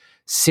 there's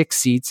 6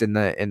 seats in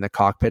the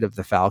cockpit of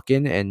the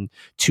Falcon, and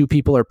 2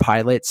 people are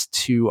pilots,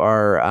 2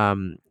 are,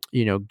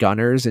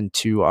 gunners, and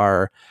 2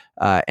 are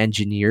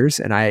engineers.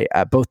 And I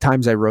both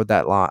times I rode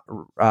that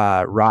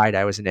ride,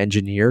 I was an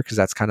engineer because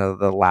that's kind of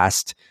the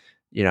last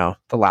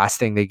the last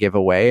thing they give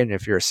away. And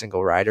if you're a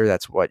single rider,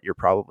 that's what you're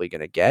probably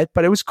going to get.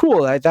 But it was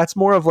cool. That's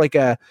more of like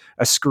a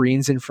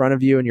screens in front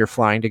of you, and you're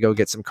flying to go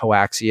get some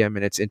coaxium,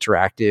 and it's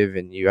interactive,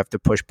 and you have to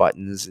push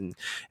buttons and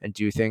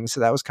do things. So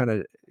that was kind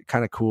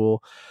of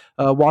cool.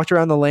 Walked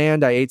around the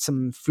land. I ate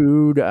some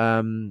food.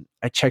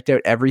 I checked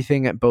out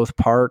everything at both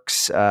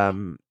parks.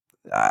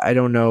 I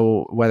don't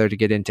know whether to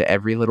get into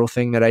every little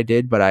thing that I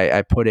did, but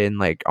I put in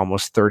like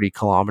almost 30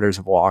 kilometers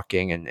of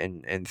walking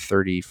and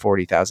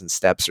 40,000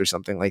 steps or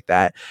something like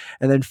that.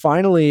 And then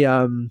finally,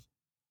 uh,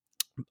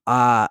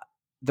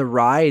 the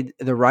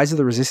Rise of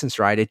the Resistance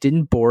ride, it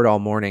didn't board all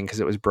morning because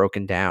it was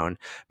broken down.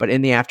 But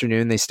in the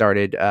afternoon, they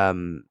started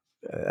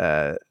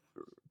uh,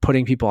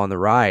 putting people on the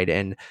ride,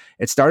 and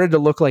it started to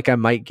look like I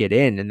might get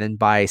in. And then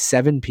by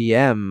 7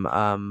 p.m.,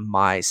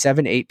 my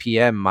 8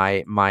 p.m.,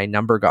 my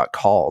number got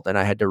called, and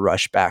I had to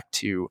rush back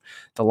to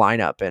the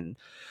lineup. And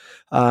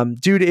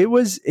dude,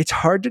 it's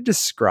hard to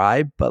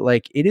describe, but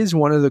like it is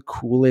one of the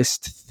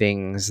coolest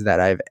things that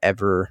I've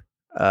ever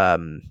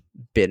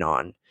been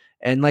on.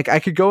 And like I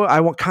could go,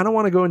 kind of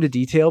want to go into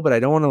detail, but I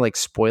don't want to like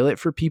spoil it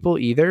for people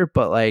either.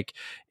 But like,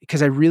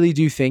 because I really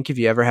do think if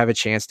you ever have a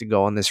chance to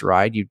go on this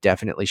ride, you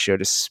definitely should,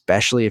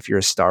 especially if you're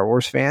a Star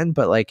Wars fan.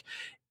 But like,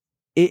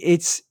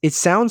 it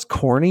sounds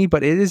corny,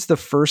 but it is the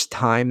first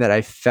time that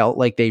I felt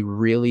like they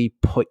really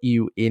put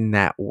you in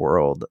that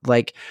world.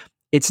 Like,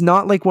 it's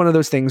not like one of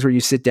those things where you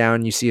sit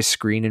down, you see a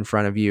screen in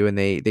front of you, and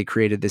they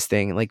created this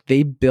thing. Like,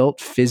 they built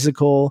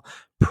physical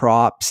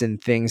props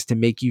and things to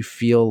make you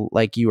feel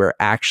like you are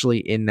actually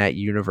in that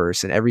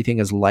universe, and everything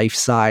is life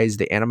size.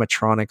 The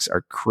animatronics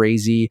are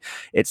crazy.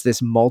 It's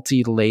this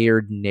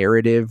multi-layered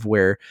narrative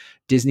where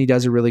Disney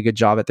does a really good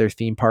job at their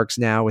theme parks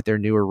now with their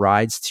newer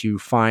rides to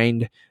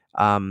find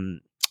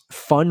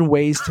fun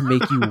ways to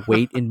make you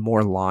wait in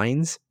more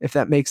lines, if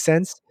that makes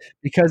sense,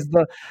 because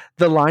the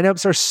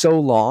lineups are so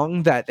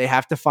long that they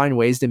have to find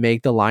ways to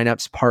make the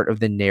lineups part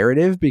of the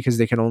narrative, because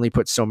they can only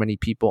put so many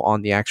people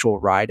on the actual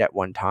ride at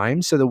one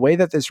time. So the way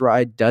that this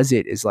ride does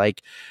it is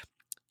like,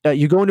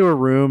 you go into a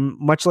room,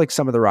 much like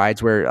some of the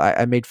rides where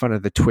I made fun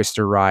of the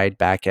Twister ride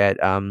back at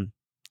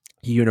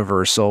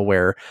Universal,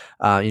 where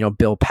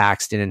Bill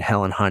Paxton and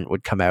Helen Hunt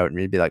would come out and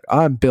he'd be like,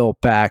 "I'm Bill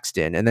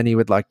Paxton," and then he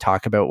would like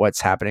talk about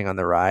what's happening on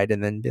the ride,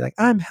 and then be like,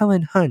 "I'm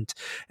Helen Hunt,"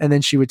 and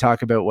then she would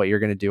talk about what you're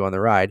going to do on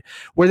the ride.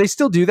 Where they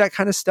still do that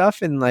kind of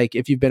stuff, and like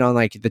if you've been on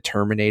like the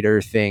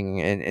Terminator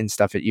thing and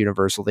stuff at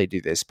Universal, they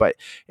do this. But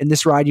in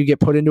this ride, you get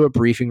put into a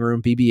briefing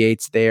room.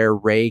 BB-8's there.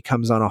 Rey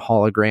comes on a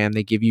hologram.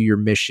 They give you your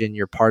mission.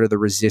 You're part of the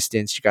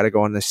Resistance. You got to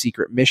go on the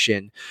secret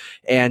mission,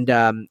 and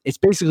it's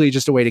basically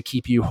just a way to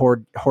keep you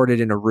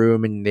hoarded in a room.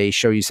 And they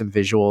show you some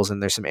visuals,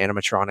 and there's some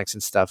animatronics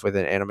and stuff with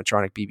an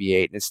animatronic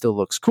BB-8, and it still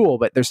looks cool,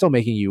 but they're still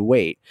making you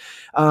wait.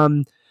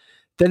 Then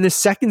the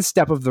second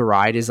step of the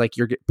ride is like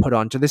you're put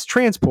onto this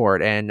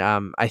transport, and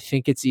I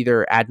think it's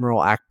either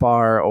Admiral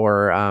Akbar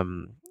or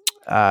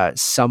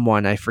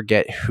someone, I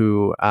forget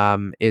who,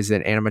 is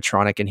an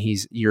animatronic, and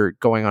you're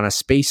going on a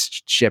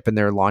spaceship, and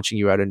they're launching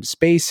you out into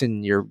space,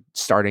 and you're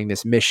starting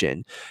this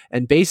mission.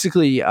 And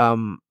basically,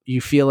 you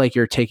feel like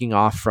you're taking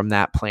off from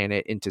that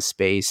planet into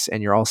space,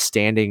 and you're all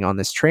standing on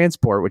this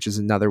transport, which is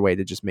another way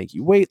to just make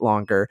you wait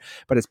longer,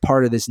 but it's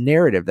part of this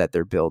narrative that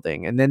they're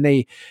building. And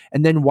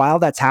then while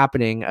that's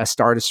happening, a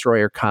Star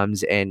Destroyer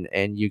comes, and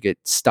you get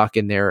stuck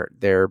in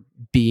their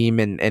beam,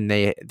 and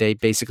they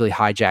basically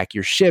hijack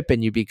your ship,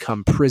 and you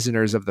become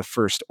prisoners of the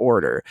First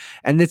Order.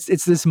 And it's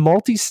this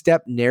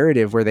multi-step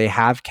narrative where they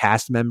have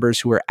cast members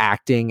who are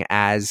acting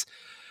as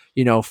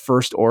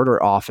First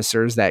Order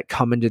officers that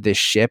come into this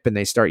ship, and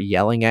they start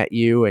yelling at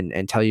you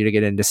and tell you to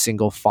get into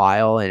single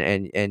file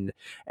and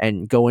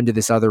go into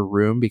this other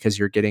room because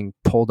you're getting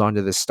pulled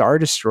onto the Star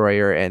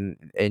Destroyer, and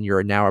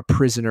you're now a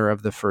prisoner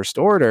of the First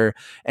Order.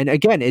 And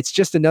again, it's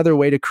just another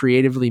way to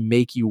creatively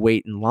make you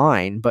wait in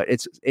line. But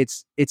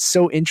it's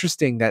so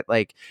interesting that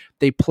like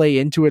they play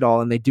into it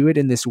all, and they do it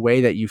in this way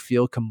that you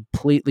feel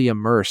completely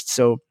immersed.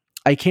 So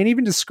I can't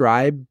even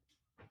describe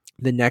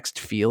the next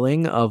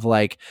feeling of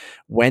like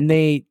when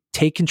they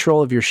take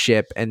control of your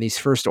ship and these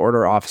First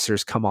Order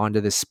officers come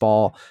onto this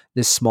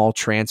small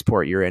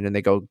transport you're in, and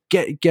they go,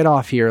 get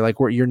off here, like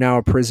you're now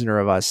a prisoner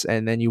of us.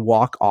 And then you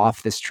walk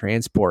off this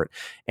transport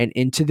and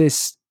into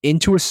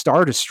a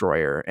Star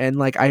Destroyer. And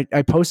like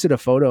I posted a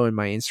photo in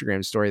my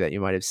Instagram story that you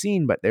might have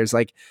seen, but there's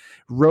like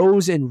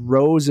rows and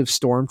rows of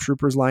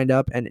stormtroopers lined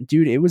up, and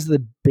dude, it was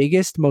the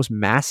biggest, most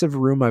massive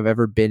room I've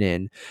ever been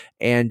in.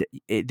 And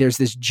there's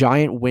this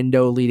giant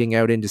window leading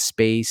out into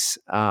space,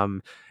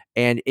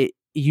 and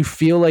you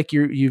feel like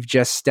you've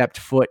just stepped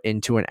foot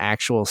into an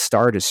actual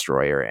Star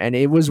Destroyer. And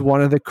it was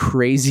one of the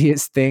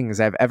craziest things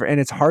I've ever, and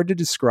it's hard to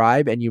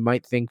describe. And you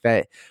might think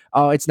that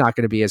oh, it's not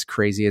going to be as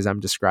crazy as I'm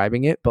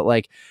describing it. But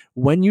like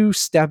when you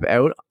step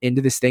out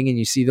into this thing and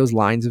you see those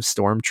lines of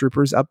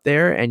stormtroopers up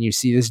there and you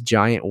see this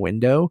giant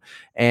window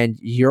and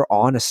you're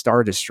on a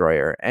Star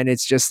Destroyer, and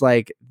it's just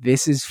like,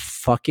 this is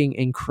fucking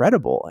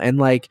incredible. And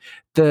like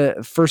the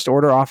First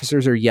Order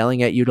officers are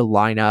yelling at you to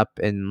line up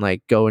and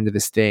like go into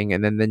this thing.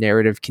 And then the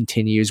narrative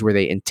continues where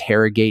they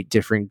interrogate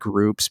different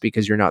groups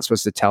because you're not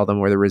supposed to tell them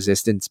where the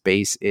resistance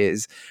base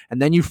is.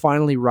 And then you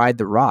finally ride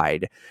the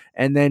ride.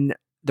 And then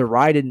the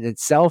ride in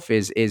itself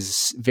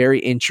is very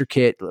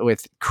intricate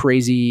with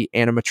crazy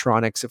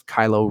animatronics of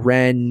Kylo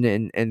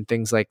Ren and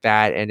things like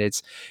that, and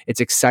it's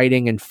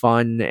exciting and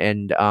fun.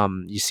 And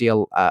you see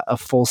a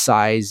full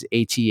size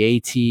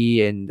AT-AT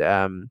and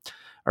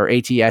or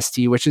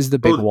AT-ST, which is the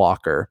big Oh,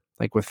 walker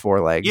like with four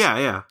legs. yeah,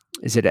 yeah.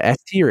 Is it a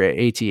ST or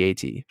a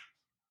AT-AT?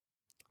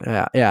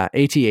 Yeah,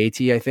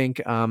 AT-AT, I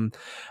think. And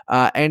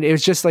it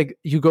was just like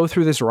you go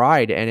through this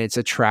ride, and it's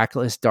a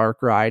trackless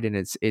dark ride, and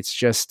it's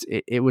just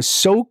it was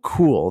so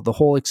cool, the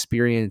whole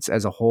experience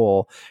as a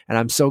whole. And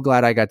I'm so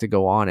glad I got to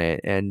go on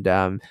it. And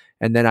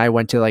then I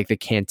went to like the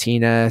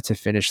cantina to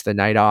finish the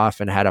night off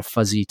and had a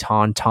fuzzy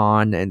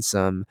tauntaun and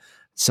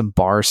some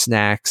bar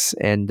snacks.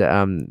 And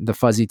the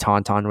fuzzy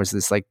tauntaun was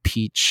this like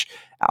peach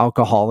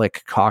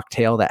alcoholic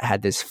cocktail that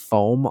had this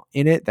foam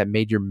in it that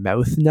made your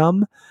mouth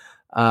numb,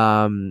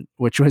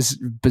 which was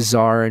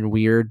bizarre and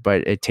weird,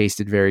 but it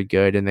tasted very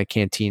good. And the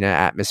cantina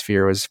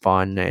atmosphere was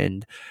fun.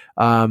 And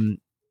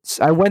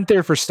I went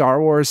there for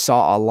Star Wars,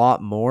 saw a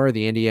lot more.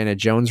 The Indiana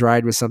Jones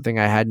ride was something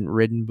I hadn't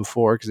ridden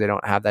before because they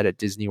don't have that at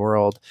Disney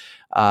World.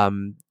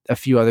 A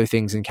few other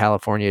things in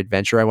California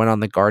Adventure. I went on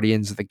the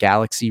Guardians of the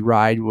Galaxy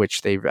ride,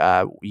 which they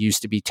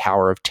used to be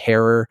Tower of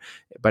Terror,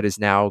 but is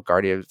now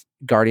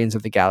Guardians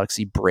of the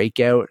Galaxy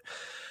Breakout.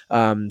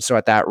 So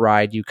at that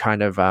ride, you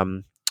kind of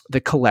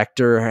the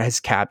collector has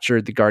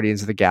captured the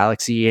Guardians of the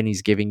Galaxy, and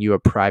he's giving you a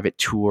private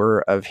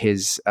tour of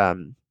his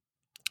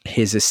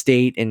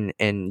estate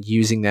and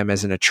using them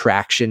as an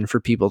attraction for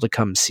people to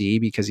come see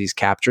because he's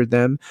captured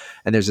them.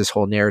 And there's this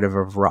whole narrative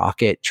of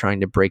Rocket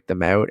trying to break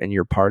them out, and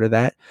you're part of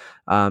that.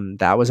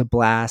 That was a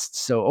blast.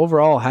 So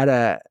overall, had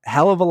a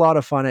hell of a lot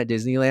of fun at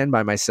Disneyland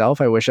by myself.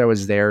 I wish I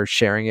was there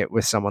sharing it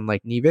with someone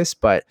like Nevis,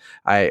 but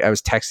I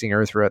was texting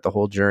her throughout the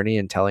whole journey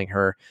and telling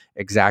her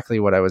exactly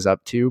what I was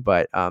up to.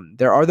 But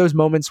there are those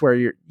moments where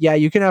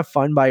you can have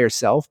fun by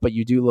yourself, but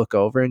you do look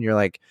over and you're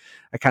like,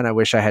 I kind of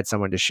wish I had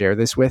someone to share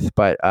this with.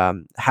 But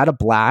had a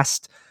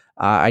blast.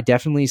 I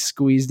definitely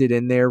squeezed it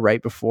in there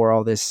right before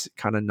all this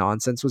kind of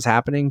nonsense was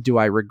happening. Do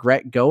I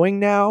regret going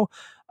now?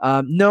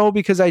 No,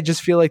 because I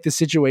just feel like the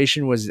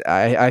situation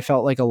I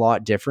felt like a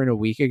lot different a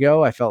week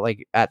ago. I felt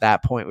like at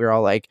that point we were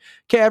all like,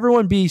 okay,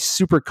 everyone be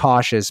super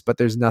cautious, but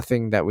there's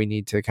nothing that we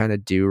need to kind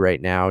of do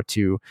right now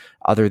to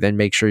other than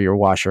make sure you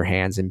wash your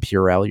hands and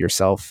Purell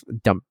yourself,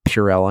 dump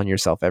Purell on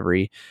yourself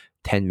every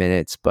 10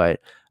 minutes. But,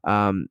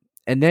 and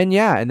then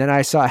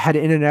I had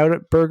an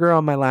In-N-Out burger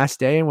on my last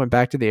day and went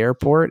back to the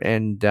airport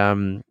and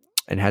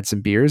had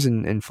some beers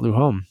and flew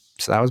home.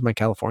 So that was my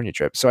California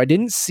trip. So I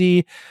didn't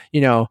see,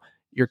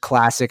 your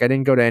classic. I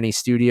didn't go to any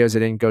studios. I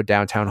didn't go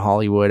downtown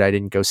Hollywood. I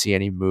didn't go see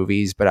any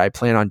movies, but I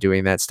plan on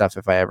doing that stuff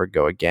if I ever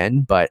go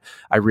again. But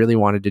I really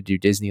wanted to do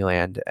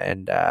Disneyland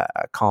and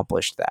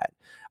accomplished that.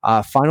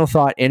 Final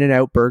thought,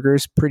 In-N-Out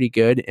burgers, pretty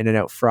good.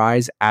 In-N-Out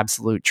fries,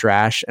 absolute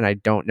trash. And I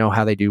don't know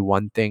how they do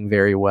one thing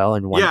very well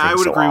and one thing I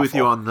would so agree awful. with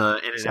you on the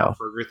In-N-Out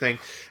burger thing.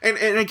 And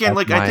again,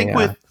 like my, I think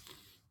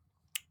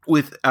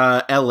with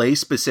LA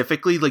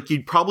specifically, like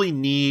you'd probably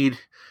need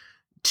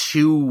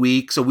 2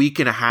 weeks, a week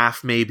and a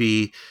half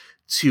maybe,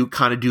 to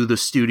kind of do the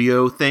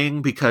studio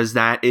thing, because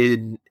that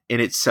in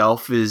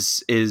itself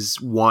is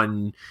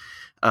one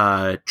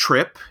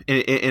trip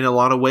in a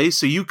lot of ways.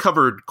 So you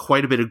covered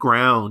quite a bit of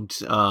ground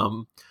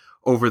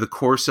over the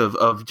course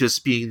of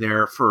just being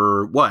there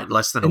for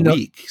less than a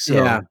week.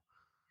 So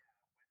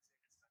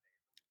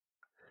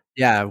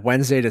yeah,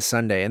 Wednesday to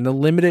Sunday.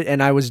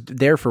 And I was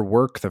there for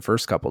work the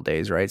first couple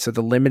days, right? So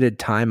the limited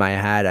time I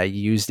had, I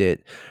used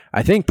it,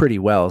 I think, pretty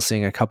well,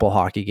 seeing a couple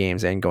hockey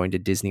games and going to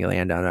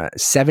Disneyland on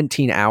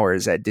 17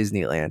 hours at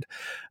Disneyland.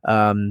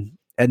 And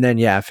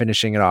then,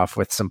 finishing it off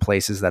with some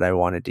places that I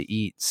wanted to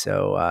eat.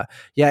 So,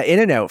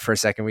 In-N-Out for a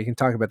second. We can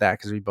talk about that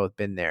because we've both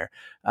been there.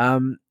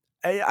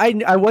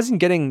 I wasn't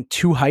getting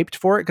too hyped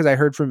for it because I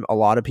heard from a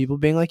lot of people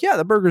being like, yeah,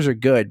 the burgers are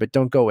good, but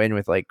don't go in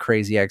with like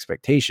crazy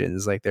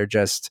expectations. Like they're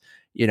just,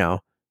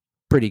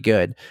 pretty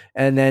good.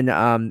 And then,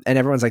 and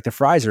everyone's like, the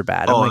fries are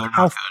bad. I'm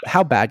like,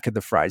 how bad could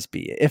the fries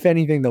be? If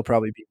anything, they'll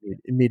probably be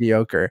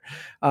mediocre.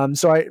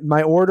 So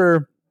my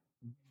order,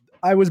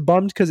 I was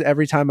bummed because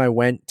every time I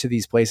went to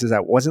these places,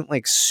 I wasn't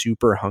like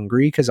super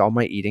hungry because all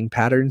my eating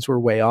patterns were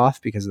way off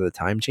because of the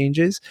time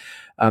changes.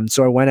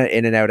 So I went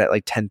In-N-Out at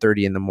like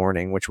 10:30 in the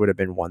morning, which would have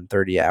been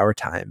 1:30 our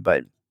time,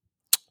 but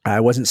I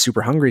wasn't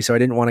super hungry, so I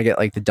didn't want to get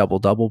like the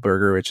double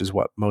burger, which is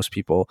what most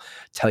people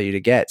tell you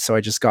to get. So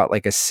I just got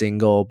like a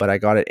single, but I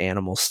got it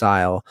animal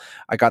style.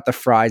 I got the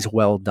fries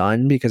well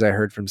done because I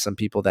heard from some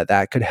people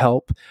that could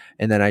help.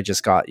 And then I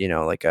just got,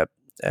 like a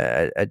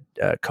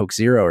Coke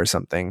Zero or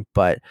something.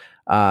 But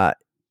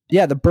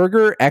Yeah, the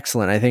burger,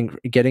 excellent. I think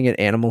getting it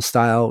animal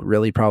style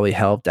really probably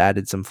helped,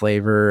 added some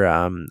flavor.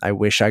 I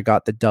wish I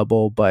got the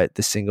double, but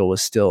the single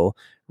was still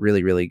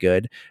really, really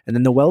good. And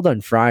then the well done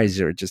fries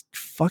are just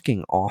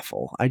fucking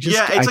awful. Yeah, it's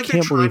I like they're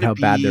can't trying believe to how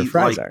bad their be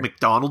fries like are.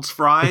 McDonald's It's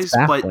fries,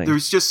 but baffling.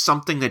 there's just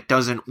something that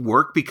doesn't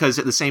work because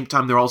at the same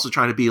time they're also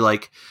trying to be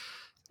like,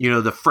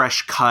 the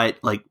fresh cut,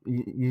 like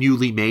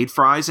newly made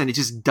fries, and it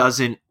just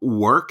doesn't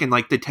work. And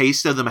like the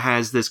taste of them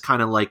has this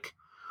kind of like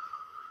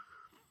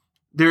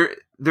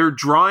they're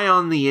dry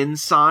on the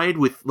inside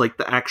with like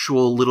the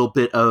actual little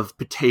bit of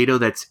potato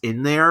that's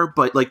in there,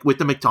 but like with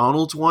the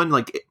McDonald's one,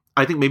 like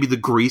I think maybe the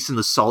grease and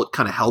the salt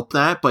kind of help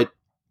that, but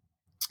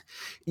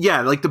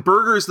yeah, like the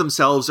burgers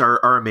themselves are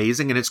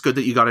amazing, and it's good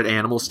that you got it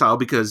animal style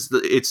because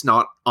it's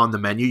not on the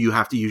menu. You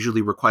have to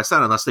usually request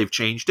that unless they've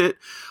changed it.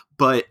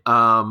 But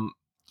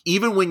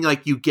even when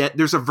like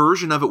there's a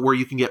version of it where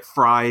you can get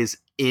fries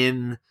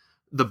in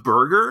the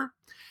burger,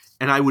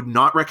 and I would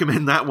not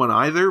recommend that one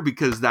either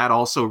because that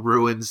also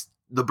ruins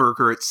the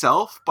burger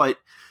itself. But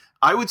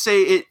I would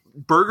say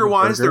burger The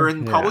wise, burger,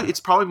 yeah. it's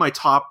probably my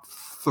top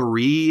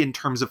three in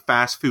terms of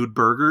fast food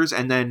burgers,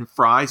 and then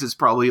fries is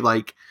probably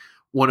like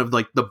one of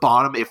like the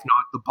bottom, if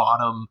not the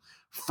bottom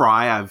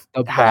fry I've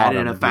The had in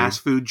a bottom, dude. fast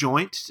food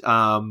joint.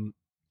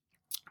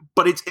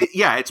 But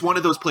it's one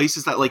of those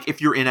places that like if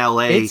you're in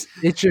LA, It's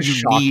just you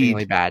shockingly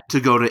need bad. to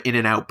go to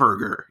In-N-Out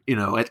Burger,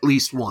 at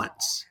least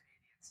once.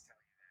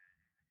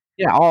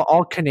 Yeah,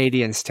 all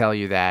Canadians tell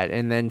you that.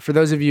 And then for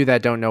those of you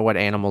that don't know what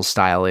animal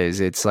style is,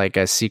 it's like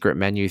a secret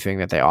menu thing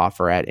that they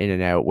offer at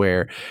In-N-Out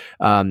where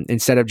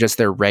instead of just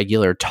their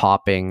regular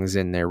toppings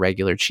and their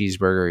regular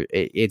cheeseburger,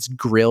 it's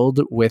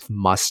grilled with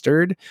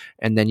mustard.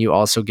 And then you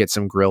also get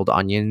some grilled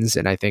onions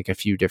and I think a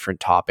few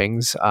different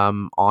toppings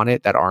on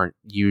it that aren't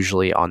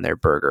usually on their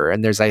burger.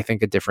 And there's, I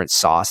think, a different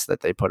sauce that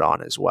they put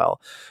on as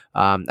well.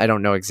 I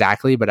don't know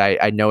exactly, but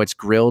I know it's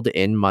grilled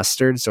in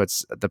mustard. So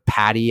it's the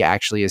patty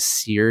actually is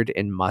seared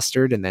in mustard,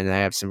 and then I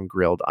have some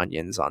grilled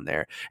onions on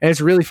there, and it's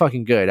really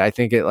fucking good. I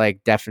think it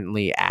like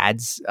definitely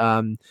adds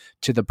to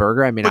the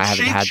burger. I mean, But I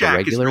haven't Shake had the Shack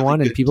is regular really one,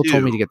 and good people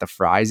told me to too. get the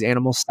fries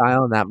animal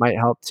style, and that might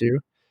help too.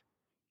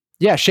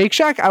 Yeah, Shake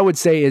Shack, I would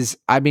say is,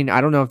 I mean, I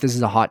don't know if this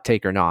is a hot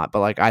take or not, but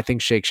like, I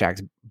think Shake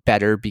Shack's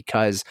better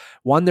because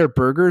one, their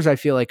burgers I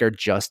feel like are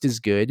just as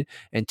good,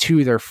 and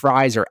two, their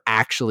fries are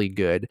actually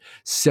good.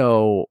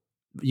 So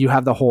you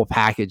have the whole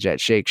package at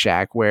Shake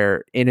Shack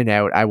where In and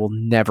Out, I will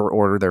never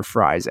order their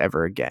fries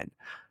ever again.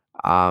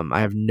 I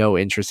have no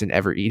interest in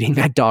ever eating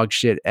that dog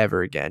shit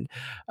ever again.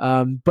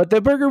 But the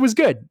burger was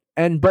good.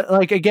 But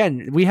like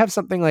again, we have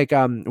something like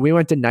we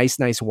went to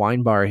Nice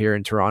Wine Bar here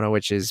in Toronto,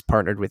 which is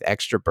partnered with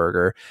Extra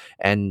Burger,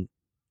 and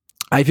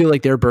I feel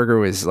like their burger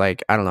was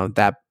like, I don't know,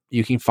 that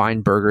you can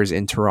find burgers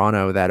in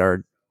Toronto that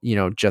are,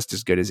 just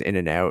as good as In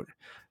and Out.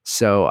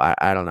 So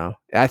I don't know.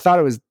 I thought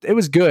it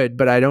was good,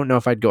 but I don't know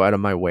if I'd go out of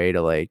my way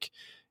to like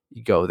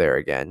go there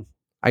again.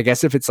 I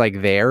guess if it's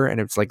like there and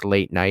it's like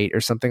late night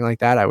or something like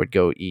that, I would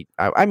go eat.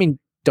 I mean,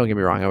 don't get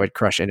me wrong, I would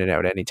crush In and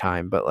Out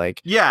anytime, but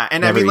like Yeah,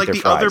 and I never mean, eat like their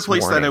the other fries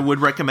place that I morning. would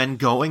recommend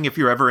going if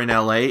you're ever in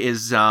LA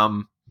is hot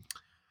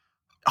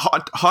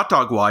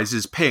dog wise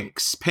is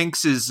Pink's.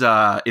 Pink's is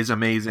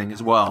amazing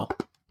as well.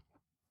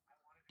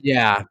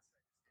 Yeah.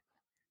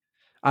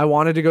 I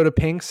wanted to go to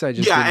Pink's. I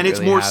just Yeah, didn't and it's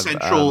really more have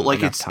central, like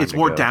enough it's time to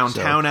more go. So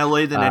downtown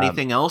LA than um,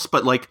 anything else.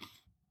 But like,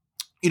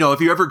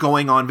 if you're ever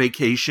going on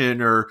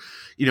vacation or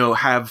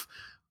have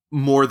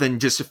more than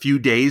just a few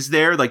days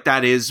there, like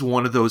that is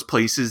one of those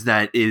places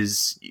that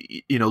is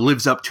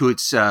lives up to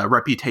its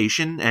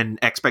reputation and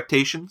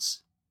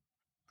expectations.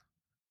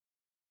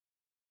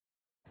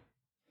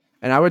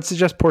 and I would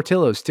suggest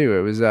Portillo's too.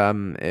 It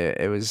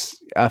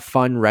was a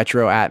fun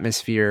retro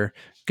atmosphere,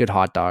 good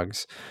hot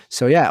dogs.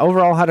 So yeah,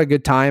 overall had a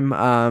good time.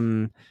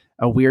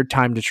 A weird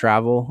time to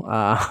travel,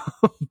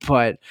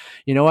 but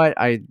you know what?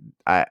 I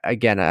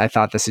again, I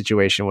thought the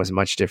situation was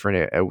much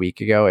different a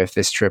week ago. If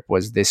this trip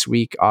was this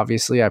week,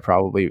 obviously, I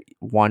probably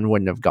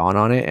wouldn't have gone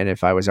on it, and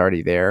if I was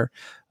already there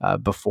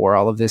before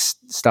all of this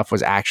stuff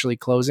was actually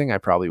closing, I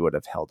probably would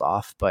have held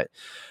off. But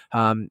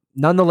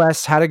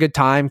nonetheless, had a good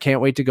time.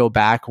 Can't wait to go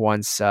back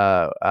once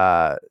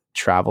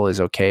travel is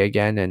okay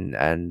again.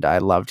 And I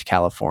loved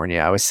California.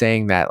 I was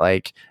saying that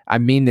like I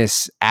mean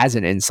this as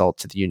an insult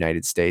to the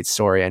United States.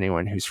 Sorry,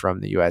 anyone who's from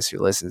the US who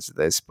listens to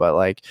this, but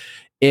like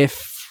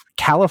if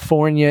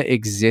California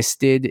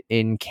existed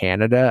in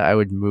Canada, I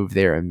would move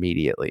there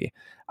immediately.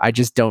 I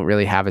just don't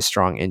really have a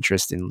strong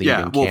interest in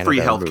Yeah, leaving well, free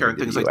Canada or healthcare moving and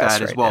to the things like US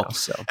that as right now. well.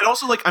 So, And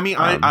also, like, I mean,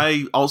 um,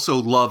 I also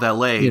love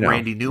LA,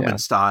 Randy yeah. Newman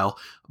style.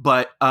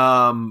 But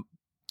the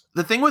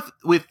thing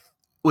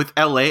with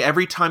LA,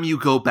 every time you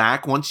go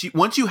back, once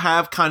you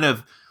have kind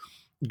of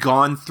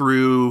gone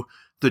through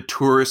the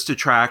tourist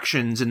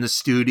attractions and the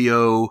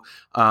studio,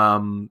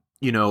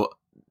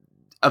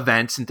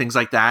 events and things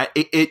like that,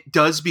 it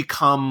does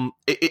become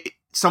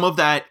some of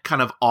that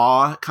kind of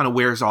awe kind of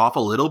wears off a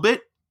little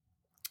bit.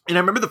 And I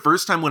remember the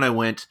first time when I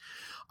went,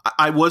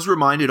 I was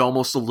reminded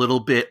almost a little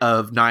bit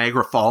of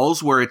Niagara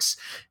Falls, where it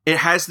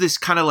has this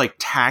kind of like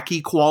tacky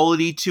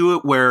quality to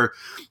it, where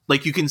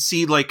like you can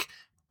see like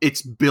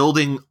it's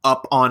building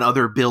up on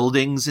other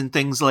buildings and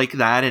things like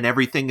that, and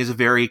everything is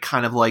very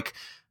kind of like,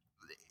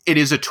 it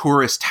is a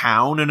tourist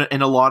town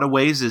in a lot of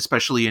ways,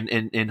 especially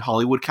in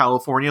Hollywood,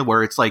 California,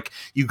 where it's like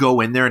you go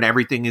in there and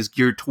everything is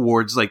geared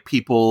towards like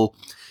people,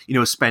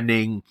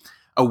 spending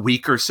a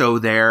week or so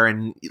there,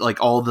 and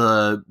like all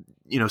the,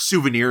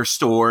 souvenir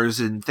stores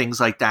and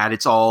things like that.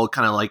 It's all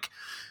kind of like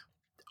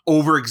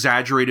over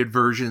exaggerated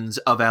versions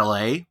of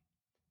LA.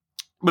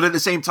 But at the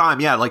same time,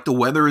 yeah, like the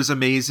weather is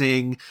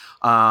amazing.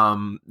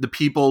 The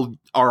people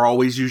are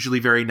always usually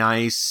very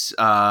nice.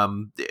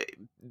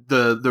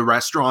 The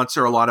restaurants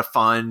are a lot of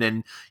fun,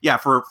 and yeah,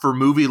 for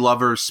movie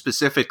lovers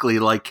specifically,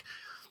 like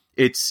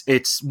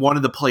it's one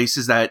of the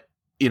places that,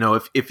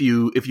 if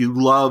you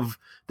love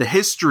the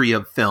history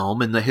of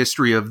film and the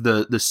history of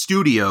the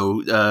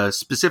studio,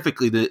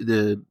 specifically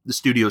the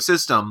studio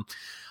system,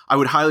 I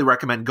would highly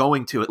recommend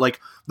going to it. Like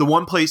the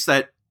one place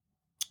that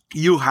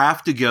you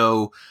have to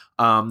go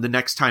the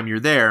next time you're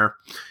there,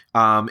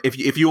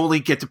 if you only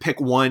get to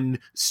pick one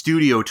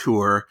studio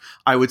tour,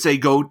 I would say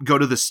go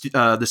to the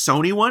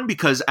Sony one,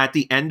 because at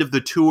the end of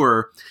the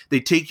tour they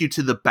take you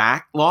to the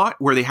back lot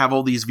where they have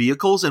all these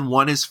vehicles, and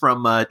one is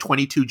from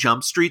 22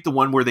 Jump Street, the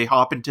one where they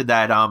hop into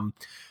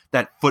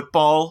that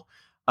football.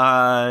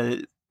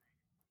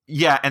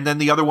 Yeah, and then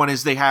the other one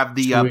is they have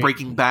the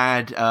Breaking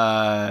Bad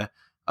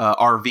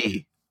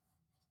RV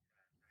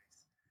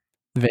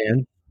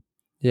van.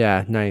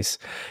 Yeah, nice.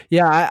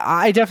 Yeah,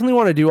 I definitely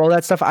want to do all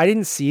that stuff. I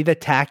didn't see the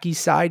tacky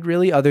side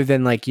really, other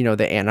than like,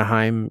 the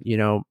Anaheim,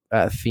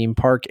 theme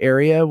park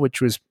area,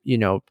 which was,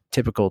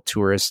 typical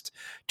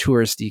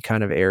touristy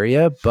kind of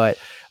area. But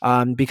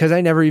because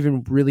I never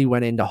even really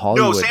went into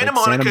Hollywood, No, Santa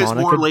like Monica is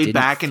more laid didn't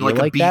back and feel like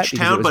a like that beach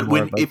because it town. was But more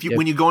when of a,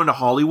 when you go into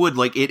Hollywood,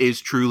 like it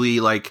is truly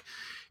like,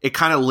 it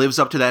kind of lives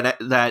up to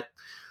that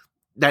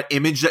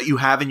image that you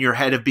have in your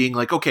head of being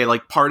like, okay,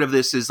 like part of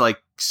this is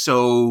like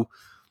so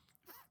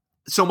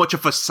much a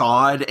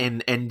facade,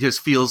 and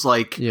just feels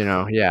like,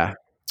 yeah.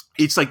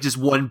 it's like just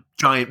one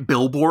giant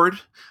billboard.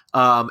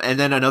 And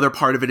then another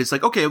part of it is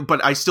like, okay,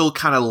 but I still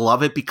kind of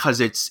love it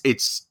because it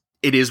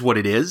is what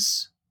it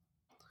is.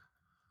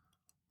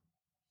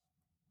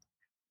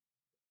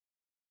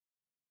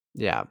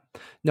 Yeah.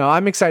 No,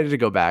 I'm excited to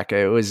go back.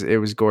 It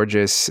was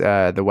gorgeous.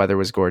 The weather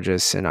was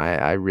gorgeous, and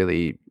I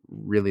really,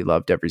 really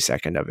loved every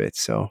second of it.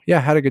 So yeah,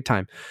 had a good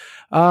time.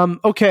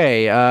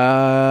 Okay.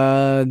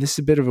 This is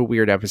a bit of a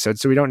weird episode,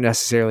 so we don't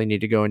necessarily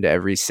need to go into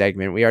every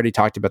segment. We already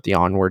talked about the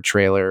Onward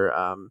trailer.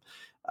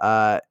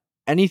 Uh,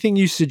 Anything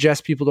you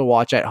suggest people to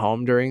watch at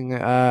home during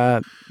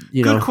Good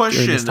during this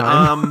question.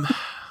 time?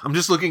 I'm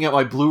just looking at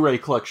my Blu-ray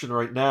collection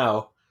right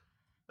now.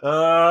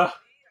 Uh,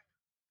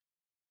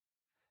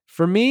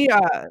 For me,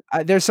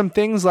 there's some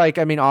things like,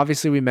 I mean,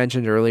 obviously we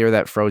mentioned earlier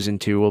that Frozen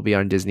 2 will be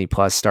on Disney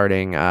Plus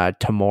starting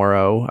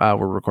tomorrow.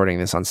 We're recording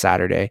this on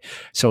Saturday.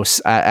 So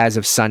as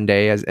of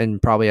Sunday, and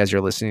probably as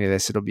you're listening to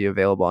this, it'll be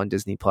available on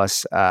Disney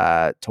Plus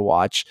to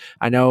watch.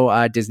 I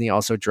know Disney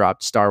also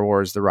dropped Star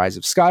Wars The Rise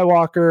of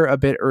Skywalker a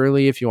bit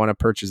early if you want to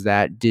purchase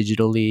that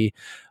digitally.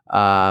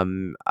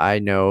 I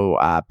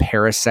know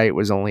Parasite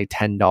was only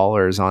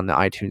 $10 on the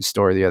iTunes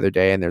store the other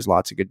day, and there's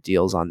lots of good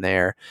deals on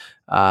there.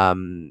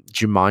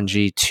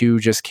 Jumanji 2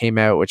 just came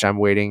out, which I'm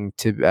waiting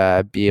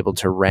to be able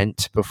to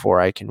rent before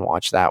I can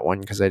watch that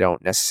one, because I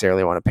don't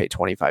necessarily want to pay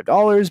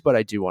 $25, but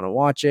I do want to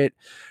watch it.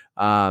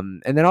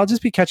 And then I'll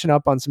just be catching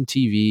up on some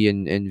TV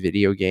and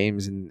video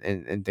games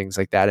and things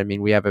like that. I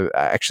mean, we have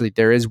actually,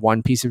 there is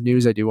one piece of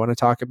news I do want to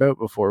talk about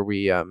before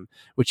we,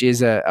 which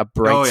is a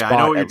bright oh yeah, I know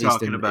spot, what you're at least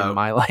talking in about.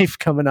 my life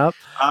coming up.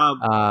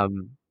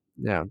 Um,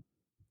 Yeah.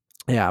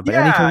 Yeah. But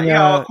yeah, anything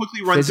yeah. I'll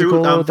quickly run through.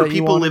 physical For that you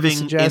people wanted to living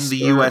in the suggest,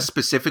 U.S. or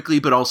specifically,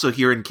 but also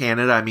here in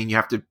Canada, I mean, you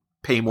have to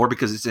pay more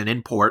because it's an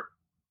import.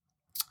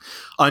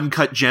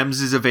 Uncut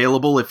Gems is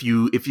available if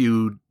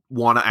you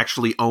want to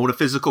actually own a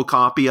physical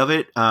copy of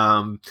it.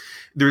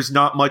 There's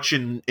not much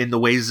in the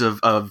ways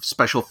of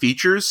special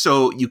features,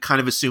 so you kind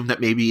of assume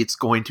that maybe it's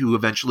going to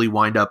eventually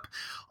wind up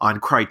on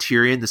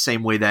Criterion, the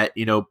same way that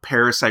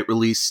Parasite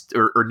released,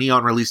 or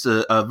Neon released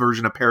a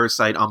version of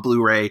Parasite on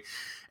Blu-ray,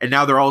 and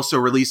now they're also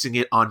releasing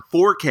it on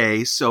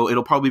 4K. So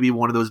it'll probably be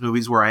one of those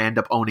movies where I end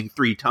up owning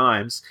 3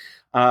 times.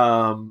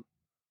 Yeah,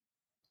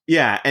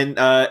 and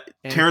and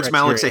Terrence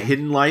Malick's A Criterion.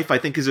 Hidden Life, I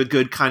think, is a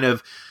good kind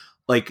of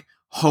like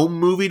home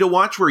movie to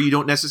watch, where you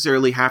don't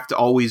necessarily have to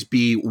always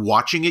be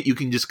watching it. You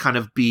can just kind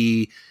of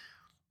be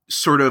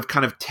sort of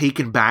kind of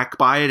taken back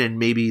by it, and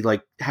maybe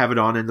like have it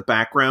on in the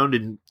background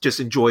and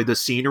just enjoy the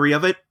scenery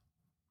of it.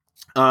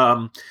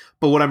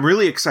 But what I'm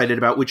really excited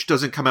about, which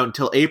doesn't come out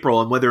until April,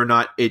 and whether or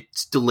not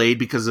it's delayed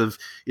because of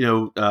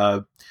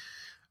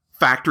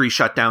factory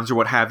shutdowns or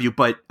what have you,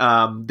 but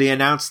they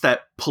announced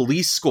that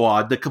Police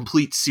Squad, the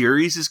complete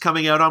series, is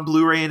coming out on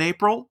Blu-ray in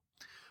April,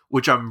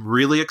 which I'm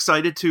really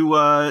excited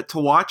to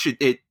watch.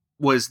 It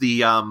was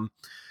the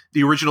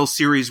original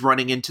series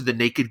running into the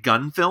Naked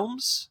Gun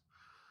films,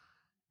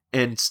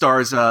 and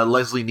stars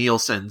Leslie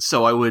Nielsen.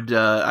 So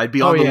I'd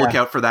be Oh on the yeah.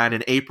 lookout for that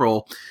in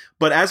April.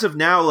 But as of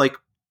now, like,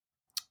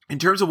 in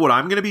terms of what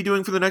I'm going to be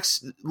doing for the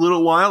next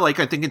little while, like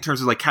I think in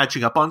terms of like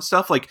catching up on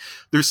stuff, like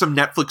there's some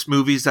Netflix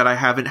movies that I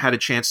haven't had a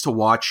chance to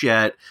watch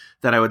yet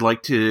that I would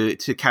like to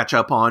catch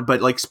up on.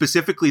 But like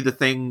specifically the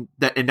thing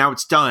that, and now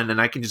it's done and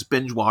I can just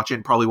binge watch it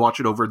and probably watch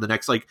it over the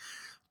next like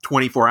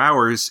 24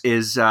 hours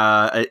is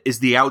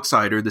The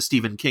Outsider, the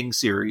Stephen King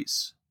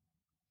series.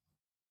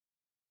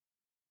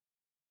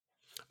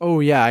 Oh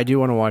yeah, I do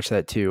want to watch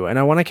that too, and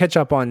I want to catch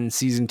up on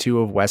season 2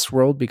 of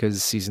Westworld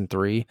because season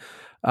 3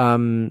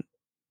 um,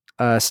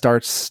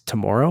 starts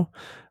tomorrow.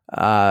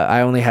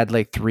 I only had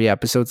like 3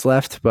 episodes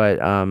left, but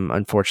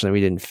unfortunately,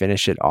 we didn't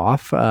finish it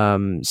off.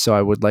 So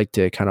I would like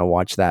to kind of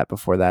watch that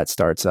before that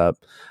starts up.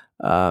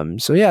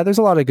 So yeah, there's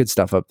a lot of good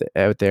stuff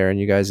out there, and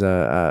you guys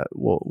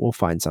will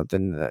find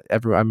something.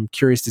 I'm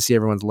curious to see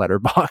everyone's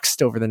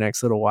letterboxed over the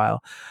next little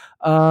while.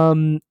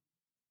 Um,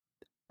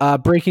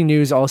 Breaking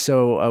news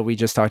also, we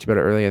just talked about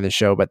it earlier in the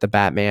show, but the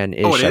Batman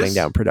is shutting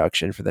down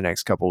production for the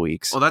next couple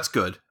weeks. Oh, that's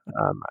good.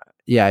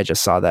 Yeah, I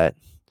just saw that.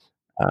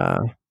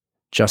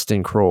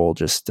 Justin Kroll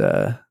just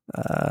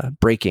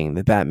breaking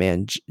the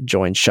Batman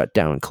joined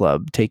shutdown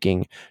club,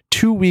 taking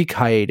 2-week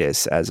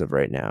hiatus as of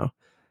right now.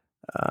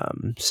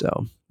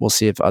 So we'll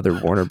see if other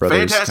Warner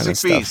Brothers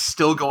Fantastic Beasts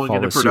still going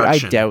into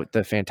production. I doubt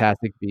the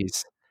Fantastic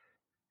Beasts.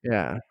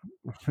 Yeah,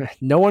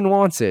 no one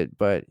wants it,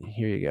 but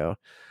here you go.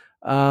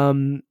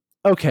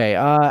 Okay.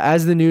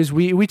 As the news,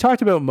 we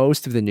talked about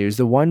most of the news.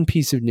 The one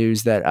piece of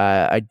news that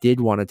I did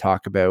want to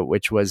talk about,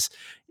 which was,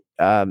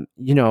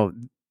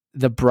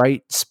 the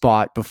bright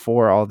spot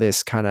before all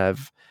this kind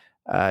of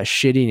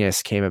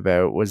shittiness came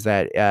about, was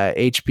that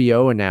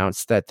HBO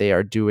announced that they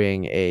are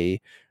doing a.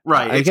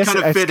 Right. I guess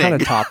it's kind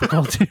of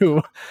topical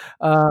too.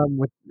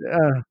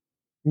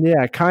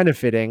 Yeah, kind of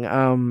fitting.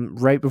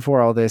 Right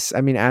before all this,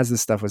 I mean, as this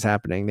stuff was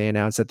happening, they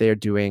announced that they are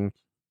doing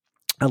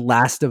a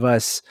Last of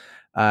Us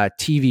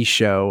TV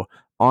show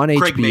on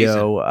Craig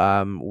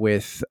HBO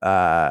with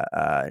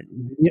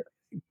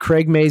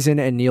Craig Mazin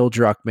and Neil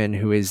Druckmann,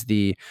 who is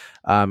the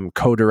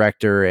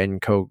co-director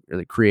and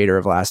co-creator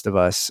of Last of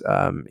Us.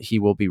 He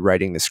will be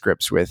writing the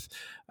scripts with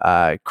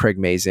Craig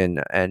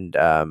Mazin, and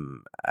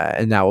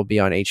that will be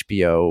on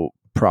HBO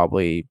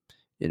probably,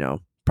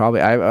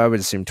 I would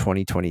assume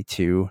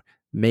 2022.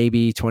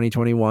 Maybe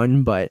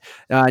 2021, but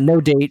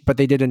no date. But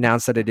they did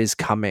announce that it is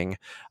coming.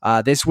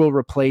 This will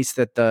replace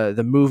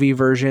the movie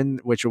version,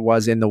 which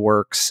was in the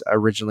works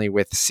originally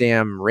with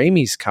Sam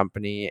Raimi's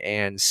company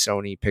and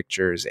Sony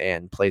Pictures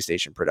and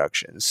PlayStation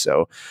Productions.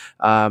 So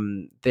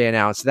they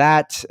announced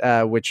that,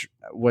 which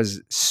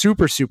was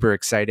super, super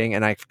exciting.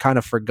 And I kind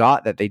of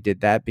forgot that they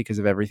did that because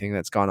of everything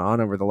that's gone on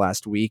over the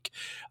last week.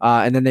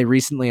 And then they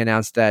recently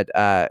announced that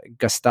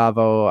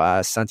Gustavo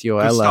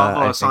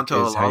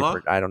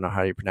Santaolalla, I don't know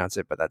how you pronounce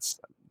it, but that's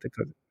the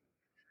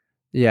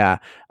yeah.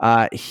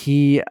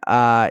 He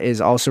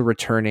is also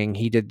returning.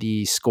 He did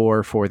the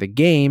score for the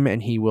game,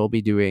 and he will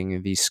be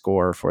doing the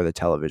score for the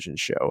television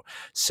show.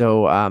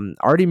 So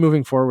already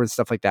moving forward with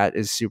stuff like that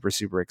is super,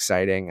 super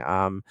exciting.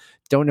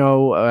 Don't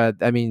know.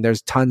 I mean,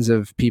 there's tons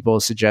of people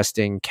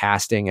suggesting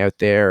casting out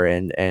there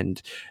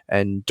and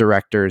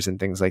directors and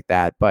things like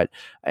that. But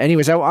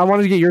anyways, I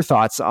wanted to get your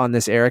thoughts on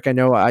this, Eric. I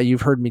know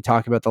you've heard me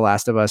talk about The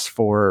Last of Us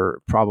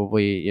for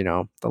probably,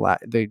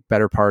 the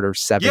better part of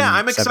 7 Yeah,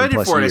 I'm excited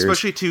for it, years.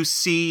 especially to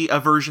see a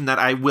version that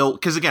I will,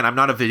 because again, I'm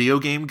not a video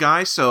game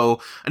guy,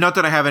 so not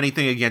that I have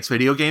anything against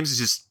video games. It's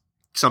just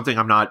something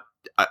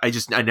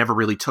I never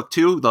really took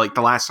to. Like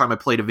the last time I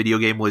played a video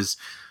game was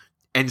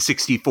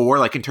N64,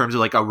 like in terms of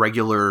like a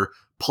regular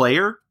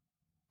player.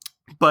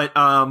 But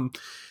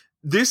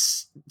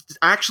this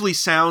actually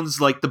sounds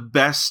like the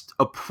best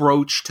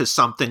approach to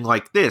something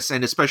like this,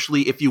 and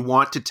especially if you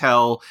want to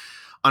tell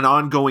an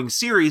ongoing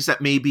series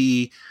that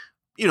maybe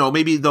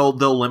they'll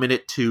limit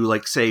it to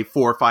like say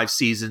 4 or 5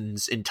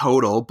 seasons in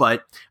total,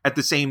 but at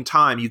the same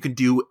time you can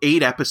do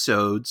 8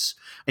 episodes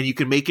and you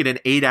can make it an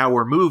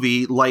 8-hour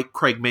movie like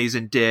Craig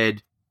Mazin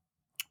did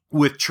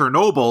with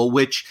Chernobyl,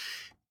 which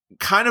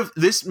kind of,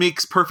 this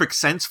makes perfect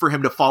sense for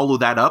him to follow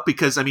that up,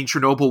 because I mean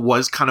Chernobyl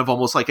was kind of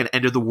almost like an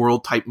end of the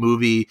world type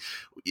movie,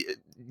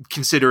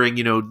 considering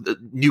the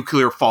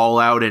nuclear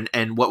fallout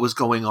and what was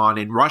going on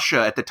in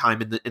Russia at the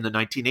time in the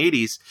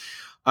 1980s.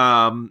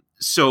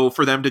 So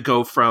for them to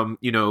go from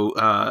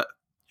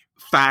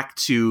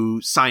fact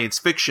to science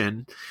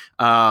fiction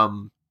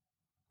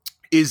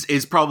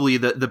is probably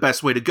the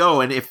best way to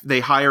go. And if they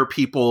hire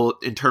people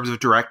in terms of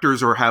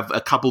directors, or have a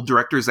couple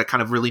directors that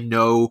kind of really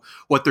know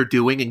what they're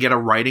doing, and get a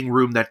writing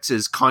room that's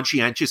as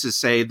conscientious as,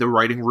 say, the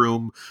writing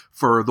room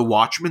for the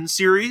Watchmen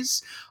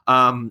series,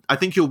 I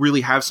think you'll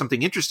really have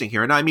something interesting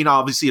here. And I mean,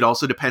 obviously it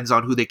also depends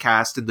on who they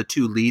cast in the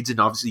 2 leads. And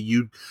obviously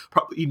you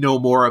probably know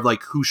more of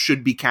like who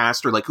should be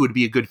cast, or like who would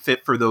be a good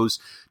fit for those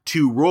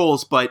 2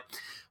 roles. But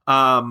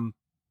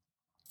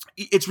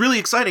it's really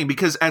exciting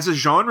because as a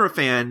genre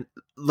fan,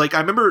 like I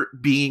remember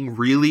being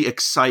really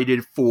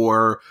excited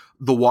for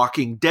The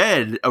Walking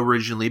Dead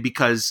originally,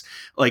 because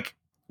like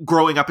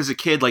growing up as a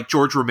kid, like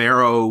George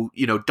Romero,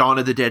 Dawn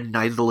of the Dead,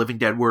 Night of the Living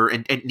Dead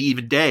and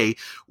Even Day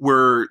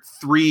were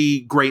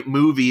three great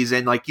movies,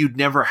 and like you'd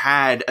never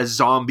had a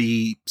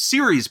zombie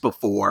series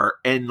before,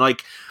 and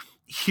like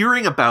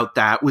hearing about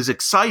that was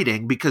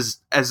exciting because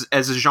as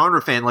a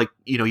genre fan, like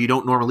you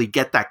don't normally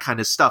get that kind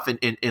of stuff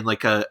in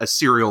like a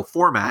serial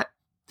format,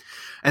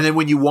 and then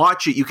when you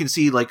watch it, you can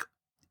see like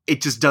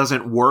it just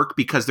doesn't work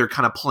because they're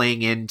kind of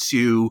playing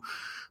into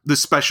the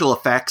special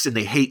effects and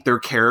they hate their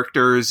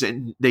characters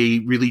and they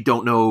really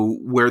don't know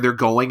where they're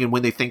going. And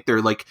when they think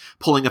they're like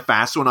pulling a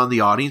fast one on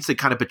the audience, they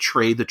kind of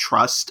betray the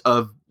trust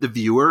of the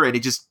viewer. And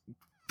it just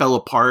fell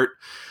apart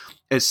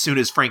as soon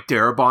as Frank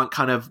Darabont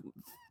kind of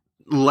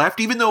left,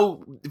 even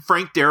though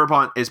Frank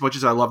Darabont, as much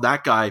as I love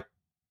that guy,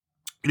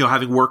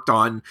 having worked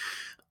on,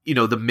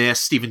 The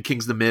Mist, Stephen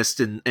King's The Mist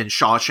and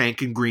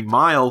Shawshank and Green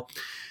Mile,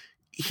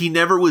 he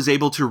never was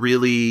able to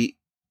really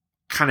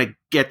kind of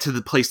get to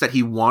the place that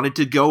he wanted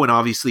to go. And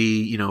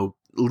obviously,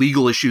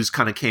 legal issues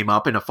kind of came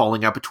up and a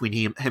falling out between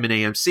him and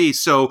AMC.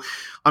 So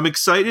I'm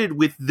excited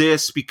with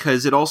this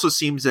because it also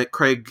seems that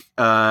Craig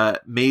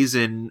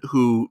Mazin,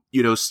 who,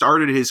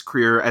 started his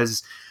career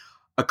as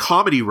a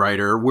comedy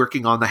writer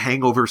working on the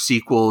Hangover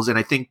sequels, and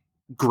I think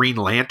Green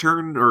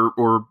Lantern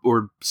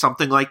or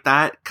something like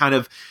that, kind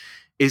of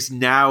is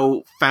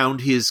now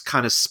found his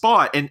kind of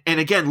spot. And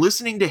again,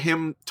 listening to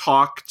him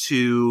talk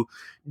to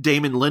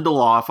Damon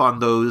Lindelof on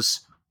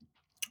those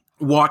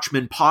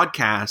Watchmen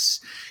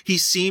podcasts, he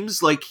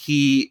seems like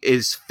he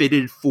is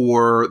fitted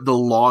for the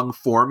long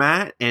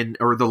format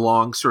or the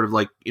long sort of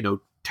like,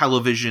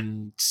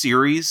 television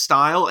series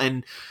style.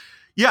 And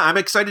yeah, I'm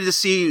excited to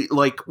see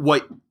like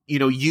what,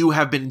 you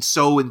have been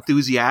so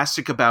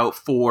enthusiastic about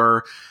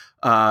for,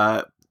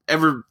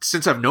 ever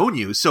since I've known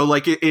you. So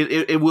like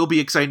it will be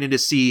exciting to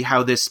see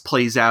how this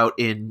plays out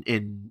in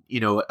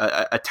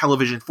a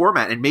television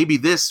format. And maybe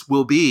this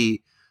will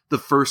be the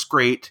first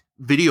great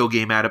video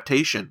game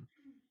adaptation.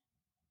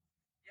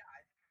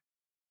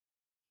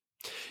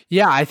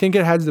 Yeah, I think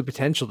it has the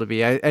potential to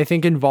be. I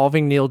think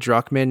involving Neil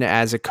Druckmann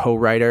as a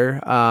co-writer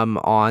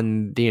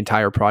on the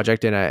entire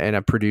project and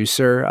a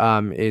producer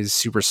is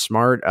super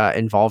smart.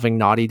 Involving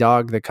Naughty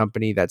Dog, the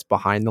company that's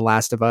behind The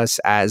Last of Us,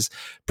 as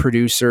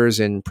producers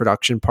and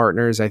production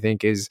partners, I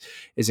think is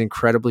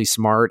incredibly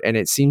smart. And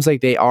it seems like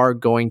they are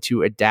going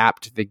to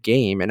adapt the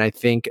game. And I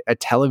think a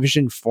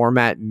television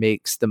format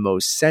makes the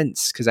most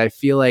sense because I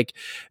feel like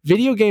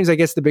video games, I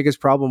guess the biggest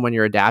problem when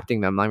you're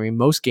adapting them, I mean,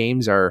 most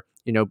games are,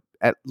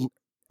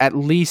 at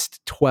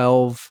least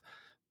 12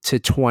 to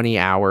 20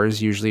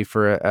 hours usually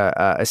for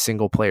a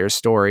single player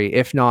story.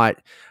 If not,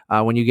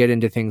 when you get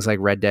into things like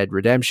Red Dead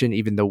Redemption,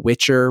 even The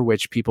Witcher,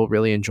 which people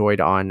really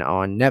enjoyed on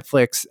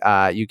Netflix,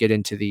 you get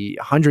into the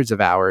hundreds of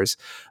hours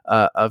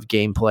of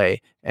gameplay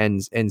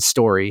and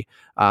story.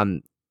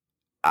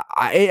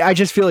 I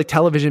just feel like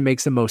television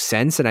makes the most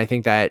sense. And I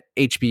think that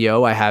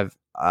HBO, I have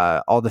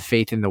all the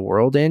faith in the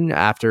world in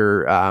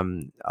after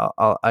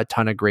a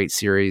ton of great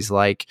series.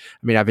 Like,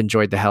 I mean, I've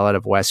enjoyed the hell out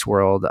of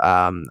Westworld.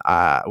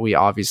 We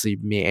obviously,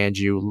 me and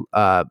you,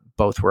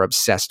 both were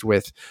obsessed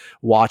with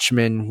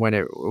Watchmen when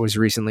it was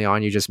recently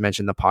on. You just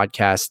mentioned the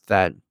podcast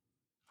that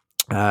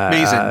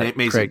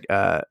Mazin. Craig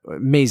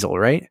Maisel,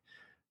 right?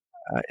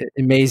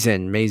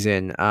 Mazin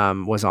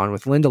was on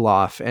with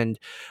Lindelof, and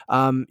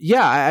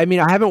yeah, I mean,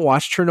 I haven't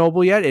watched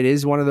Chernobyl yet. It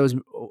is one of those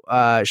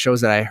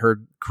shows that I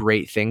heard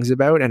great things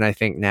about, and I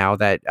think now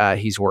that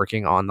he's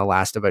working on the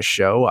Last of Us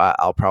show,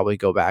 I'll probably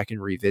go back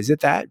and revisit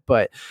that.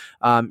 But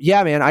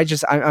yeah, man,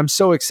 I'm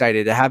so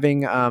excited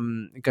having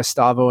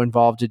Gustavo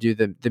involved to do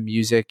the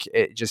music.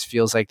 It just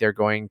feels like they're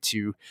going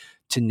to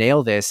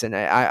nail this, and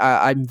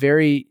I'm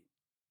very.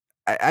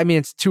 I mean,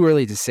 it's too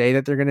early to say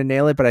that they're going to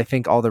nail it, but I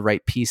think all the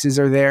right pieces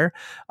are there.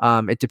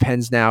 It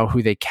depends now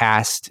who they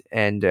cast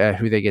and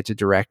who they get to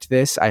direct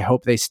this. I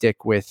hope they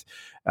stick with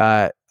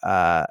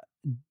Druckmann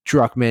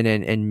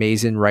and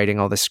Mazin writing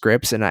all the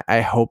scripts, and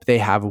I hope they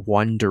have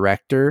one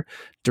director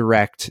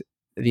direct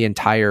the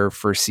entire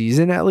first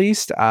season at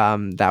least.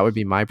 That would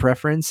be my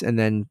preference. And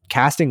then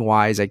casting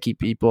wise, I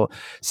keep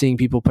seeing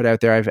people put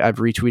out there. I've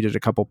retweeted a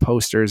couple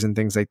posters and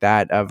things like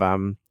that of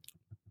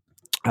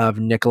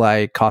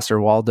Nikolai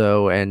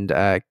Coster-Waldau and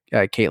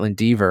Caitlin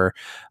Dever,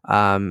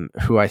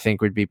 who I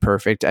think would be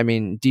perfect. I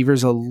mean,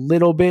 Dever's a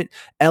little bit.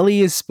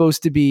 Ellie is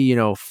supposed to be,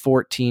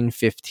 14,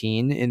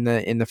 15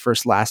 in the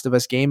first Last of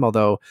Us game,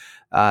 although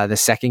the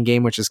second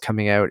game, which is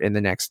coming out in the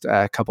next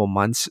couple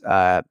months,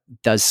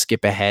 does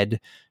skip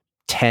ahead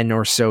 10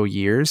 or so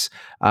years,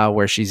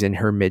 where she's in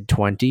her mid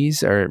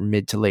 20s or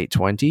mid to late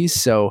 20s.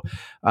 So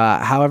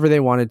however they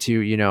wanted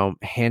to,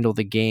 handle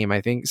the game,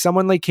 I think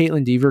someone like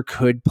Caitlin Dever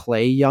could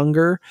play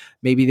younger.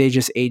 Maybe they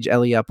just age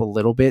Ellie up a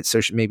little bit.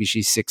 So maybe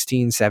she's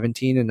 16,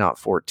 17 and not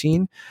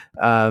 14.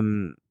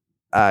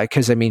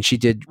 Because I mean, she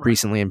did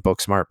recently in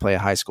Booksmart play a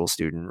high school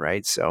student,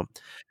 right? So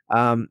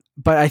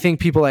but I think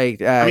people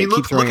like I mean,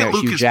 keep throwing look at out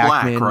Hugh Lucas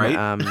Jackman. Black,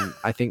 right?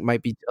 I think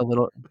might be a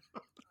little.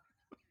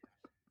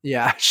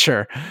 Yeah,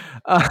 sure.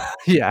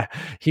 Yeah,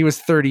 he was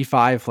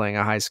 35 playing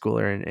a high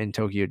schooler in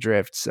Tokyo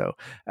Drift. So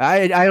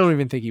I don't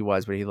even think he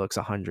was, but he looks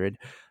 100.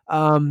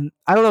 I don't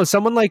know.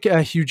 Someone like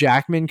Hugh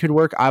Jackman could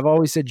work. I've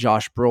always said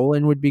Josh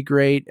Brolin would be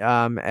great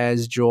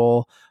as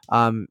Joel.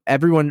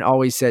 Everyone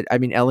always said, I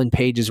mean, Ellen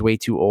Page is way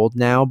too old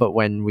now, but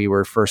when we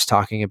were first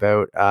talking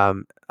about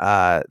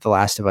The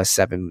Last of Us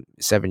 7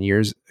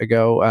 years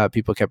ago,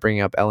 people kept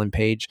bringing up Ellen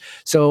Page.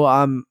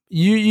 So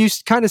you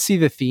kind of see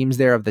the themes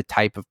there of the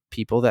type of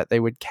people that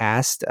they would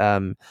cast.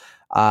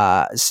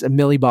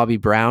 Millie Bobby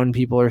Brown,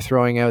 people are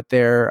throwing out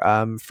there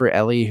for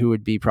Ellie, who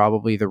would be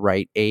probably the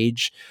right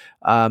age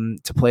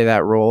to play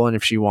that role. And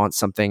if she wants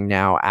something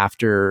now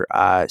after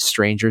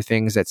Stranger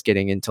Things, that's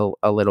getting into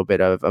a little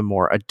bit of a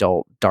more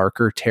adult,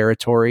 darker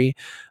territory,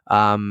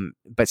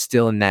 but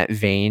still in that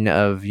vein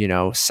of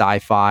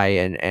sci-fi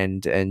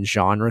and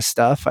genre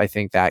stuff, I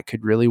think that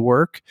could really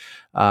work.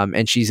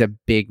 And she's a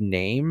big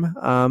name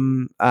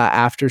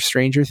after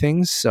Stranger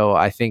Things, so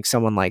I think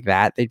someone like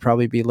that they'd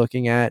probably be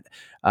looking at.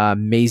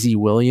 Maisie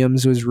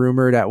Williams was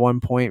rumored at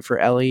one point for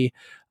Ellie.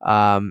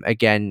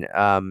 Again,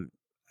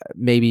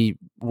 maybe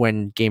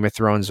when Game of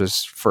Thrones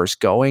was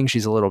first going,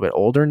 she's a little bit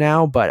older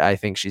now, but I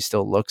think she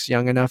still looks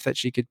young enough that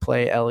she could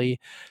play Ellie.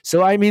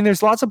 So, I mean,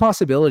 there's lots of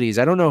possibilities.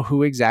 I don't know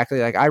who exactly,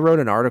 like I wrote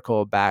an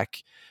article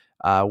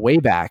way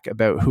back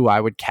about who I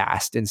would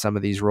cast in some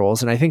of these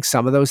roles. And I think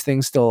some of those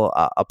things still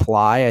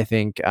apply. I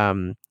think,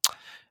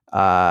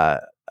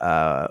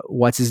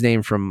 what's his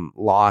name from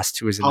Lost,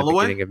 who was in the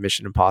Holloway? beginning of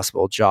Mission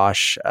Impossible,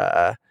 Josh,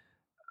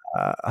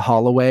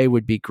 Holloway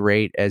would be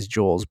great as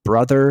Joel's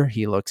brother.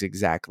 He looks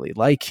exactly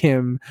like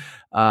him.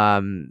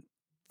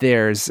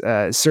 There's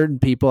certain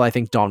people. I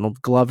think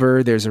Donald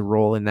Glover. There's a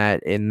role in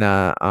that in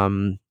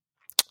The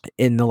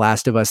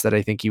Last of Us that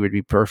I think he would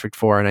be perfect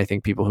for, and I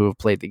think people who have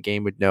played the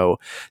game would know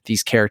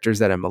these characters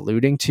that I'm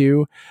alluding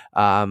to.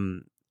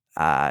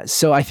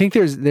 So I think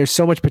there's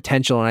so much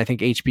potential, and I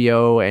think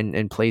HBO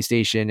and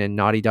PlayStation and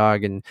Naughty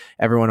Dog and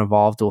everyone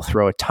involved will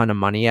throw a ton of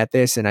money at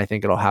this, and I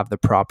think it'll have the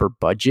proper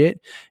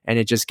budget, and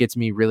it just gets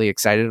me really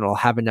excited. And it'll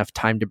have enough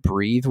time to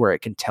breathe where it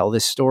can tell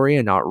this story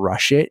and not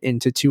rush it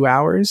into 2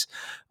 hours.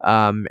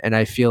 And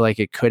I feel like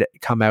it could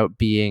come out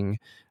being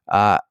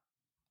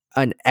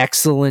an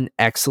excellent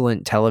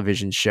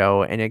television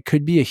show, and it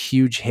could be a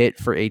huge hit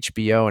for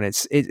HBO. And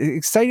it's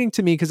exciting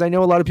to me because I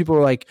know a lot of people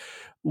are like,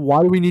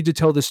 why do we need to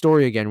tell the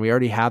story again? We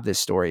already have this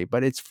story.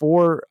 But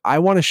I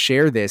want to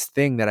share this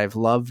thing that I've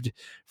loved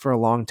for a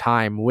long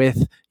time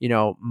with,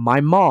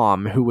 my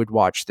mom, who would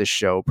watch this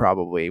show,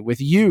 probably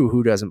with you,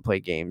 who doesn't play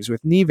games,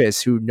 with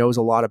Nevis, who knows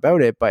a lot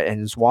about it but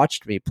and has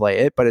watched me play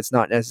it, but it's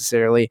not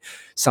necessarily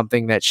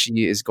something that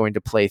she is going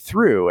to play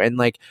through. And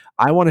like,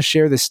 I want to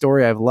share this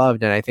story I've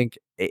loved, and I think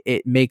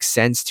it makes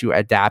sense to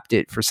adapt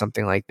it for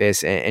something like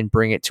this and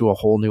bring it to a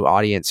whole new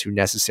audience who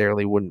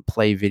necessarily wouldn't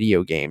play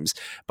video games,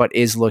 but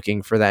is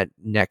looking for that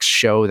next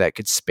show that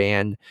could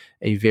span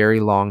a very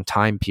long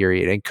time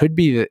period and could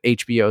be the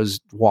HBO's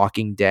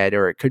Walking Dead,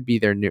 or it could be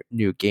their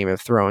new Game of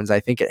Thrones.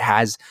 I think it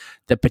has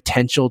the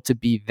potential to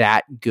be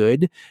that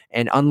good.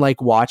 And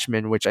unlike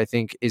Watchmen, which I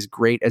think is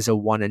great as a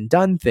one and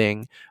done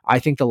thing, I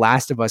think The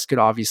Last of Us could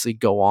obviously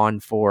go on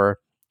for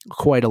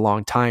quite a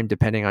long time,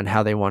 depending on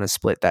how they want to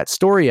split that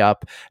story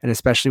up. And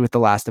especially with The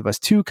Last of Us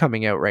 2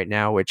 coming out right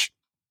now, which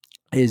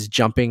is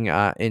jumping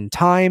in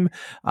time,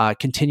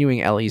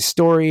 continuing Ellie's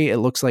story. It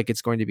looks like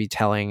it's going to be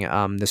telling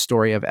the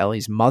story of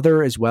Ellie's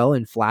mother as well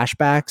in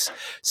flashbacks.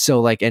 So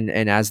like, and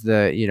as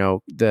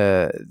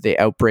the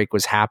outbreak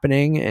was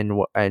happening,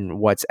 and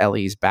what's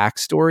Ellie's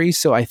backstory.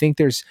 So I think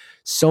there's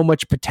so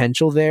much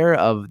potential there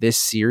of this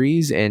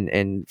series,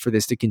 and for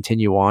this to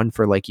continue on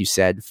for, like you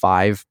said,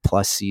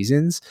 5+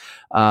 seasons.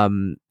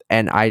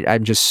 And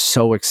I'm just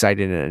so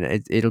excited,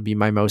 and it'll be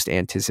my most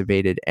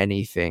anticipated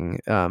anything.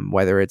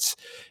 Whether it's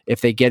if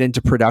they get into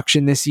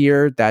production this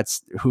year,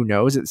 that's who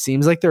knows. It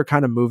seems like they're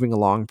kind of moving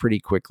along pretty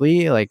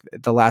quickly. Like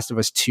The Last of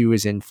Us 2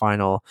 is in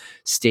final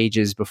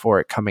stages before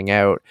it coming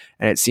out,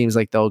 and it seems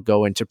like they'll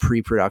go into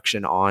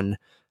pre-production on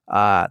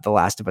The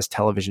Last of Us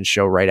television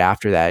show right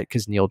after that,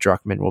 because Neil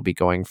Druckmann will be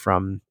going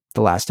from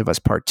The Last of Us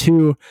Part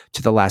 2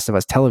 to The Last of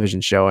Us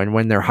television show. And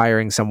when they're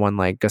hiring someone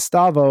like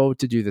Gustavo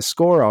to do the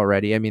score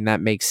already, I mean, that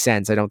makes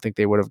sense. I don't think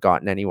they would have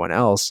gotten anyone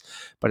else,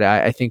 but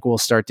I think we'll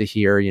start to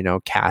hear,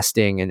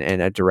 casting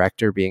and a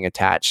director being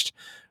attached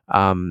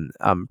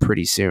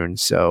pretty soon.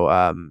 So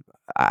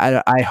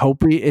I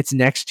hope it's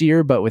next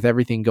year, but with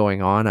everything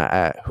going on,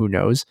 who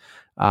knows?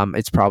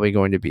 It's probably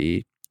going to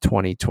be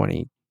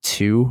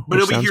 2022, But which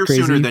it'll be sounds here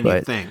crazy, sooner than you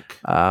but think.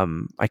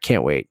 I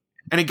can't wait.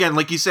 And again,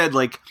 like you said,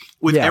 like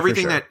with Yeah, for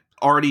everything sure. that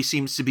already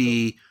seems to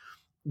be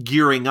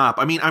gearing up,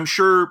 I mean, I'm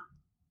sure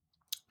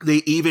they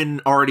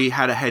even already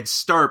had a head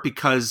start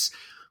because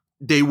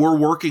they were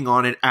working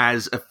on it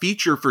as a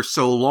feature for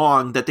so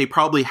long that they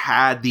probably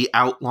had the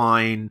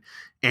outline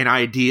and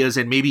ideas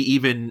and maybe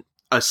even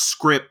a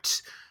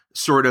script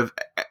sort of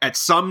at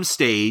some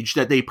stage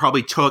that they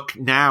probably took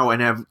now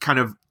and have kind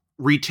of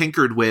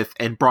retinkered with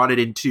and brought it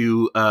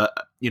into a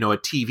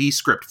TV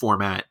script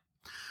format.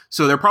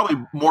 So they're probably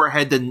more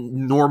ahead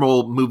than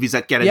normal movies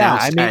that get Yeah,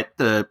 I announced mean, at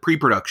the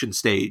pre-production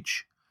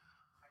stage.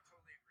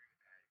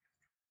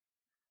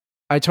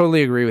 I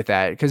totally agree with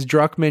that because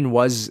Druckmann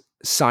was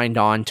signed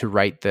on to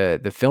write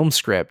the film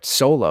script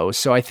solo.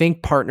 So I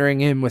think partnering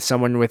him with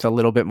someone with a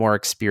little bit more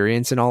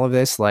experience in all of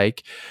this,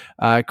 like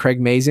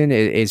Craig Mazin,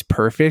 is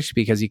perfect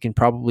because he can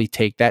probably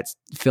take that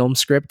film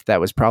script that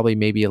was probably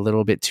maybe a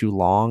little bit too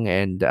long,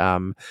 and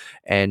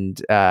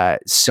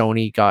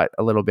Sony got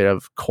a little bit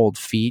of cold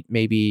feet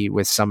maybe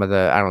with some of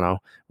the, I don't know,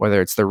 whether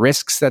it's the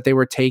risks that they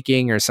were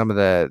taking or some of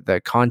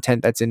the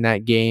content that's in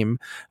that game.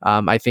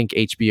 I think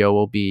HBO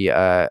will be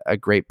a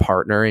great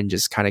partner in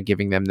just kind of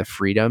giving them the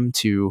freedom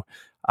to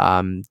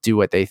do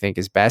what they think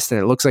is best. And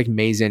it looks like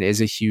Mazin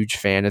is a huge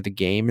fan of the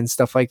game and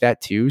stuff like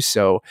that too.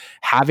 So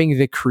having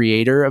the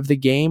creator of the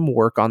game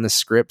work on the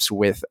scripts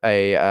with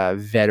a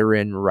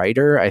veteran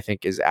writer, I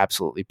think is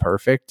absolutely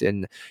perfect.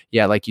 And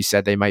yeah, like you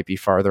said, they might be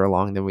farther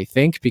along than we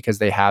think because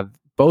they have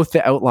both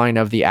the outline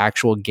of the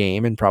actual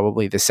game and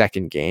probably the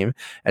second game,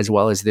 as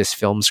well as this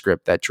film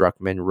script that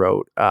Druckmann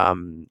wrote.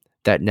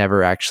 That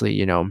never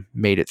actually,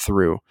 made it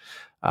through.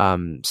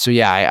 So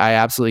yeah, I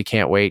absolutely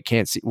can't wait.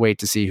 Wait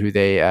to see who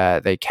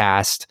they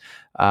cast.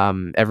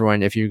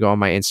 Everyone, if you go on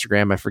my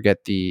Instagram, I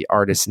forget the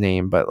artist's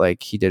name, but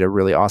like he did a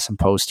really awesome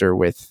poster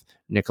with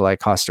Nikolai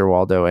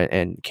Coster-Waldau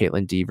and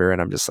Caitlin Dever,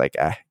 and I'm just like,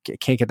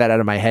 can't get that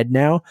out of my head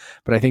now.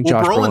 But I think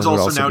Well, Josh Brolin's Brolin would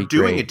also also now be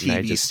doing a great, and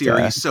I TV just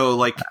series, so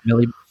like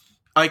really,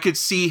 I could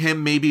see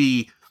him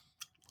maybe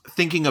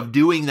thinking of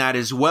doing that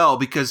as well,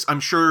 because I'm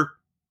sure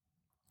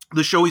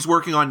the show he's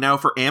working on now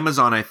for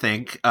Amazon, I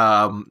think,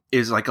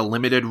 is like a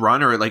limited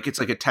run, or like it's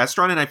like a test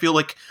run. And I feel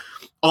like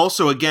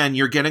also, again,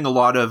 you're getting a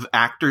lot of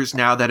actors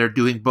now that are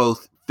doing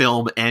both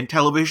film and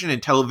television,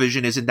 and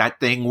television isn't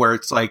that thing where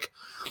it's like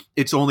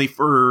it's only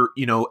for,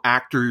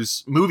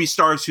 actors, movie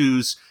stars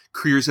whose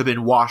careers have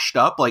been washed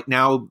up. Like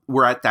now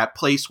we're at that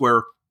place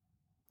where,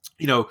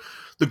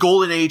 the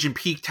golden age and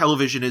peak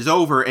television is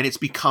over, and it's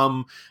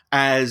become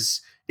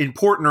as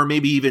important, or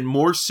maybe even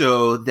more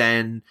so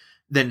than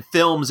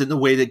films in the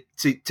way that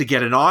to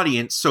get an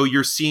audience. So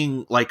you're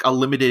seeing like a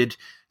limited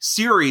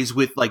series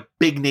with like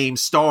big name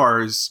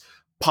stars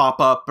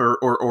pop up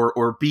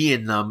or be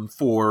in them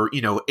for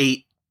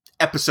 8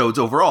 episodes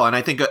overall. And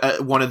I think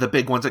one of the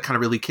big ones that kind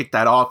of really kicked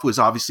that off was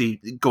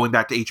obviously going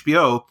back to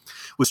HBO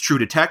was True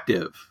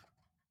Detective.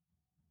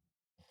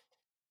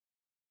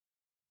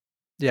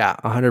 yeah,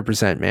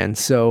 100%, man.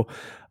 So,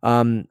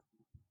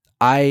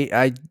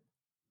 I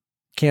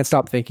can't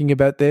stop thinking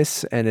about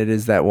this, and it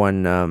is that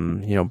one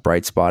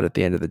bright spot at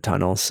the end of the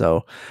tunnel.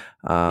 So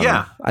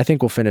Yeah. I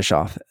think we'll finish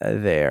off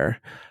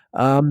there.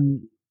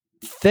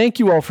 Thank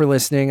you all for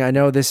listening. I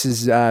know this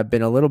has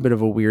been a little bit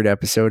of a weird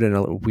episode and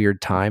a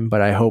weird time, but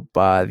I hope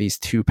these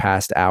 2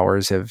 past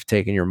hours have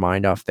taken your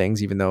mind off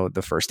things, even though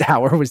the first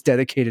hour was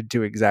dedicated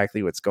to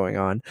exactly what's going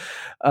on.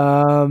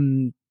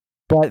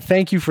 But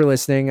thank you for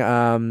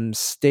listening.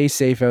 Stay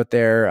safe out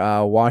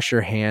there. Wash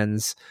your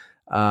hands.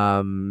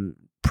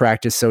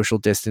 Practice social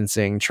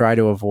distancing. Try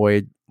to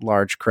avoid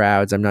large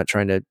crowds. I'm not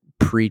trying to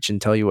preach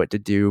and tell you what to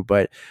do,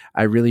 but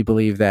I really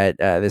believe that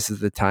this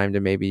is the time to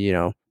maybe,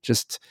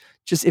 just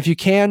if you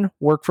can,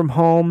 work from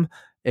home.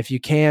 If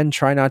you can,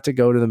 try not to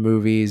go to the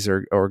movies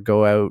or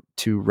go out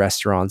to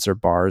restaurants or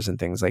bars and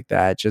things like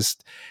that.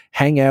 Just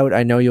hang out.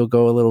 I know you'll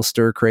go a little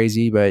stir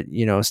crazy, but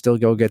still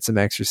go get some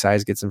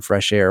exercise, get some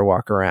fresh air,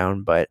 walk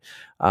around. But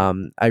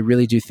I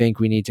really do think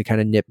we need to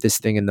kind of nip this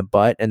thing in the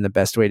butt, and the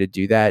best way to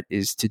do that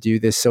is to do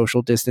this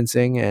social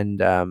distancing.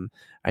 And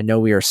I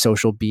know we are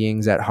social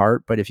beings at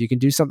heart, but if you can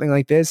do something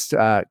like this,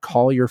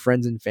 call your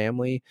friends and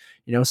family.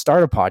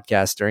 Start a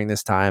podcast during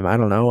this time. I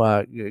don't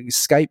know,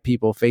 Skype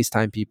people,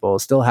 FaceTime people,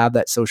 still have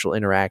that social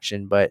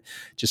interaction, but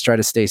just try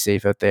to stay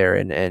safe out there,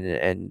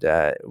 and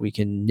we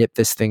can nip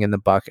this thing in the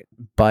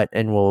butt,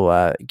 and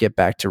we'll get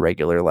back to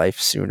regular life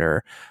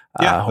sooner,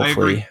 Yeah, I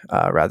hopefully,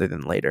 agree. rather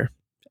than later.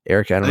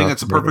 Eric, I I don't think know if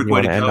that's a there's anything perfect you way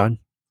want to to end go. on.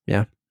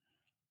 Yeah.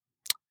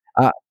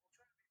 Uh,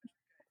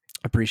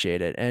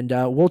 Appreciate it. And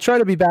we'll try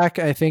to be back.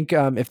 I think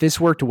if this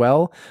worked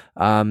well,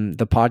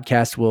 the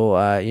podcast will,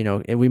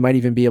 and we might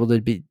even be able to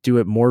do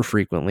it more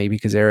frequently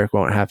because we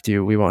won't have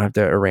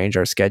to arrange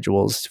our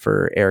schedules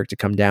for Eric to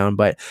come down.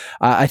 But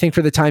I think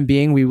for the time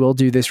being, we will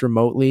do this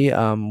remotely.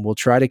 We'll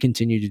try to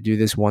continue to do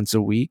this once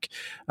a week.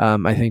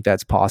 I think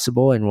that's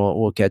possible. And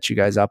we'll catch you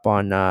guys up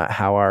on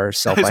how our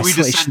As we descend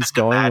self-isolation is into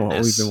going and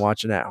what we've been madness.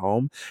 watching at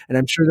home. And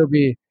I'm sure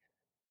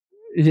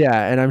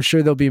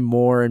there'll be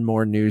more and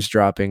more news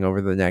dropping over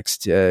the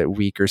next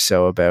week or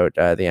so about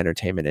the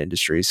entertainment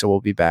industry. So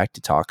we'll be back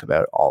to talk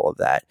about all of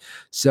that.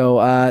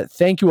 So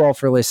thank you all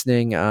for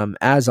listening.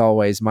 As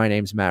always, my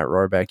name's Matt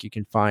Rohrbeck. You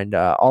can find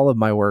all of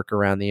my work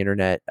around the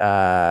internet,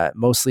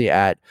 mostly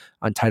at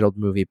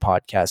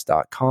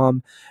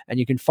untitledmoviepodcast.com. And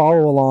you can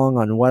follow along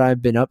on what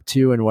I've been up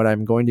to and what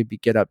I'm going to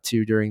get up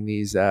to during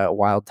these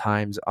wild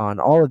times on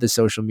all of the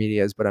social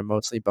medias, but I'm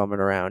mostly bumming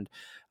around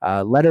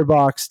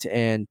Letterboxd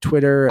and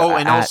Twitter Oh,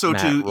 and at also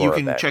Matt you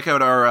can Rohrbeck. check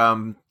out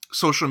our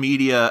social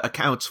media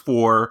accounts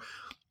for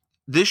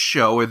this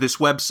show or this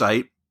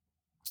website.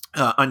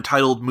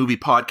 Untitled Movie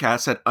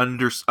Podcast at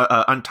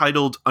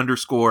untitled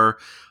underscore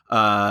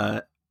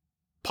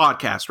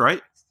podcast,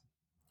 right?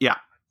 Yeah.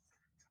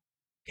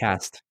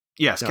 Cast.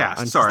 Yes, No,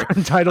 cast. Sorry.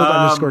 untitled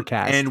underscore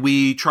cast. And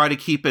we try to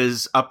keep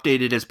as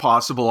updated as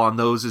possible on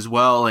those as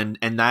well, and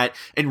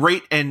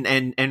rate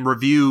and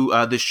review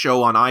this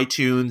show on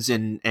iTunes,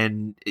 and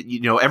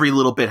every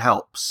little bit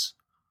helps.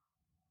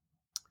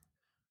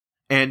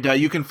 And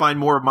you can find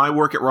more of my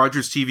work at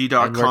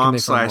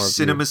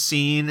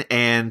rogerstv.com/cinemascene.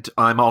 And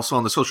I'm also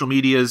on the social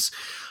medias,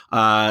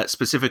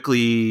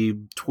 specifically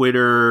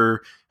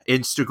Twitter,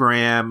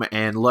 Instagram,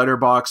 and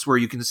Letterboxd, where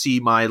you can see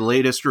my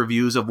latest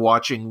reviews of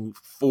watching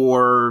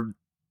 4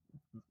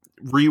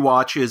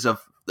 rewatches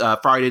of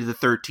Friday the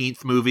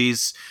 13th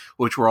movies,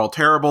 which were all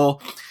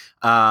terrible,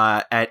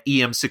 at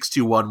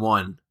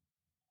EM6211.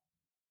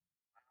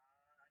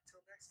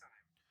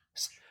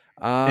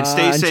 And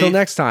stay safe. Until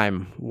next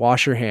time,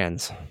 wash your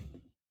hands.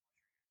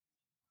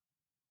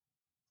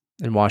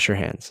 And wash your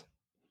hands.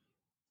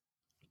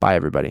 Bye,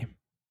 everybody.